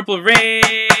 Congratulations, Purple Rain!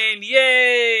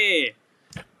 Yay!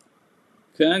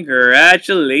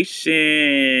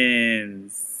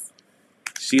 Congratulations!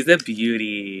 She's a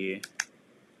beauty.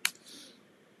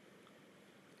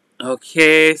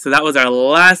 Okay, so that was our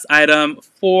last item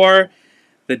for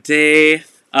the day.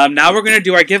 Now we're going to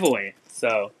do our giveaway.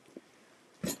 So,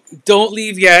 don't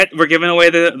leave yet. We're giving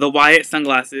away the Wyatt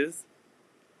sunglasses.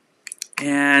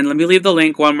 And let me leave the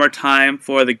link one more time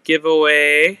for the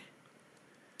giveaway.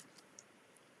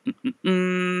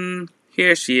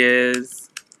 Here she is.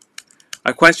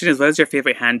 Our question is, what is your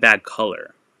favorite handbag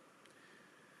color?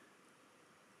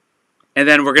 And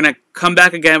then we're going to come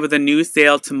back again with a new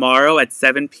sale tomorrow at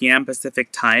 7 p.m. Pacific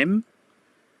time.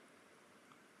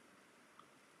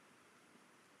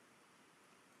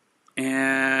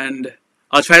 And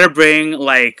I'll try to bring,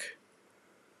 like,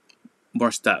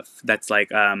 more stuff. That's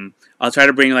like, I'll try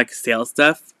to bring, like, sale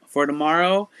stuff for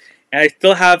tomorrow. And I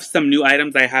still have some new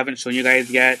items I haven't shown you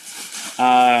guys yet.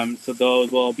 So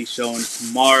those will be shown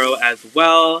tomorrow as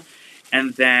well.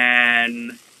 And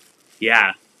then,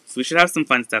 yeah. So we should have some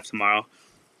fun stuff tomorrow.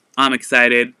 I'm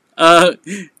excited.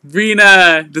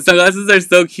 Brina, the sunglasses are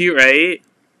so cute, right?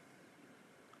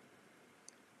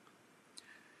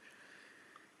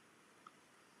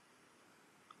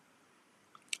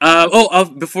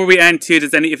 Before we end too,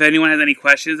 if anyone has any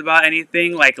questions about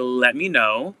anything, like, let me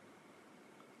know.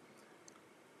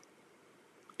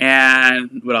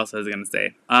 And what else was I going to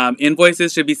say?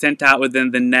 Invoices should be sent out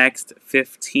within the next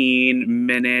 15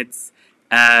 minutes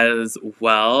as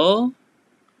well.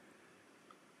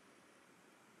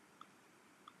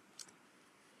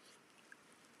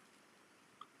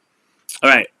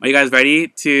 Alright, are you guys ready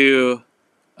to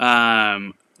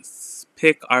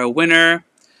pick our winner?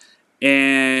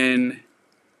 And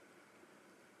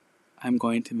I'm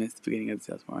going to miss the beginning of the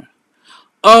sale tomorrow.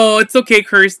 Oh, it's okay,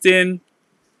 Kirsten.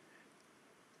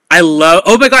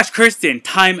 Oh my gosh, Kirsten,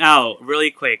 time out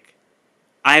really quick.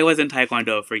 I was in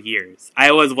Taekwondo for years.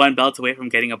 I was one belt away from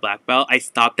getting a black belt. I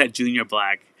stopped at junior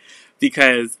black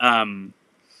because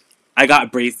I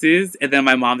got braces, and then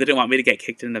my mom didn't want me to get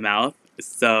kicked in the mouth.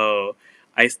 So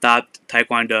I stopped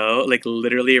Taekwondo, like,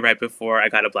 literally right before I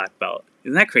got a black belt.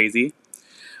 Isn't that crazy?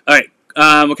 Alright,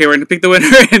 okay, we're gonna pick the winner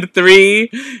in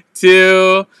 3,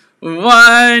 2,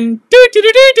 1.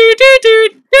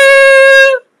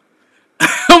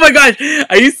 Oh my gosh,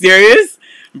 are you serious?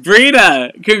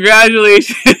 Brina,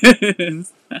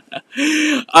 congratulations!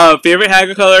 Favorite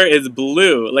handbag color is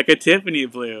blue, like a Tiffany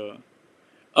blue.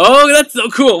 Oh, that's so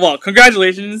cool. Well,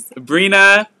 congratulations,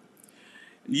 Brina.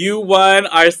 You won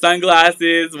our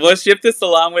sunglasses. We'll ship this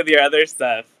along with your other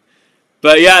stuff.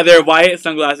 But yeah, they're Wyatt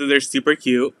sunglasses. They're super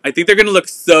cute. I think they're going to look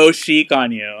so chic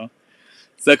on you.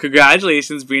 So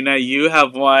congratulations, Brina. You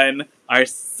have won our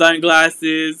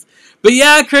sunglasses. But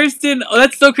yeah, Kirsten, oh,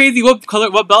 that's so crazy. What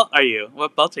belt are you?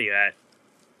 What belt are you at?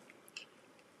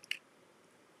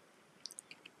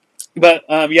 But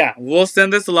yeah, we'll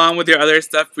send this along with your other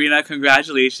stuff, Brina.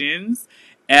 Congratulations.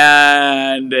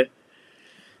 And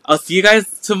I'll see you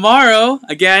guys tomorrow.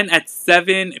 Again, at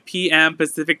 7 p.m.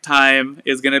 Pacific time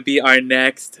is going to be our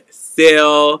next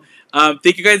sale.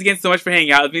 Thank you guys again so much for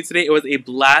hanging out with me today. It was a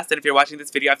blast. And if you're watching this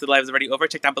video after the live is already over,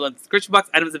 check down below in the description box.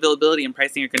 Items availability and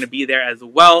pricing are going to be there as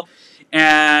well.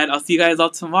 And I'll see you guys all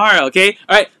tomorrow, okay?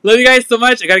 Alright, love you guys so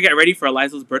much. I gotta get ready for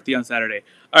Eliza's birthday on Saturday.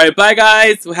 Alright, bye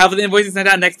guys. We'll have the invoices sent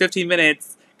out next 15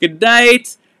 minutes. Good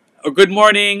night. Or good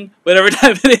morning. Whatever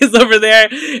time it is over there.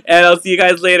 And I'll see you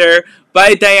guys later.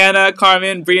 Bye, Diana,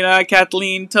 Carmen, Brina,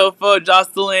 Kathleen, Tofo,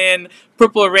 Jocelyn,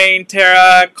 Purple Rain,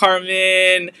 Tara,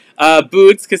 Carmen,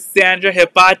 Boots, Cassandra,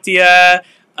 Hypatia,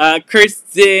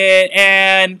 Kirsten,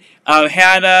 and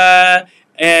Hannah,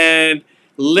 and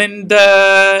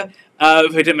Linda.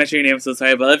 If I didn't mention your name, I'm so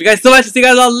sorry. But I love you guys so much. See you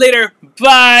guys all later.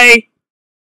 Bye!